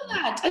didn't know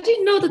that. I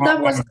didn't know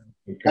that was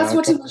That's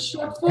what it was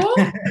short for?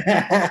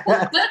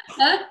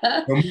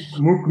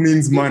 MOOC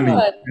means money.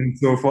 Good. And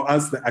so for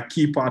us, a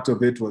key part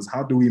of it was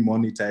how do we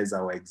monetize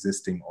our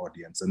existing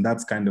audience? And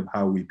that's kind of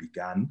how we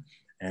began.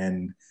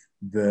 And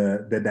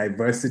the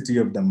diversity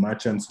of the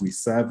merchants we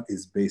serve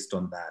is based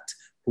on that.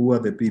 Who are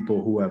the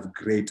people who have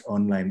great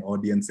online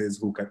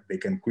audiences they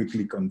can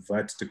quickly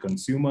convert to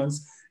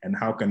consumers, and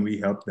how can we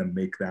help them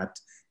make that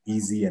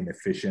easy and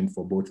efficient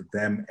for both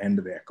them and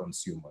their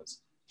consumers?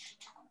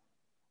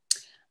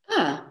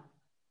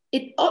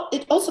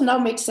 It also now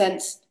makes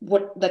sense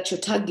that your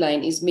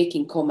tagline is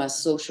making commerce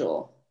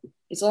social.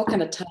 It's all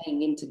kind of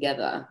tying in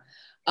together.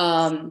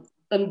 And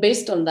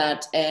based on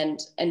that and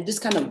this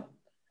kind of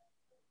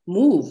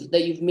move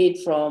that you've made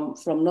from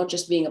not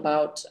just being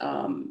about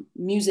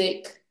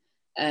music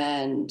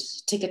and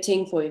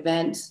ticketing for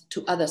events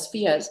to other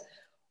spheres,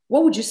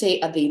 what would you say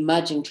are the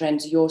emerging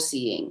trends you're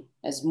seeing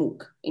as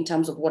MOOC in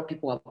terms of what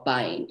people are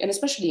buying, and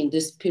especially in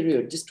this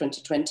period, this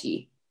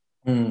 2020?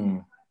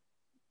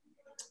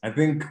 I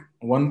think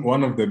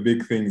one of the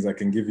big things, I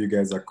can give you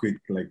guys a quick,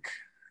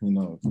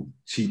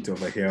 cheat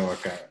over here,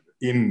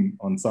 in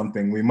on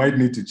something. We might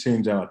need to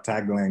change our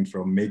tagline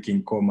from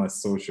making commerce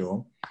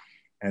social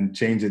and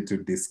change it to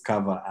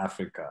Discover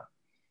Africa.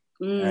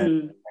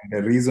 And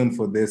the reason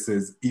for this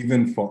is,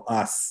 even for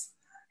us,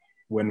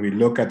 when we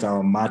look at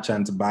our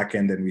merchant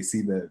backend and we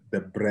see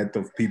the breadth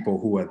of people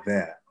who are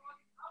there,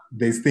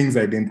 there's things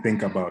I didn't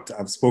think about.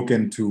 I've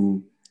spoken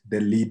to the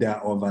leader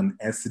of an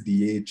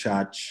SDA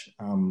church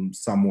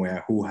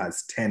somewhere who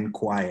has 10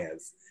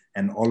 choirs,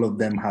 and all of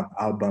them have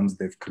albums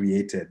they've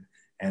created,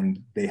 and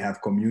they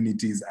have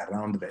communities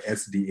around the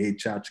SDA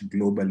church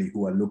globally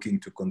who are looking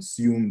to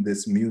consume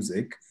this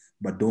music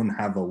but don't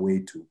have a way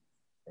to,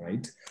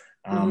 right?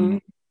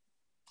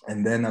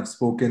 And then I've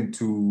spoken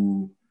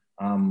to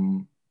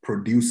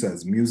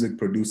music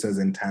producers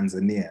in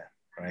Tanzania,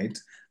 right?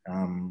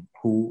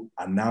 Who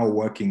are now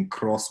working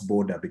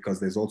cross-border, because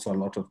there's also a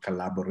lot of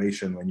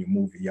collaboration when you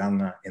move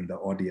younger in the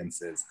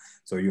audiences.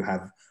 So you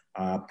have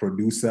a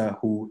producer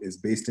who is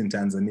based in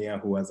Tanzania,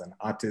 who has an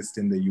artist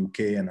in the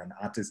UK and an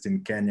artist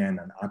in Kenya and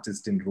an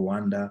artist in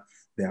Rwanda.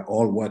 They're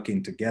all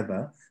working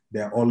together.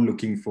 They're all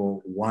looking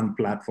for one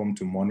platform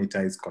to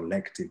monetize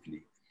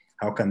collectively.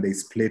 How can they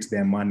split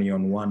their money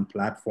on one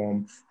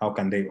platform? How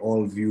can they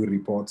all view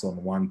reports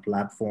on one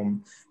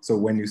platform? So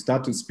when you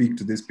start to speak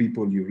to these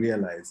people, you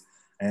realize,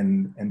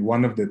 and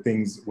one of the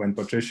things when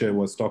Patricia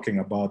was talking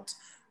about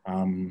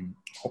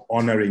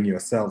honoring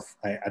yourself,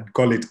 I'd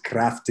call it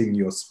crafting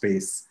your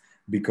space,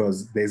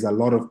 because there's a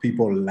lot of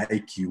people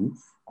like you.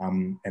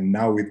 And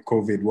now with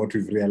COVID, what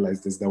we've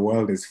realized is the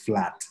world is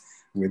flat.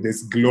 With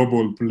this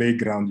global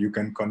playground, you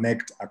can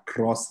connect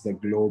across the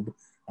globe.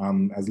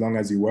 As long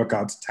as you work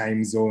out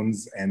time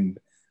zones and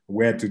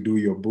where to do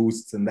your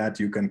boosts and that,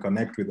 you can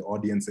connect with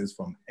audiences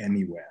from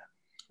anywhere.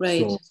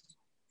 Right. So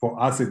for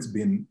us, it's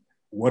been,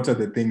 what are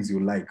the things you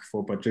like?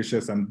 For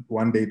Patricia,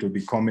 one day it will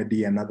be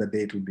comedy, another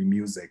day it will be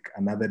music,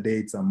 another day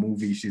it's a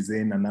movie she's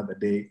in, another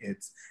day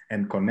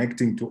and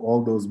connecting to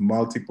all those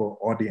multiple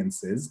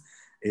audiences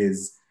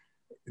is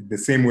the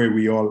same way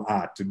we all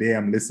are. Today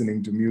I'm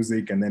listening to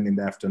music, and then in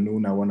the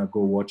afternoon I want to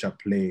go watch a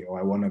play, or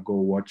I want to go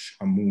watch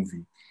a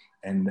movie.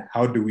 And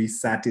how do we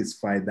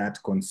satisfy that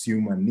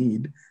consumer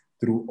need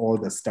through all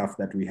the stuff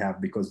that we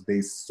have? Because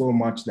there's so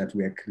much that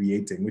we are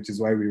creating, which is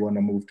why we want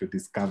to move to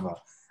Discover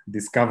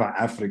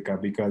Africa,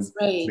 because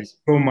there's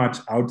so much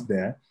out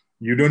there.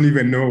 You don't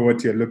even know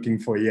what you're looking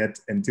for yet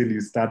until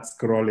you start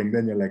scrolling.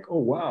 Then you're like, oh,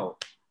 wow,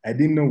 I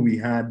didn't know we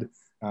had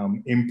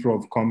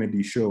improv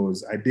comedy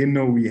shows. I didn't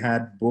know we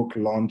had book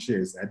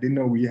launches. I didn't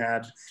know we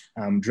had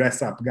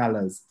dress up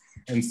galas.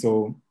 And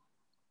so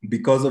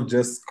because of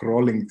just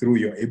scrolling through,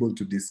 you're able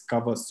to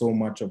discover so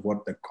much of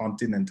what the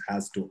continent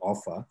has to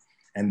offer.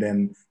 And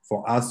then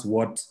for us,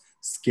 what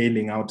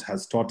scaling out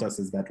has taught us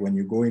is that when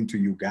you go into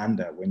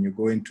Uganda, when you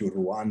go into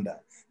Rwanda,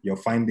 you're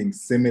finding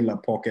similar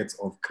pockets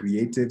of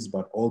creatives,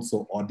 but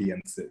also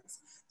audiences.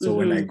 So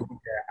when I go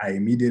there, I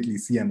immediately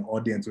see an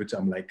audience, which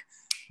I'm like,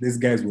 these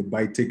guys would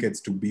buy tickets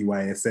to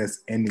BYSS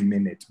any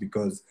minute,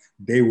 because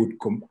they would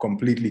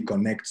completely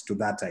connect to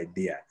that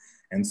idea.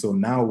 And so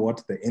now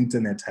what the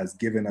internet has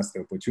given us the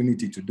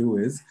opportunity to do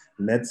is,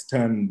 let's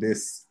turn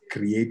this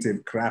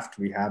creative craft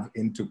we have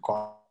into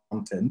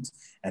content,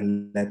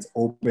 and let's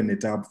open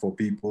it up for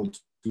people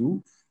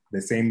to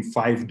the same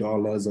 $5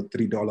 or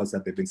 $3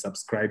 that they've been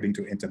subscribing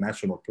to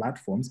international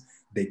platforms.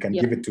 They can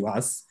give it to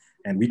us,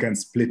 and we can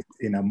split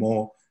in a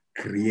more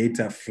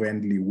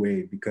creator-friendly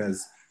way.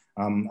 Because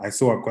I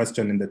saw a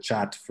question in the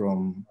chat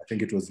from, I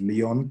think it was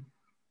Leon,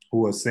 who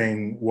was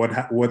saying,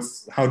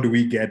 how do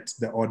we get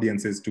the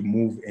audiences to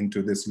move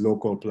into this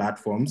local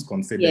platforms,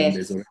 considering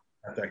there's a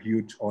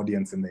huge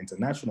audience in the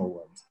international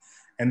world?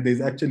 And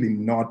there's actually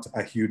not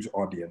a huge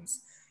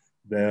audience.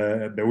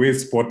 The way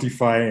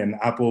Spotify and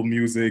Apple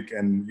Music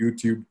and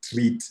YouTube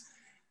treat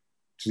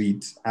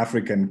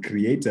African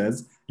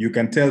creators, you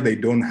can tell they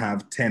don't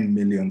have 10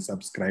 million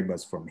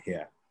subscribers from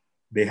here.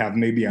 They have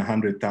maybe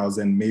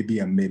 100,000, maybe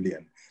 1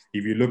 million.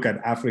 If you look at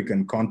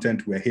African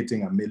content, we're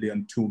hitting 1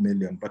 million, 2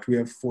 million, but we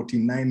have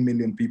 49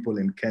 million people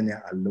in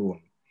Kenya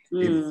alone.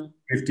 If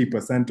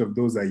 50% of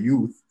those are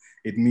youth,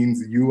 it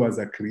means you as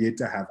a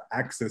creator have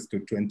access to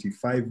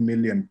 25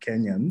 million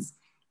Kenyans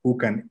who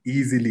can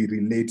easily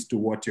relate to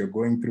what you're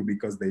going through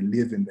because they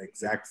live in the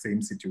exact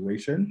same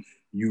situation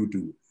you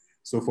do.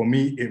 So for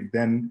me, if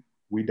then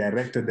we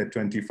directed the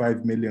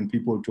 25 million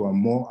people to a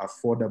more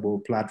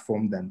affordable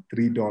platform than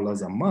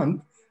 $3 a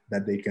month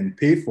that they can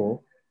pay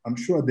for, I'm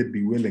sure they'd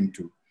be willing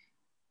to.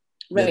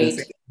 Right. They're the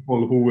same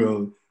people who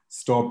will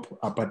stop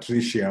a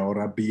Patricia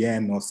or a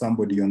Bien or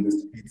somebody on the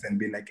streets and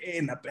be like, hey,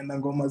 napenda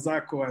ngoma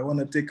zako, I want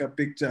to take a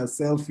picture, a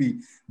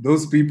selfie.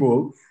 Those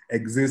people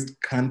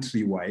exist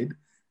countrywide.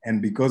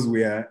 And because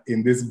we are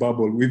in this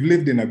bubble, we've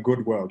lived in a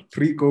good world.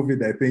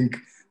 Pre-COVID, I think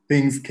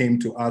things came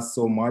to us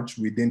so much,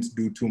 we didn't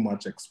do too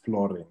much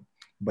exploring.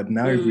 But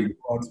now if we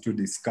go out to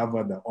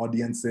discover the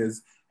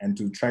audiences and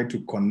to try to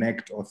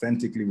connect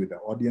authentically with the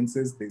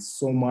audiences, there's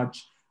so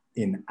much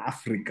in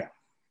Africa,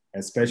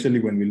 especially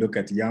when we look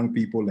at young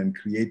people and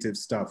creative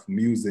stuff,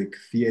 music,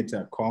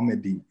 theater,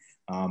 comedy,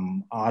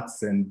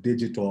 arts and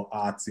digital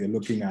arts. You're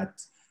looking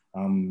at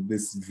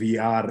this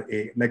VR,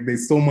 like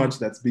there's so much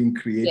that's being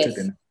created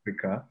in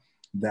Africa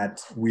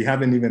that we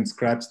haven't even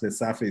scratched the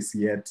surface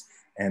yet,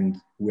 and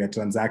we're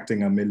transacting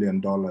 $1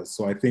 million.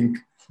 So I think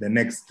the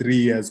next 3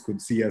 years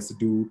could see us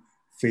do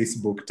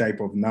Facebook type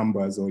of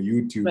numbers or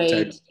YouTube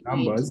type of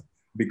numbers,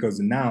 because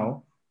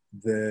now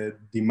the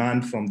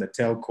demand from the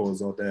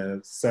telcos or the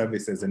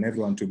services and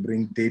everyone to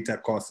bring data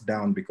costs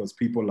down because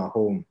people are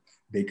home.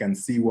 They can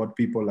see what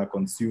people are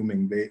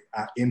consuming. They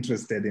are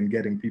interested in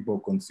getting people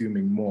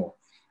consuming more.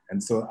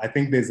 And so I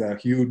think there's a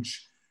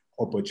huge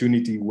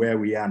opportunity where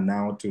we are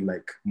now to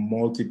like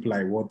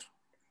multiply what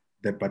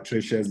the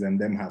Patricias and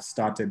them have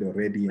started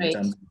already in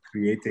terms of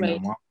creating a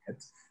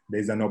market.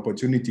 There's an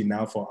opportunity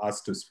now for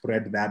us to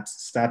spread that,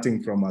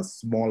 starting from a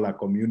smaller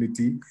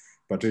community.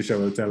 Patricia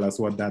will tell us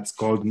what that's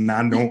called,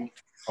 nano,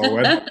 or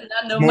what?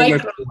 Nano,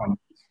 micro.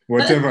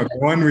 Whatever, the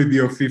one with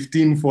your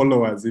 15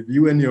 followers. If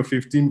you and your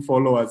 15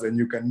 followers and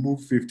you can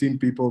move 15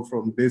 people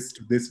from this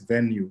to this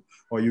venue,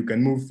 or you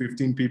can move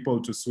 15 people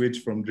to switch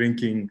from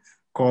drinking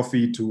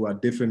coffee to a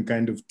different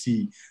kind of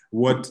tea,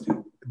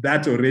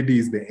 that already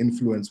is the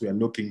influence we are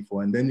looking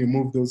for. And then you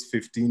move those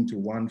 15 to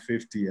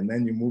 150, and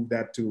then you move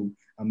that to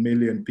 1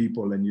 million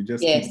people, and you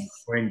just keep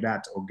growing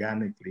that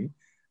organically.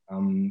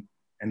 And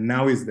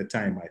now is the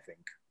time, I think.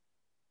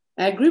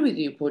 I agree with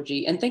you,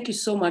 Poji, and thank you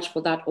so much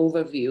for that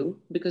overview,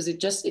 because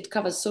it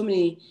covers so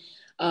many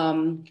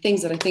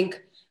things that I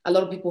think a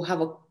lot of people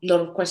have a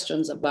lot of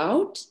questions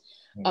about.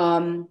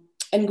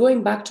 And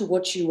going back to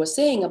what you were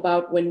saying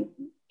about when,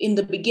 in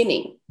the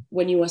beginning,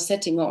 when you were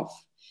setting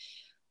off,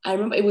 I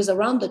remember it was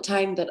around the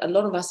time that a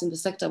lot of us in the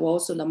sector were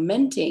also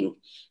lamenting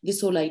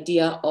this whole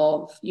idea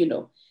of,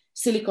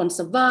 Silicon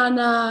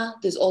Savannah,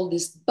 there's all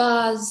this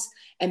buzz,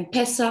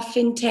 M-Pesa,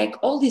 fintech,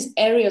 all these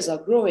areas are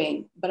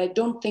growing, but I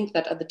don't think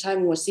that at the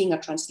time we were seeing a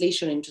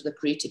translation into the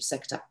creative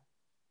sector.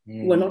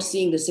 We're not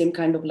seeing the same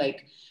kind of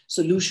like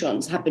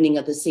solutions happening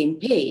at the same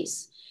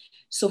pace.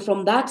 So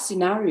from that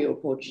scenario,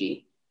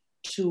 Poji,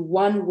 to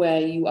one where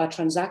you are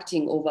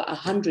transacting over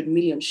 100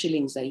 million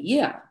shillings a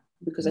year,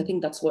 because I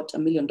think that's what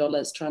 $1 million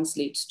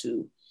translates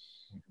to.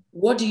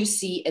 What do you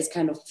see as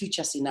kind of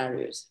future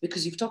scenarios?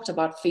 Because you've talked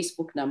about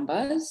Facebook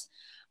numbers.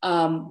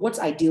 What's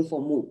ideal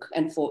for MOOC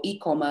and for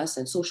e-commerce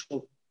and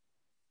social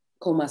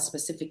commerce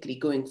specifically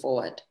going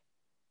forward?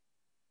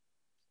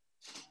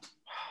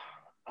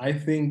 I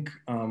think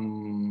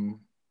number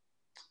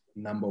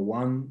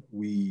one,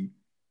 the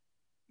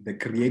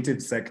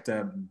creative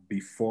sector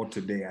before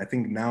today, I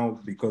think now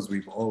because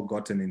we've all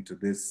gotten into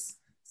this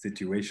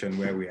situation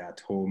where we're at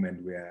home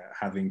and we're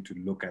having to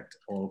look at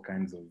all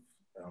kinds of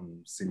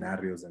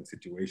scenarios and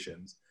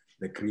situations,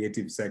 the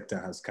creative sector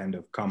has kind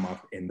of come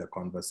up in the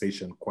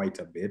conversation quite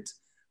a bit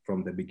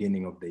from the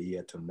beginning of the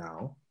year to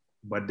now.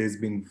 But there's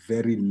been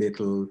very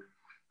little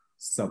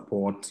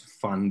support,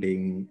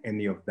 funding,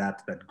 any of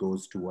that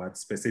goes towards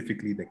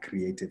specifically the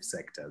creative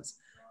sectors.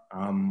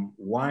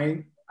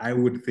 Why? I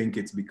would think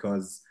it's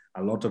because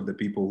a lot of the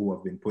people who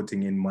have been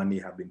putting in money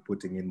have been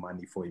putting in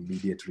money for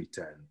immediate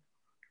return.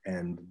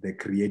 And the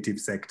creative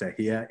sector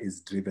here is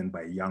driven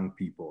by young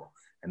people.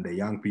 And the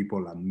young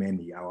people are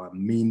many. Our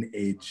mean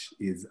age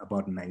is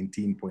about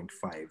 19.5,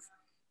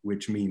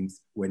 which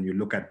means when you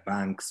look at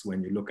banks,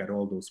 when you look at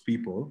all those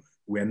people,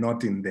 we're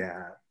not in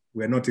their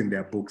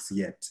books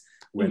yet.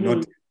 We're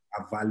not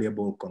a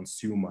valuable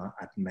consumer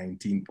at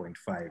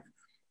 19.5.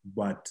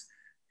 But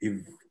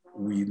if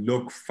we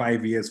look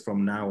 5 years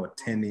from now or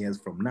 10 years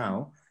from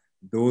now,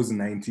 those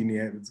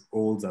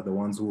 19-year-olds are the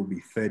ones who will be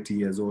 30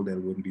 years old. They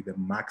will be the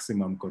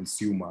maximum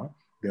consumer.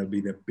 They'll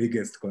be the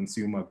biggest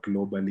consumer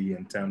globally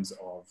in terms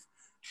of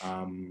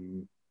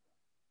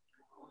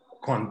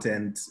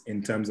content,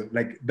 in terms of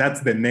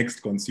that's the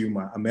next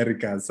consumer.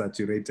 America has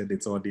saturated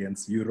its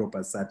audience. Europe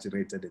has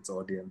saturated its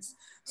audience.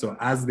 So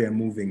as they're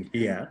moving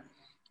here,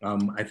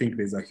 I think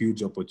there's a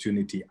huge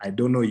opportunity. I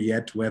don't know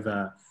yet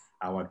whether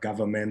our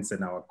governments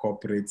and our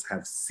corporates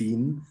have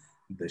seen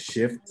the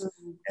shift.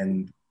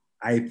 And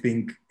I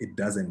think it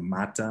doesn't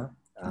matter.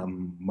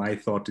 My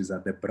thought is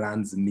that the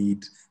brands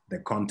need the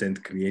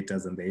content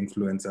creators and the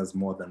influencers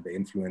more than the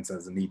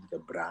influencers need the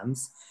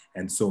brands.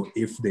 And so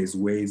if there's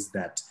ways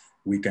that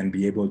we can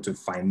be able to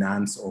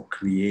finance or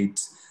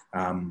create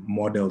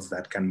models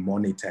that can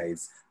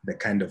monetize the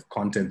kind of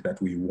content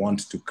that we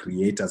want to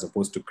create as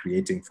opposed to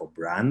creating for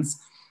brands,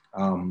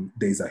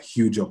 there's a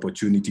huge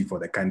opportunity for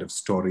the kind of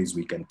stories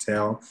we can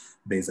tell.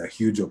 There's a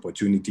huge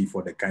opportunity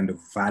for the kind of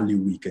value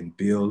we can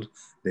build.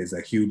 There's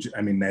a huge,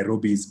 I mean,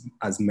 Nairobi is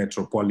as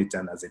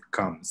metropolitan as it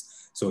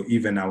comes. So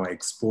even our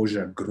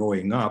exposure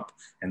growing up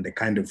and the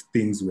kind of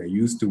things we're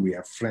used to, we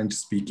have French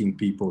speaking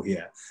people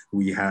here.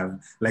 We have,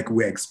 like,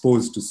 we're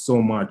exposed to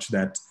so much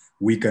that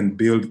we can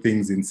build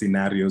things in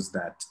scenarios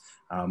that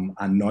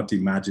are not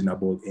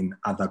imaginable in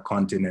other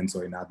continents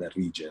or in other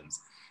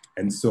regions.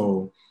 And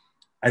so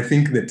I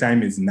think the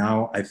time is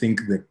now. I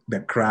think the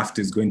craft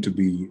is going to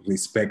be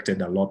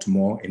respected a lot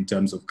more in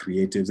terms of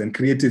creatives. And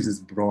creatives is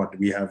broad.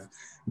 We have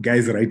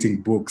guys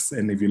writing books.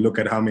 And if you look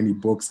at how many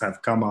books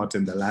have come out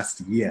in the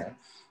last year,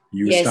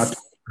 you start to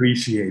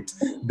appreciate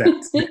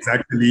that it's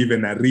actually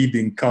even a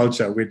reading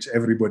culture, which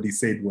everybody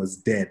said was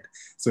dead.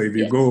 So if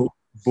you go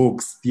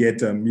books,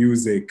 theater,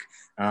 music,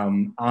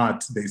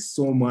 art, there's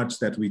so much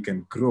that we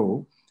can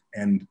grow.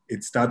 And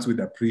it starts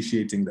with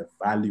appreciating the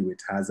value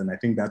it has. And I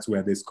think that's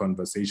where this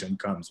conversation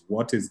comes.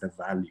 What is the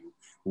value?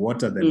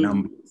 What are the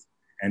numbers?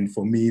 And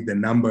for me, the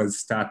numbers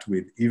start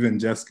with even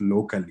just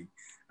locally.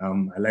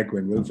 I like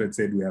when Wilfred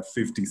said we have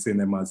 50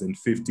 cinemas and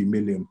 50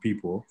 million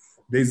people.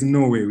 There's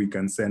no way we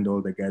can send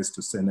all the guys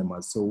to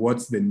cinemas. So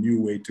what's the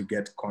new way to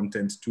get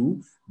content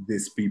to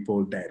these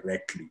people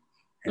directly?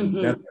 And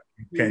that's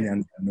what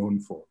Kenyans are known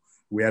for.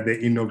 We are the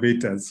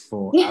innovators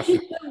for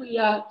Africa. We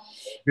are.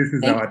 This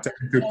is our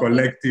time to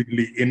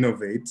collectively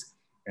innovate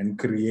and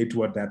create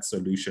what that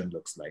solution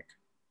looks like.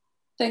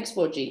 Thanks,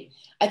 Boji.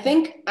 I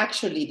think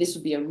actually this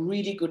would be a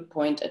really good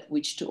point at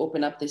which to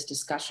open up this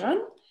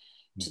discussion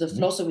to the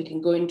floor so we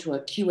can go into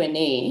a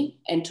Q&A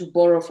and to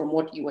borrow from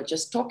what you were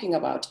just talking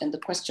about and the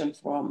question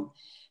from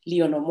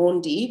Leon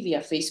Omondi via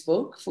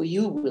Facebook for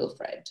you,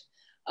 Wilfred.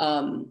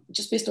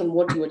 Just based on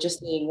what you were just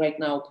saying right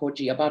now,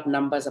 Boji, about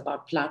numbers,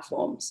 about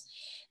platforms.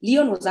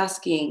 Leon was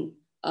asking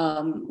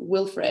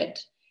Wilfred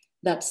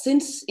that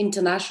since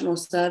international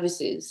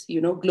services,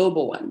 you know,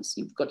 global ones,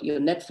 you've got your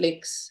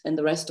Netflix and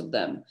the rest of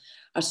them,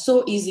 are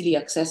so easily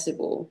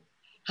accessible,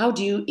 how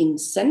do you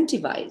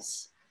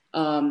incentivize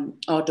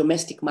our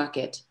domestic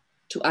market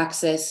to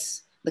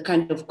access the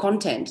kind of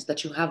content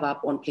that you have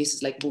up on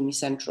places like Bumi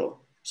Central,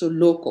 so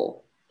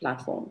local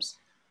platforms?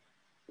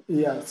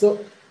 Yeah, so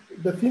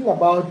the thing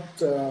about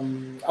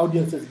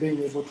audiences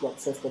being able to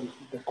access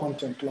the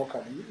content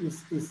locally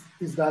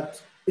is that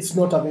it's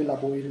not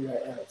available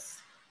anywhere else.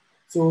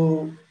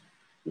 So,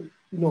 you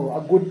know,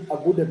 a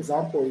good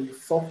example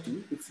is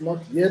Softy. It's not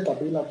yet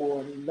available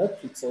on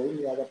Netflix or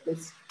any other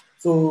place.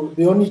 So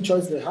the only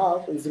choice they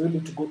have is really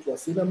to go to a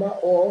cinema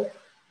or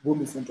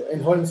Bumi Central.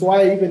 And hence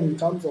why, even in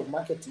terms of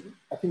marketing,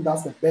 I think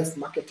that's the best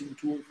marketing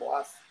tool for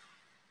us.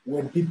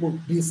 When people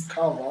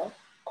discover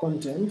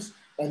content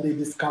and they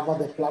discover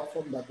the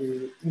platform that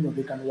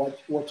they can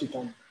watch it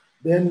on,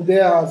 then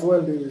there as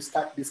well they will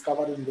start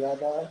discovering the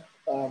other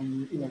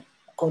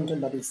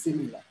content that is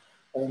similar.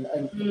 And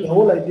the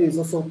whole idea is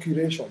also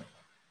curation.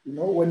 You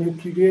know, when you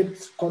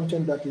create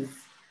content that is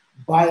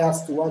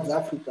biased towards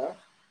Africa,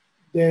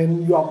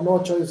 then you have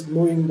no choice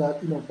knowing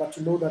that, but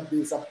to know that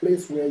there's a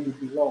place where you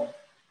belong.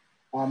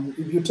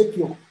 If you take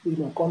your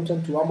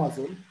content to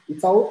Amazon,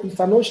 it's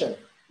an ocean.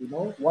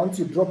 Once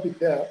you drop it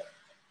there,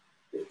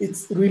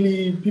 it's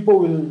really,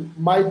 people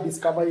might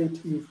discover it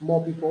if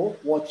more people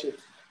watch it,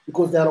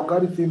 because their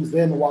algorithms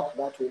then work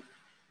that way.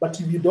 But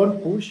if you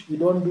don't push, you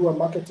don't do a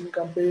marketing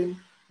campaign,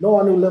 no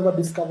one will ever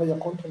discover your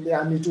content there,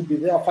 and it will be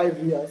there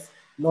 5 years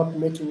not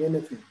making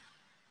anything.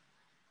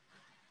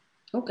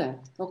 Okay.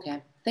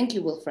 Thank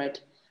you, Wilfred.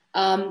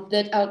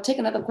 I'll take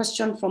another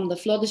question from the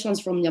floor. This one's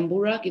from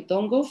Nyambura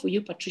Githongo. For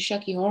you, Patricia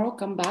Kihoro,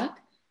 come back.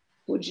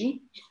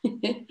 Oji.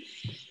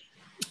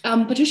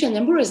 Patricia,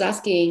 Nyambura is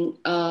asking,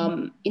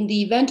 in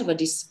the event of a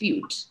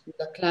dispute with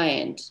a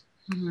client,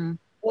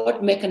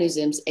 what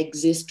mechanisms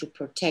exist to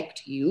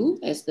protect you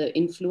as the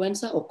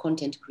influencer or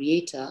content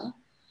creator?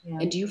 Yeah.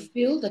 And do you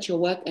feel that your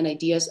work and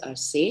ideas are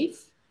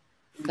safe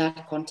in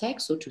that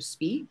context, so to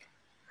speak?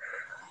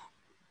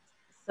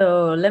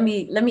 So let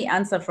me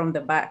answer from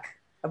the back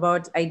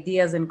about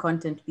ideas and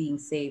content being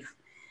safe.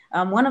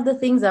 One of the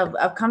things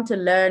I've come to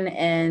learn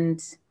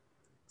and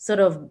sort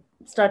of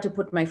start to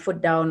put my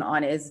foot down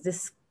on is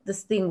this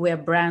thing where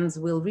brands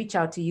will reach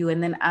out to you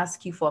and then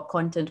ask you for a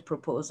content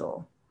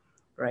proposal,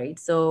 right?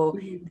 So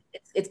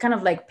it's kind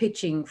of like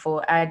pitching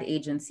for ad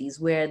agencies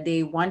where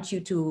they want you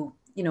to,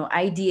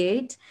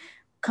 ideate,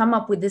 come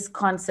up with this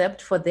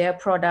concept for their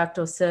product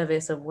or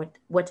service or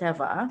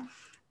whatever.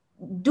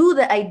 Do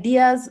the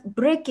ideas,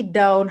 break it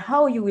down,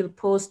 how you will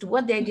post,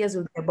 what the ideas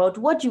will be about,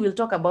 what you will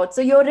talk about.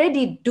 So you're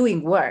already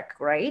doing work,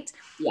 right?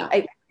 Yeah.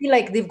 feel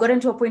like they've gotten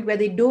to a point where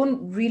they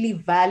don't really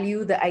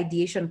value the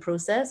ideation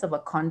process of a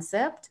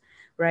concept,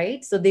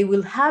 right? So they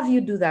will have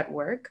you do that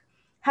work,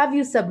 have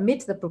you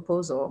submit the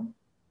proposal,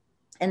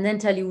 and then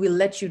tell you, we'll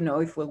let you know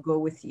if we'll go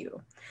with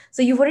you.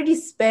 So you've already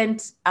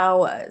spent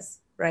hours,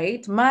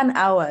 right? Man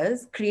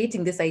hours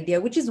creating this idea,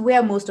 which is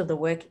where most of the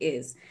work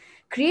is.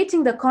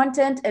 Creating the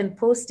content and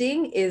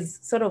posting is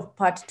sort of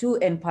part 2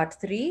 and part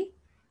 3.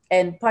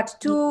 And part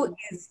 2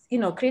 is,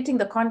 creating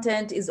the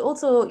content is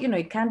also,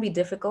 it can be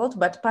difficult,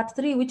 but part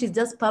 3, which is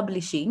just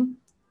publishing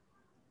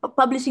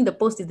the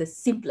post, is the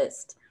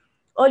simplest.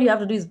 All you have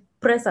to do is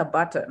press a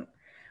button.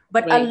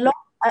 But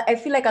I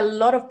feel like a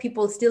lot of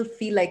people still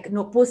feel like,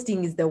 no,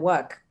 posting is the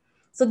work.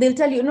 So they'll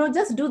tell you, no,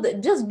 just do,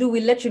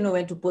 we'll let you know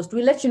when to post.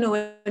 We'll let you know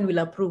when we'll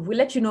approve. We'll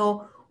let you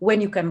know when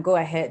you can go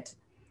ahead.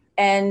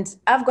 And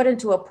I've gotten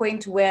to a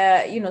point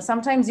where,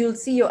 sometimes you'll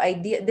see your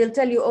idea, they'll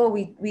tell you, oh,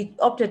 we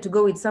opted to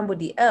go with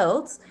somebody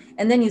else.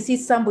 And then you see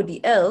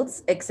somebody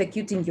else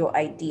executing your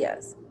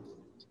ideas.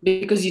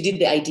 Because you did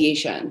the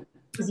ideation.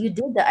 Because you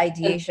did the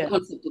ideation. And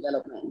concept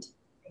development.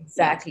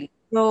 Exactly. Yeah.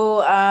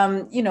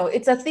 So,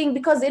 it's a thing,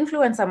 because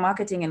influencer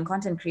marketing and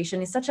content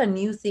creation is such a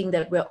new thing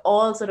that we're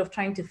all sort of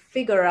trying to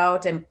figure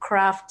out and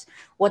craft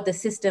what the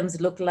systems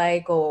look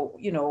like, or,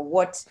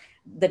 what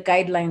the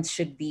guidelines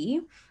should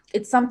be.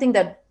 It's something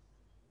that,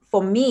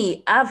 for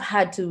me, I've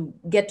had to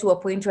get to a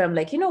point where I'm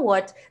like, you know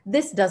what,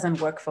 this doesn't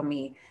work for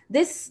me.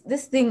 This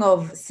thing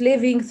of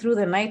slaving through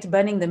the night,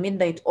 burning the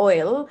midnight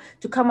oil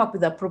to come up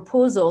with a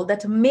proposal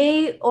that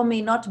may or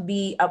may not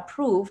be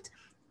approved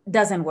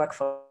doesn't work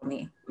for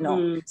me.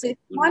 No. So if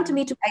you want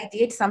me to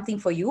ideate something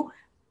for you,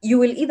 you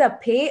will either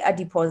pay a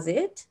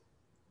deposit,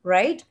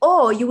 right?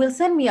 Or you will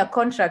send me a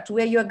contract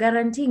where you're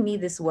guaranteeing me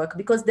this work,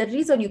 because the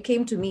reason you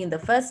came to me in the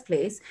first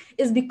place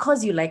is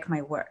because you like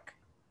my work.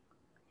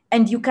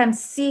 And you can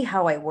see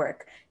how I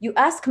work. You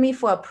ask me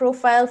for a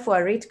profile,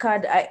 for a rate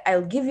card,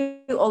 I'll give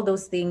you all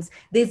those things.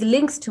 There's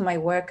links to my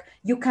work.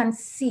 You can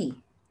see,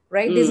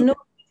 right? There's no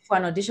need for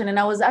an audition. And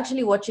I was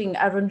actually watching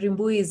Aaron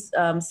Rimbui's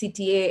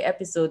CTA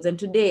episodes, and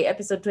today,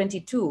 episode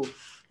 22,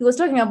 he was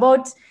talking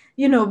about,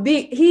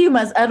 him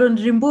as Aaron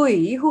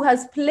Rimbui, who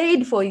has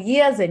played for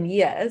years and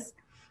years,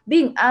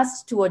 being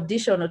asked to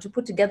audition or to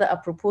put together a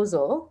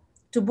proposal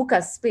to book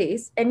a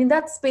space. And in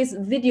that space,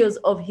 videos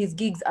of his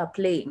gigs are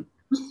playing.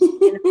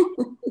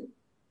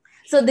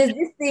 So there's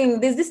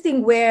this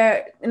thing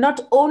where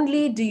not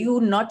only do you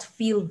not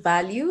feel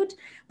valued,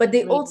 but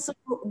they also,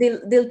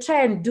 they'll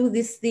try and do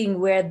this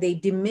thing where they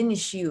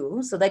diminish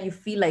you so that you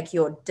feel like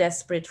you're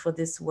desperate for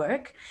this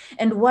work.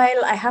 And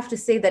while I have to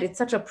say that it's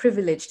such a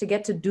privilege to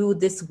get to do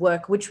this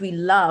work, which we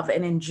love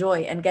and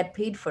enjoy and get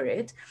paid for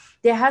it,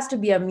 there has to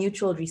be a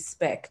mutual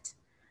respect,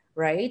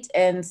 right?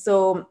 And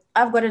so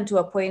I've gotten to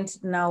a point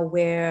now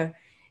where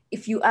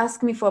if you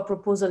ask me for a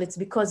proposal, it's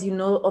because you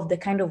know of the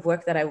kind of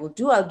work that I will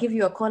do. I'll give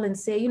you a call and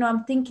say,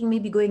 I'm thinking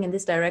maybe going in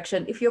this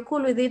direction. If you're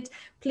cool with it,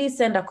 please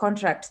send a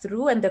contract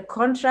through. And the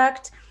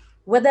contract,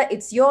 whether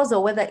it's yours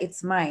or whether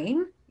it's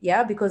mine,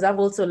 because I've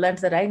also learned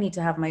that I need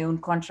to have my own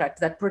contract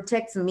that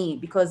protects me,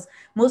 because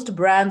most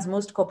brands,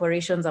 most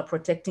corporations are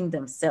protecting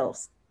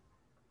themselves.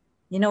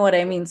 You know what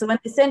I mean? So when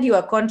they send you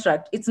a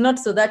contract, it's not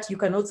so that you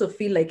can also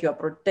feel like you're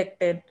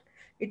protected.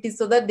 It is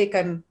so that they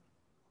can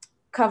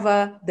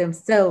cover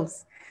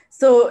themselves.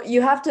 So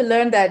you have to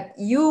learn that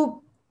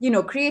you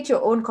create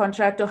your own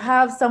contract, or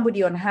have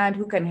somebody on hand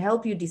who can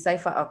help you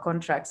decipher a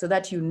contract, so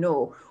that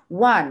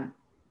one,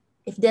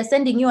 if they're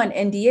sending you an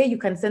NDA, you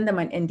can send them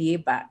an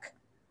NDA back,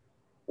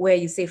 where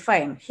you say,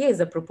 fine, here's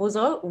a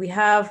proposal. We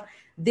have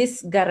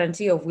this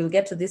guarantee of we'll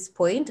get to this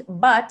point.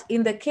 But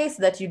in the case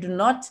that you do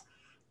not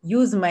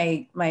use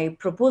my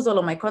proposal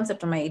or my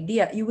concept or my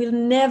idea, you will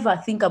never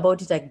think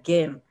about it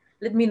again.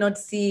 Let me not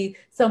see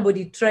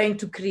somebody trying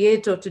to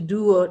create or to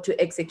do or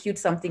to execute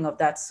something of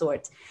that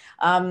sort.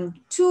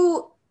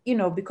 Two,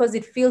 because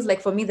it feels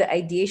like, for me, the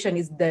ideation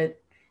is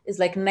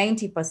like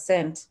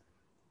 90%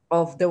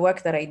 of the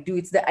work that I do.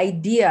 It's the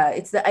idea.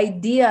 It's the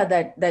idea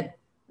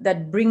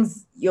that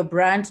brings your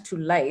brand to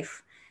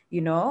life.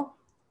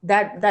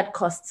 That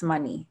costs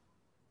money.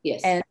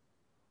 Yes.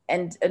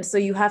 And so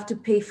you have to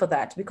pay for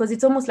that, because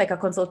it's almost like a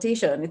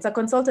consultation. It's a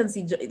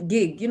consultancy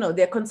gig.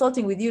 They're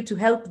consulting with you to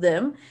help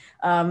them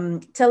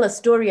tell a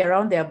story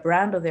around their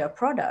brand or their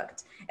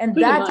product. And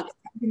that is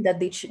something that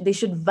they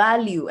should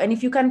value. And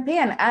if you can pay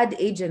an ad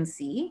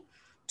agency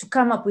to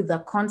come up with a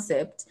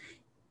concept,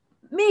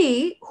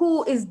 me,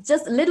 who is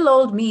just little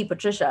old me,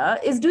 Patricia,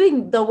 is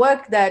doing the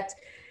work that,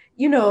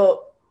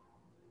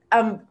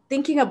 I'm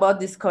thinking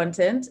about this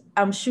content,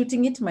 I'm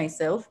shooting it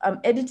myself, I'm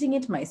editing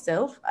it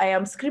myself, I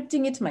am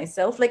scripting it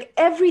myself, like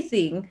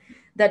everything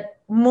that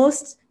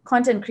most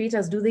content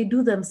creators do, they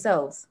do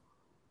themselves.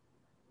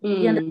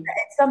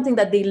 It's something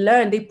that they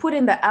learn, they put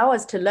in the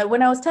hours to learn.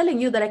 When I was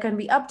telling you that I can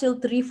be up till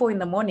 3-4 in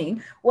the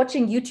morning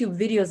watching YouTube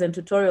videos and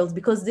tutorials,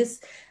 because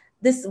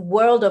this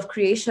world of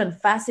creation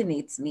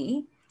fascinates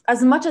me,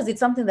 as much as it's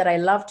something that I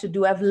love to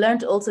do, I've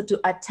learned also to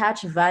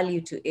attach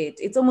value to it.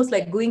 It's almost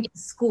like going to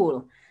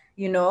school.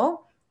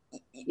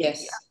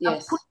 Yes, I've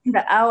yes. put in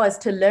the hours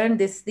to learn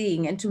this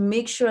thing and to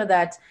make sure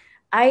that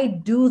I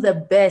do the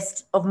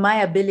best of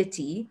my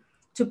ability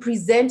to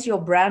present your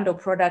brand or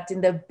product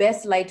in the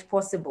best light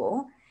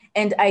possible.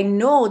 And I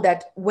know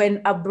that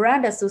when a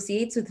brand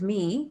associates with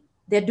me,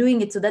 they're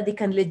doing it so that they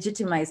can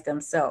legitimize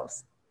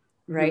themselves,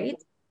 right?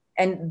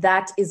 And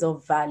that is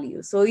of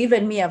value. So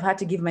even me, I've had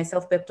to give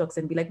myself pep talks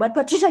and be like, but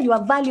Patricia, you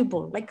are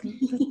valuable. Like,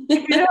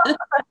 you know?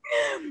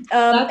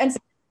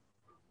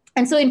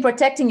 And so in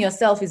protecting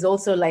yourself is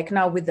also like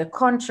now with the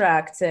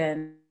contracts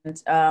and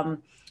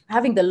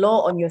having the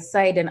law on your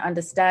side and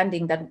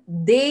understanding that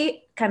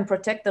they can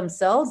protect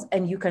themselves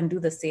and you can do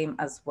the same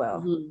as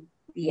well.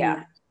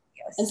 Yeah.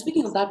 Yes. And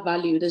speaking of that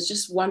value, there's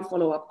just one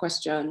follow-up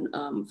question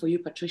for you,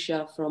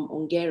 Patricia, from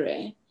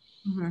Ongere,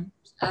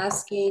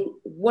 asking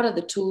what are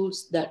the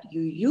tools that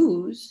you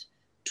use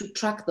to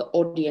track the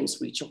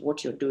audience reach of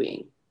what you're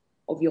doing,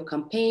 of your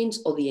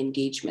campaigns or the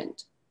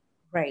engagement?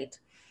 Right.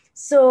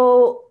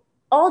 So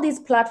all these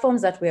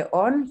platforms that we're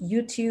on,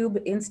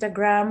 YouTube,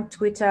 Instagram,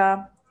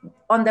 Twitter,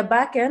 on the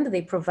back end,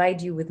 they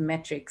provide you with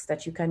metrics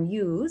that you can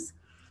use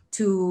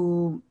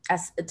to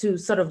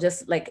sort of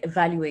just like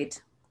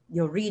evaluate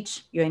your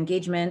reach, your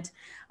engagement,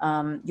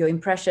 your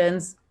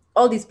impressions.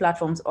 All these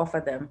platforms offer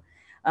them.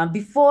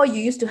 Before,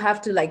 you used to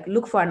have to like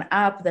look for an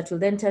app that will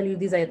then tell you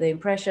these are the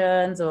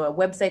impressions, or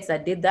websites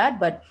that did that.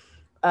 But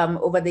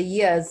over the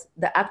years,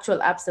 the actual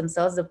apps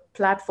themselves, the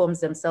platforms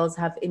themselves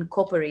have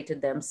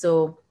incorporated them.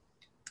 So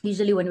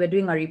usually when we're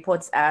doing our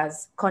reports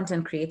as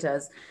content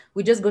creators,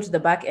 we just go to the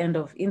back end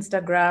of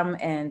Instagram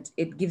and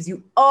it gives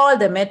you all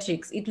the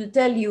metrics. It will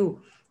tell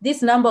you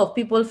this number of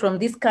people from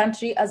this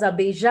country,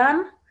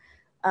 Azerbaijan,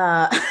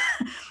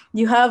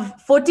 you have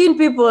 14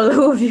 people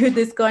who view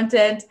this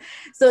content.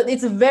 So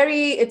it's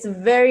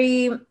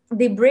very,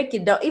 they break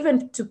it down,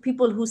 even to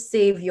people who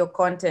save your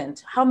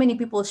content. How many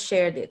people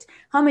shared it?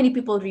 How many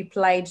people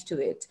replied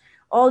to it?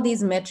 All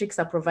these metrics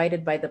are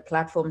provided by the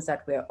platforms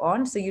that we're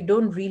on. So you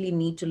don't really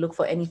need to look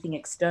for anything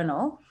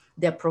external.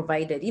 They're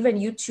provided. Even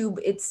YouTube,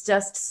 it's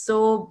just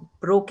so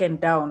broken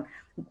down.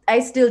 I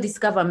still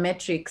discover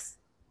metrics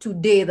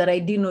today that I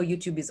didn't know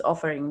YouTube is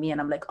offering me.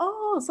 And I'm like,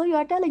 oh, so you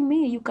are telling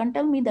me you can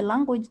tell me the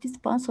language this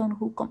person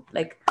who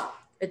like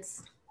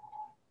it's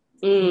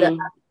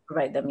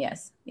provide them.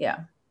 Yes.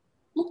 Yeah.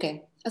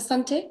 Okay.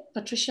 Asante,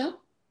 Patricia,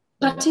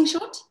 parting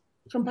shot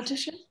from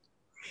Patricia.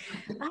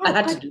 I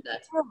had to do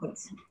that.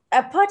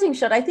 A parting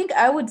shot, I think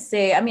I would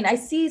say, I mean, I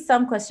see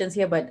some questions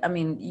here, but I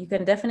mean, you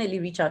can definitely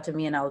reach out to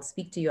me and I'll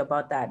speak to you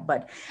about that.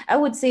 But I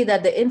would say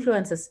that the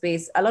influencer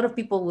space, a lot of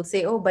people will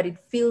say, oh, but it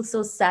feels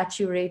so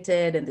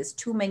saturated and there's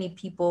too many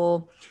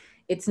people.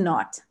 It's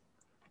not.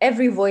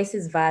 Every voice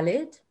is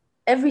valid.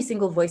 Every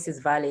single voice is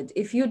valid.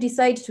 If you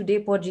decide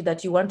today, Podgy,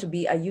 that you want to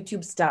be a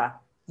YouTube star,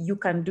 you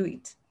can do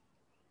it.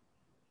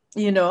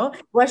 You know,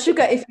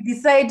 Washuka, if you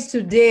decide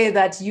today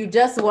that you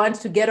just want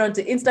to get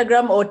onto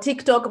Instagram or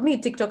TikTok,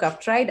 TikTok, I've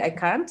tried, I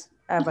can't.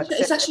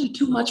 It's actually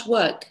too much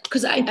work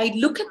because I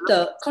look at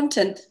the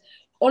content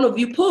all of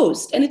you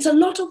post and it's a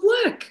lot of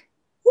work.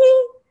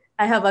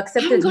 I have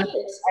accepted.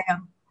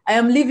 I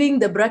am leaving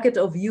the bracket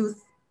of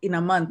youth in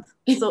a month.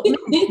 So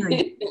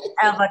I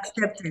have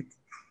accepted.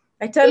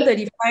 I turned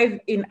 35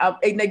 in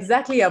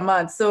exactly a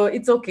month. So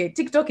it's okay.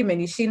 TikTok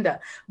imenishinda.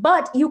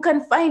 But you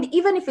can find,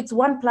 even if it's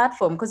one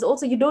platform, because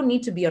also you don't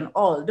need to be on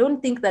all. Don't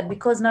think that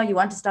because now you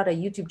want to start a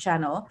YouTube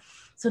channel,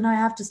 so now I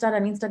have to start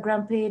an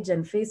Instagram page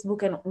and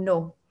Facebook. And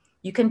no,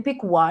 you can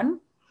pick one.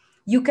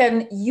 You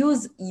can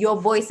use your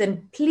voice,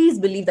 and please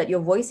believe that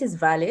your voice is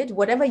valid.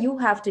 Whatever you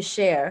have to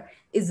share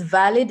is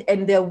valid,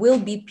 and there will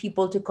be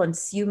people to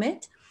consume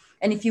it.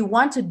 And if you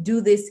want to do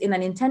this in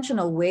an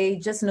intentional way,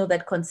 just know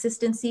that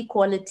consistency,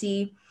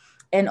 quality,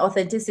 and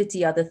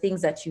authenticity are the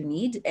things that you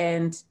need,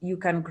 and you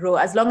can grow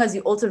as long as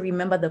you also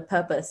remember the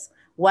purpose,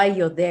 why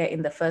you're there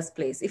in the first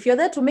place. If you're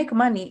there to make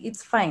money,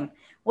 it's fine.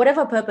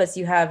 Whatever purpose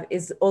you have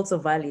is also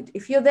valid.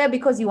 If you're there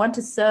because you want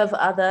to serve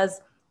others,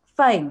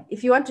 fine.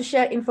 If you want to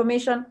share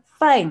information,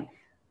 fine.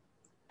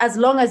 As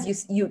long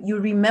as you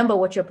remember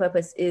what your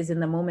purpose is in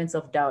the moments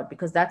of doubt,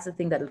 because that's the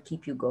thing that will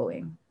keep you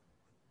going.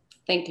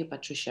 Thank you,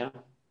 Patricia.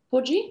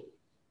 Podgy,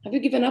 have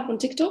you given up on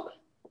TikTok?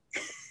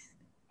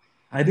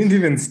 I didn't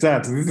even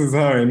start. This is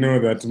how I know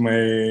that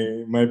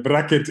my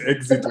bracket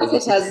exit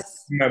was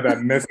not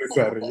that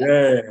necessary.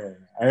 Yeah,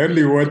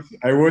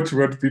 I watch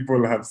what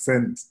people have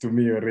sent to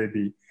me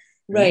already.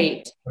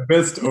 Right. The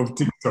best of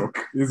TikTok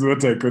is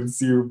what I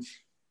consume.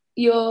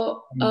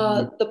 Your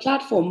the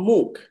platform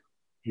MOOC,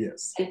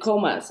 yes, and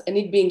commerce, and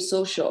it being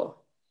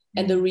social,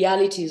 and the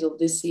realities of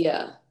this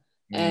year.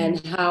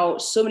 And how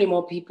so many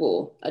more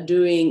people are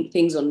doing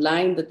things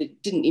online that they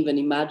didn't even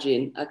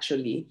imagine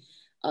actually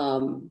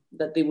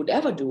that they would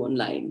ever do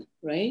online,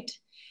 right?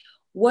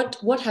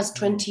 What has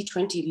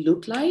 2020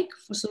 looked like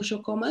for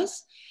social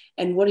commerce?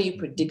 And what are you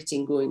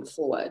predicting going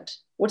forward?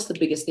 What's the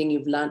biggest thing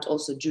you've learned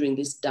also during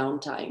this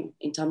downtime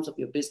in terms of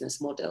your business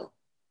model?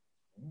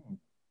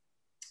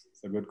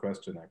 It's a good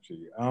question,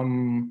 actually.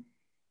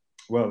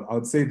 Well, I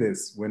would say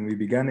this. When we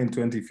began in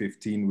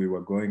 2015, we were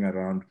going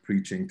around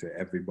preaching to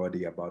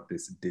everybody about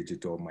this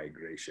digital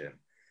migration.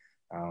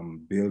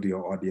 Build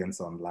your audience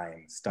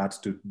online, start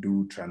to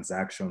do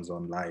transactions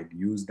online,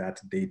 use that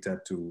data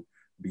to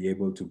be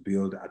able to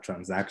build a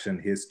transaction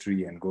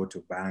history and go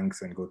to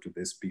banks and go to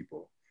these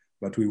people.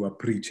 But we were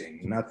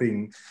preaching,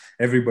 nothing,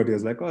 everybody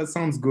was like, oh, it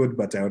sounds good,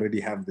 but I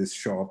already have this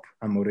shop.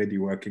 I'm already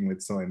working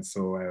with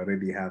so-and-so. I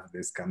already have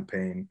this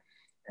campaign.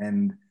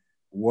 And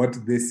what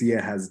this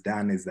year has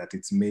done is that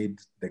it's made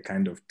the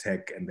kind of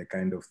tech and the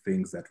kind of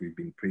things that we've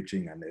been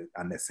preaching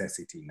a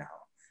necessity now.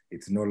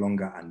 It's no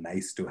longer a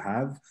nice to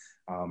have.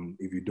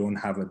 If you don't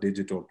have a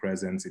digital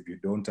presence, if you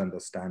don't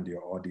understand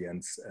your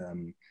audience,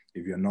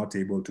 if you're not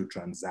able to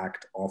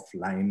transact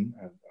offline,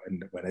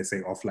 and when I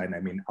say offline, I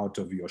mean out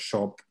of your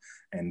shop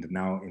and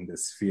now in the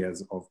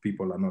spheres of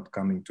people are not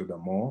coming to the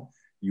mall,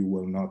 you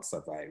will not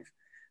survive.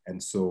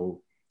 And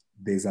so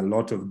there's a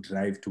lot of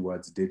drive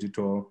towards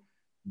digital.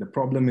 The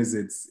problem is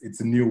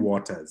it's new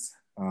waters.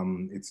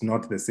 It's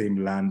not the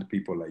same land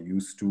people are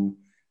used to.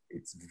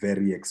 It's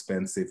very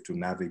expensive to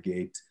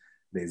navigate.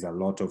 There's a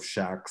lot of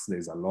sharks.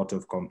 There's a lot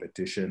of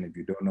competition. If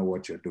you don't know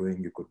what you're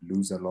doing, you could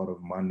lose a lot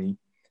of money.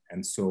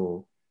 And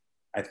so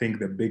I think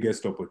the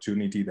biggest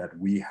opportunity that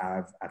we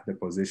have at the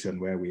position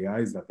where we are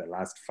is that the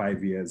last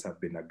 5 years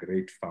have been a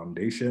great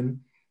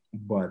foundation,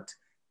 but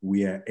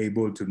we are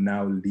able to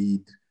now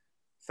lead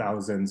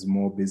thousands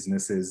more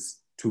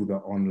businesses to the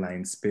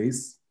online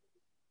space.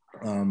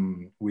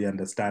 We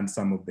understand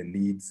some of the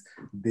needs.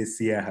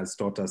 This year has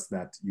taught us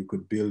that you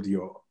could build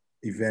your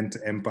event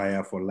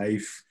empire for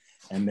life,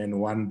 and then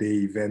one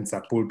day events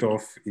are pulled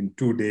off in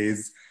 2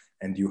 days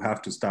and you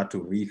have to start to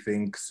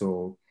rethink.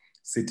 So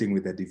sitting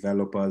with the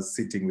developers,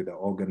 sitting with the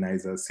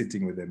organizers,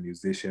 sitting with the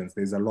musicians,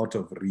 there's a lot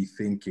of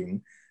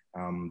rethinking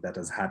that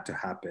has had to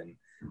happen.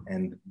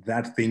 And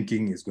that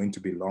thinking is going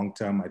to be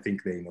long-term. I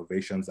think the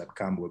innovations that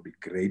come will be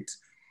great,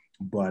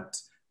 but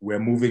we're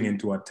moving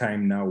into a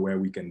time now where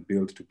we can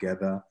build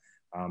together,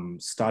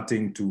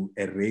 starting to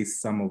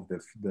erase some of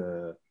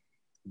the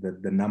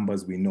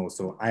numbers we know.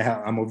 So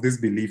I'm of this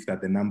belief that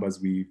the numbers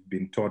we've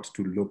been taught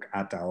to look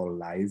at are all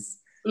lies.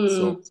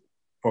 So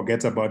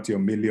forget about your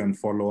 1 million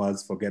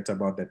followers, forget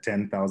about the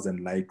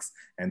 10,000 likes,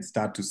 and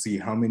start to see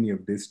how many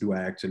of this do I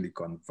actually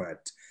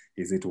convert?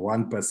 Is it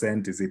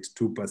 1%? Is it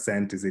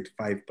 2%? Is it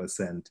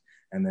 5%?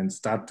 And then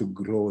start to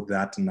grow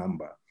that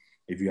number.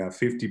 If you have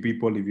 50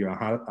 people, if you're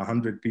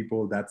 100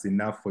 people, that's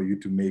enough for you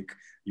to make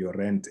your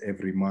rent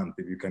every month.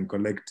 If you can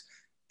collect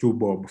 2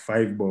 bob,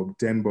 5 bob,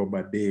 10 bob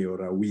a day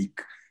or a week,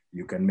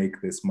 you can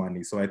make this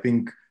money. So I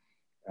think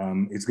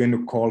it's going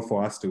to call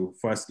for us to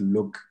first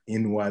look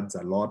inwards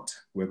a lot.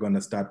 We're going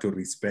to start to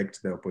respect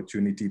the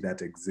opportunity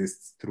that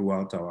exists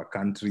throughout our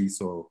country.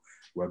 So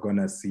we're going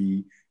to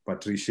see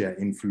Patricia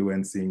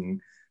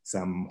influencing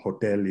some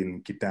hotel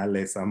in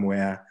Kitale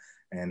somewhere,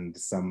 and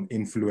some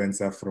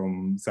influencer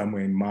from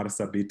somewhere in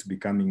Marsabit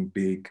becoming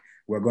big.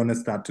 We're going to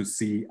start to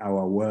see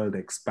our world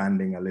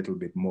expanding a little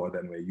bit more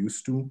than we're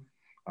used to,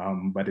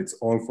 but it's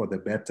all for the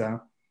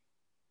better.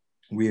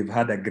 We've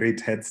had a great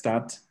head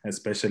start,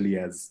 especially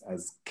as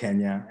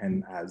Kenya,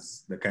 and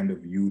as the kind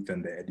of youth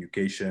and the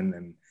education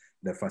and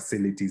the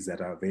facilities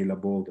that are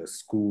available, the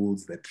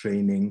schools, the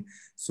training.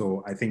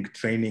 So I think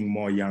training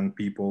more young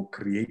people,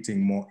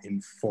 creating more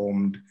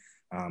informed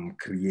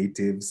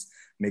creatives,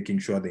 making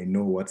sure they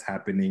know what's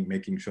happening,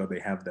 making sure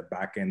they have the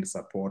back-end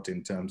support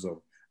in terms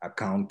of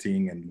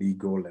accounting and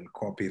legal and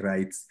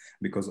copyrights,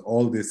 because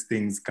all these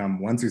things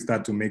come, once you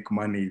start to make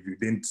money, if you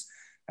didn't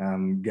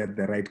get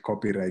the right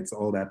copyrights,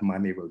 all that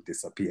money will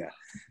disappear.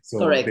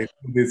 So there's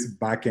this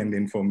back-end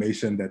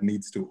information that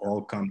needs to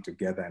all come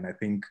together. And I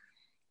think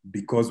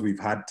because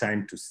we've had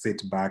time to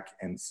sit back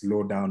and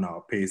slow down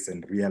our pace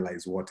and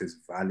realize what is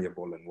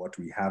valuable and what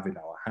we have in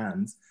our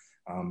hands,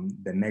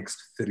 the next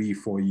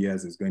 3-4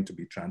 years is going to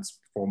be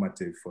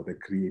transformative for the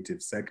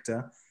creative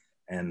sector.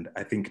 And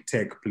I think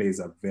tech plays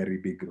a very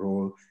big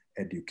role.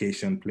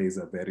 Education plays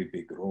a very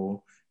big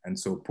role. And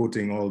so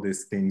putting all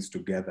these things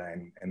together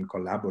and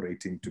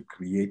collaborating to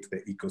create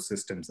the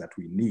ecosystems that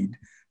we need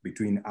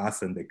between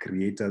us and the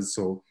creators.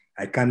 So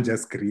I can't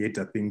just create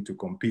a thing to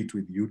compete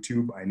with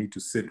YouTube. I need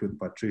to sit with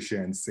Patricia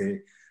and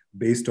say,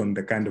 based on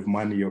the kind of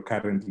money you're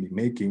currently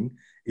making,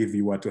 if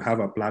you were to have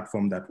a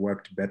platform that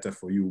worked better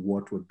for you,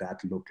 what would that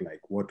look like?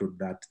 What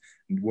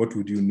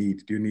would you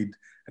need? Do you need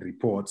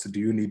reports? Do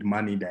you need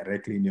money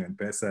directly in your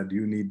M-Pesa? Do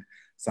you need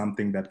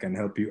something that can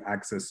help you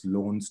access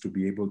loans to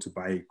be able to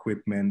buy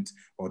equipment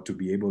or to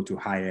be able to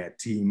hire a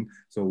team?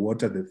 So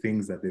what are the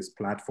things that these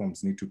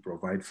platforms need to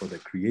provide for the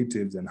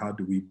creatives, and how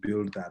do we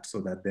build that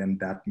so that then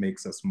that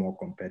makes us more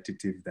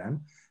competitive than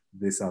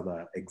these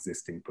other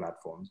existing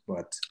platforms?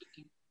 But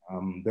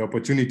the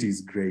opportunity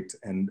is great,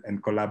 and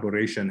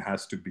collaboration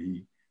has to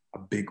be a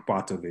big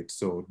part of it.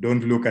 So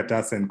don't look at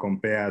us and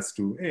compare us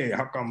to, hey,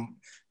 how come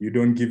you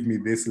don't give me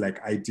this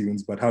like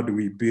iTunes? But how do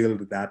we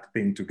build that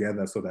thing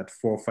together so that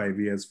 4 or 5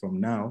 years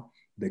from now,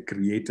 the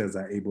creators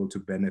are able to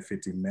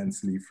benefit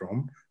immensely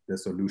from the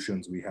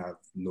solutions we have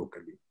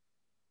locally?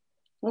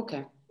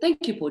 Okay.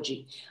 Thank you,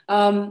 Poji.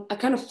 A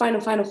kind of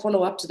final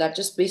follow-up to that,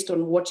 just based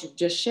on what you've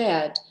just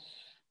shared.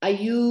 Are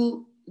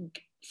you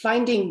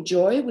finding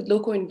joy with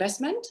local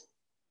investment?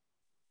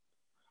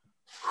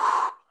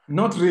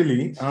 Not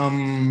really.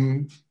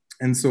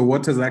 And so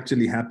what has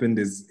actually happened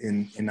is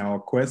in our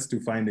quest to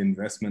find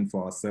investment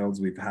for ourselves,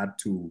 we've had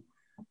to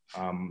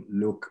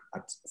look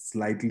at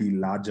slightly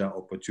larger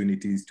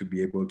opportunities to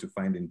be able to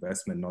find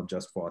investment, not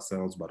just for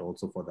ourselves, but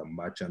also for the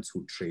merchants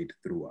who trade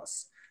through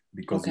us.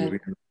 Because we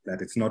realize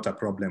that it's not a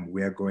problem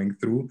we're going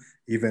through.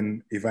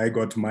 Even if I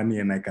got money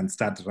and I can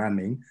start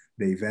running,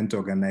 the event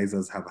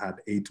organizers have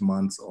had 8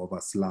 months of a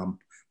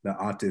slump. The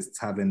artists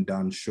haven't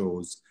done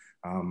shows.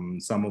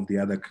 Some of the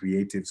other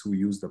creatives who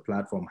use the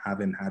platform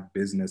haven't had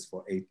business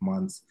for 8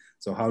 months.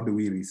 So how do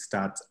we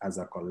restart as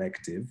a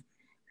collective?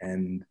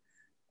 And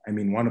I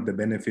mean, one of the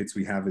benefits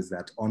we have is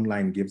that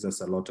online gives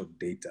us a lot of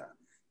data.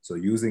 So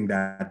using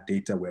that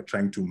data, we're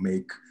trying to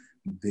make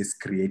this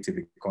creative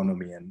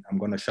economy. And I'm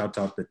going to shout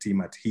out the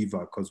team at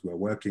Hiva because we're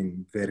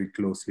working very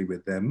closely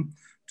with them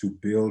to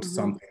build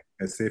something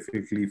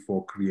specifically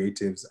for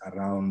creatives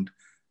around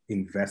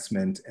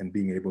investment and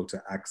being able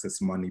to access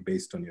money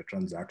based on your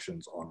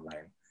transactions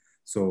online.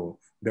 So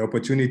the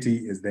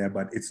opportunity is there,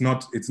 but it's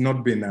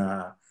not been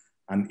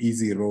an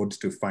easy road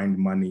to find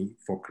money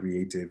for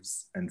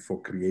creatives and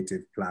for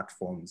creative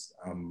platforms.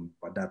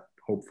 But that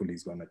hopefully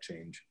is going to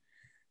change.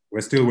 We're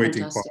still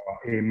waiting for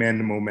our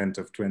amen moment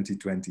of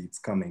 2020. It's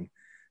coming.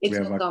 We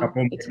have a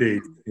couple more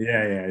days.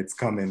 Yeah, it's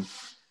coming.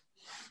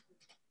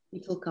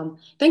 It will come.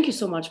 Thank you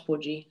so much,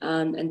 Poji.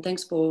 And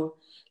thanks for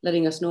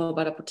letting us know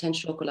about a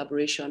potential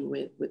collaboration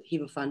with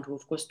Hiva Fund, who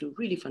of course do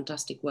really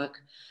fantastic work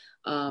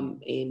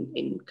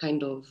in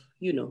kind of,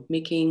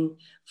 making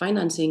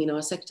financing in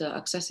our sector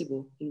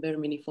accessible in very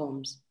many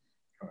forms.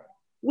 Right.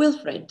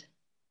 Wilfred.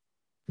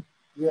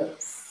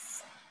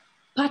 Yes.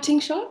 Parting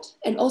shot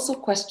and also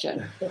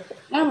question.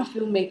 I'm a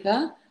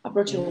filmmaker. I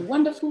brought you a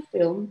wonderful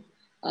film.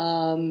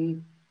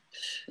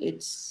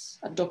 It's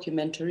a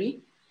documentary.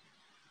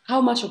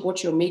 How much of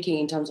what you're making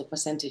in terms of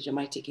percentage am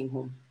I taking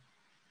home?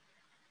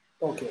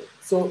 Okay,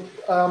 so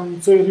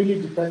so it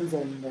really depends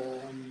on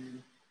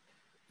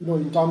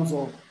in terms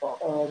of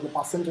the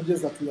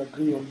percentages that we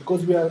agree on,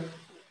 because we are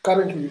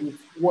currently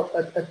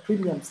at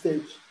premium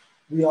stage,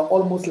 we are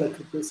almost like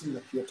replacing the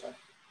theater.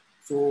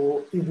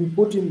 So if we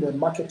put in the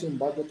marketing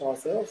budget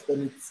ourselves,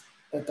 then it's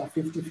at a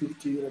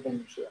 50-50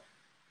 revenue share.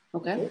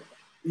 Okay.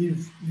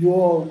 If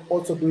you're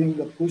also doing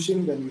the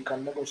pushing, then we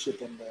can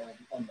negotiate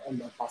on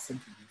the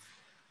percentages.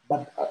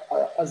 But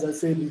as I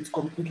said, it's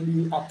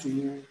completely up to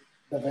you,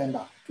 the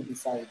vendor, to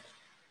decide.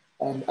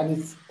 And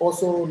it's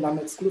also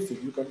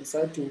non-exclusive. You can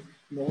decide to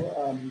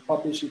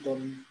publish it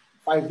on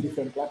 5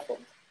 different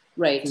platforms.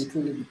 Right. So it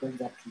really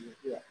depends up to you.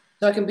 Yeah.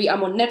 So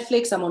I'm on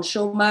Netflix, I'm on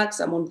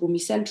Showmax, I'm on Bumi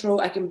Central.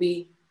 I can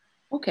be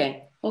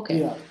okay.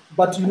 Yeah,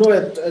 but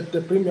at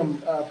the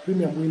premium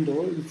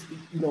window,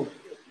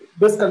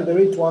 basically the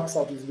way it works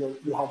out is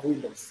you have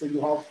windows. So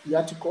you have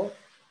theatrical,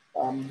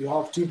 you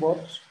have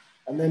TVOD,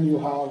 and then you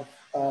have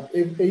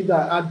either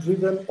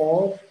ad-driven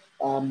or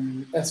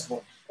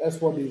SVOD.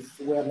 SVOD is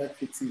where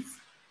Netflix is.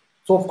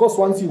 So of course,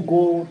 once you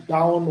go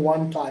down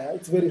one tier,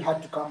 it's very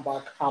hard to come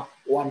back up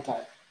one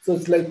tier. So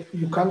it's like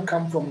you can't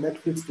come from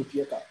Netflix to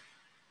theater.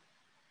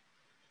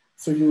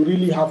 So you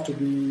really have to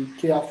be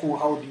careful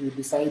how do you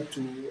decide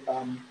to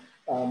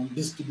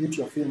distribute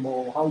your film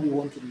or how you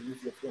want to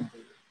release your film.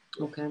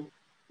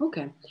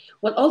 Okay.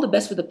 Well, all the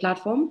best with the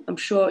platform. I'm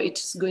sure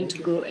it's going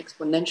to grow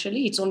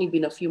exponentially. It's only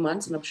been a few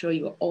months and I'm sure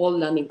you're all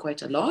learning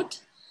quite a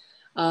lot.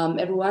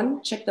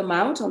 Everyone, check them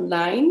out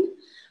online.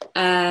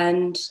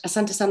 And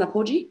asante sana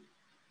Poji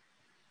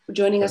for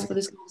joining us for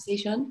this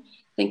conversation.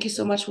 Thank you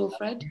so much,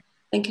 Wilfred.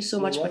 Thank you so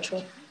much,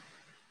 Patricia.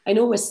 I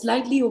know we're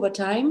slightly over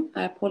time.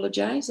 I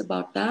apologize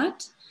about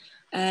that.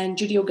 And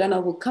Judy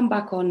Ogana will come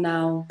back on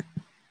now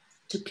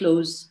to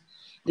close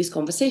this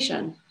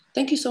conversation.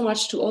 Thank you so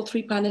much to all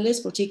 3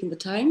 panelists for taking the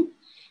time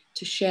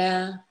to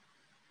share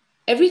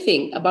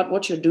everything about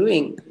what you're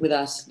doing with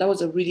us. That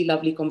was a really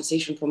lovely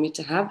conversation for me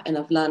to have, and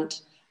I've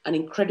learned an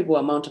incredible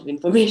amount of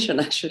information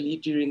actually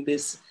during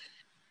this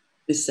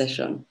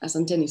session.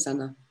 Asanteni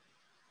sana.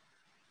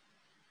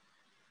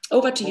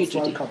 Over to you,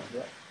 Judy.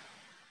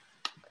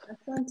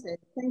 Asante,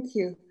 thank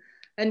you.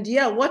 And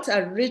yeah, what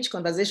a rich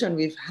conversation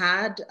we've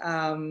had.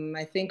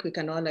 I think we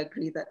can all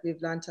agree that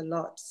we've learned a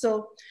lot.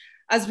 So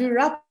as we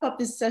wrap up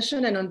this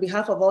session, and on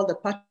behalf of all the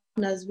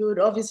partners, we would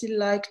obviously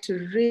like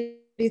to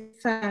really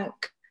thank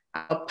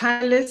our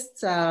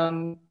panelists,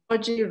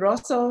 Poji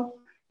Rosso,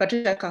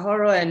 Patricia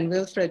Kahoro, and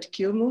Wilfred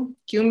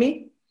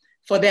Kiumi,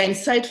 for their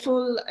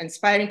insightful,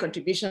 inspiring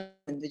contribution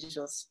in the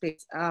digital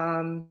space.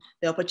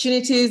 The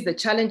opportunities, the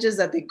challenges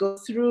that they go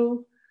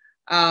through,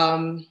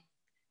 and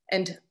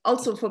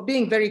also for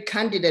being very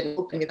candid and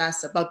open with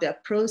us about their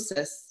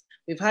process.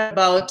 We've heard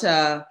about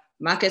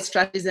market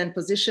strategies and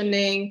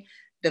positioning,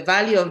 the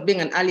value of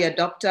being an early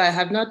adopter. I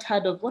have not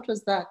heard of, what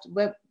was that?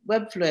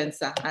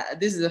 Webfluencer.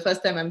 This is the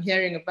first time I'm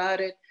hearing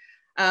about it.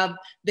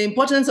 The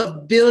importance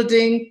of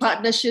building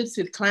partnerships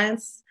with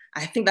clients,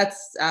 I think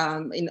that's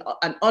on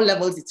all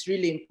levels, it's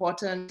really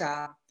important.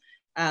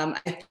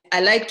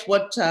 I liked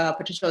what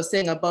Patricia was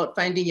saying about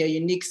finding your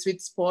unique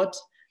sweet spot,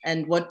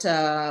 and what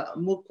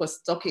Mook was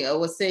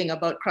saying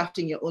about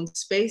crafting your own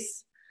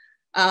space,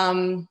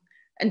 and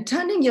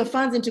turning your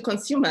fans into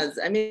consumers.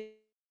 I mean,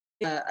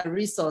 a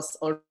resource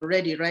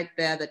already right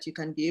there that you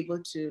can be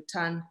able to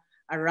turn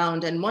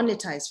around and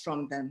monetize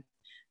from them.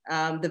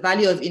 The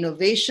value of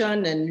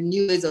innovation and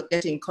new ways of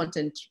getting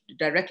content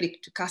directly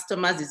to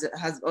customers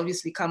has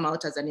obviously come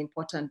out as an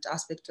important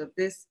aspect of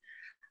this.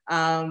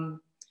 I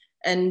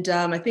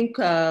think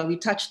we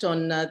touched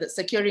on the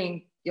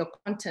securing your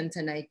content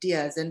and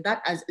ideas, and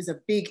that is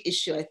a big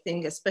issue, I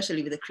think,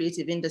 especially with the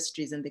creative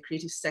industries and the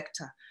creative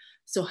sector.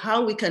 So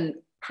how we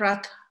can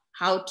crack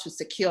how to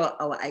secure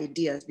our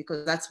ideas,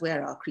 because that's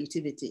where our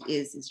creativity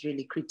is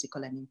really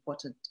critical and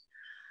important.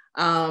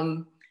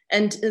 And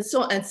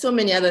so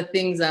many other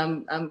things.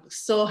 I'm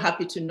so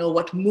happy to know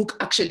what MOOC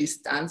actually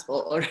stands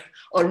for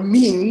or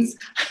means.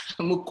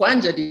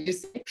 Mukwanja, did you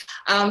say?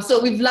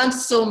 So we've learned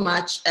so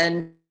much,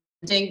 and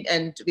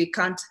we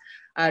can't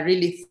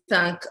really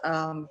thank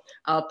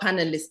our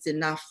panelists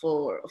enough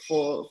for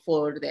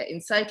their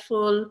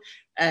insightful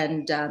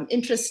and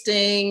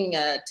interesting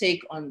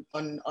take on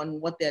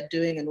what they're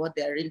doing and what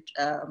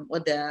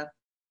they're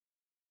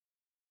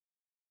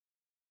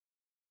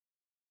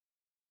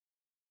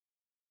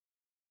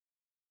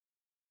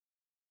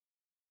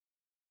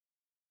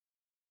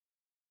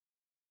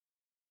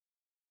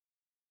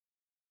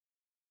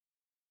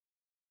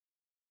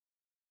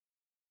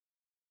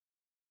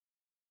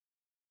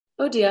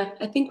Oh dear,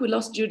 I think we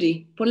lost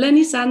Judy.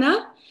 Poleni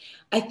sana.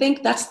 I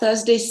think that's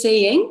Thursday's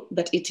saying,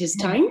 but it is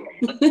time.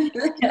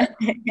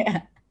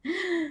 Yeah.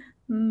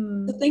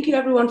 So thank you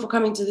everyone for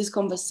coming to this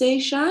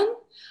conversation.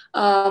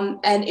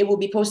 And it will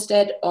be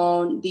posted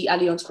on the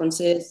Alliance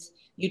Française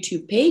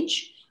YouTube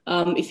page.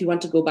 If you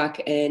want to go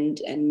back and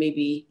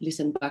maybe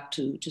listen back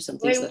to some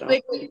things that are.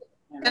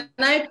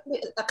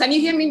 Can you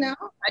hear me now?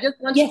 I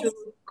just want to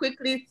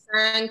quickly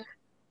thank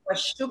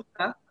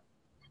Washuka.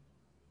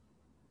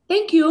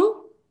 Thank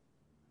you.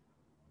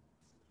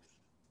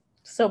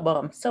 So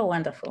bomb, so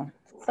wonderful,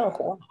 so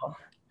wonderful,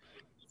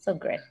 so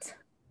great.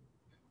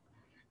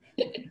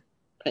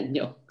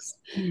 You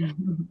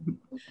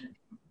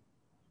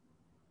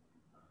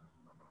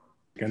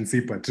can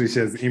see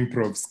Patricia's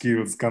improv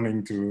skills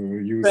coming to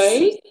use.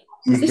 Right?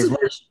 This is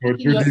for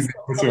Judy's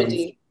emotions.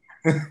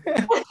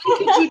 Thank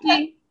you,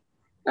 Judy.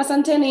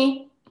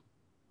 Asanteni.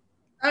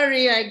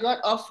 Sorry, I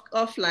got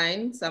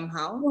offline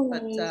somehow,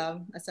 but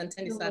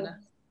asanteni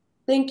sana.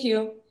 Thank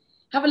you.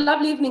 Have a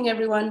lovely evening,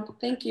 everyone.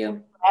 Thank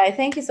you. All right,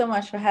 thank you so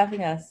much for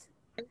having us.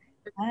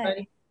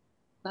 Bye.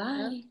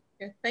 Bye.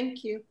 Yeah,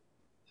 thank you.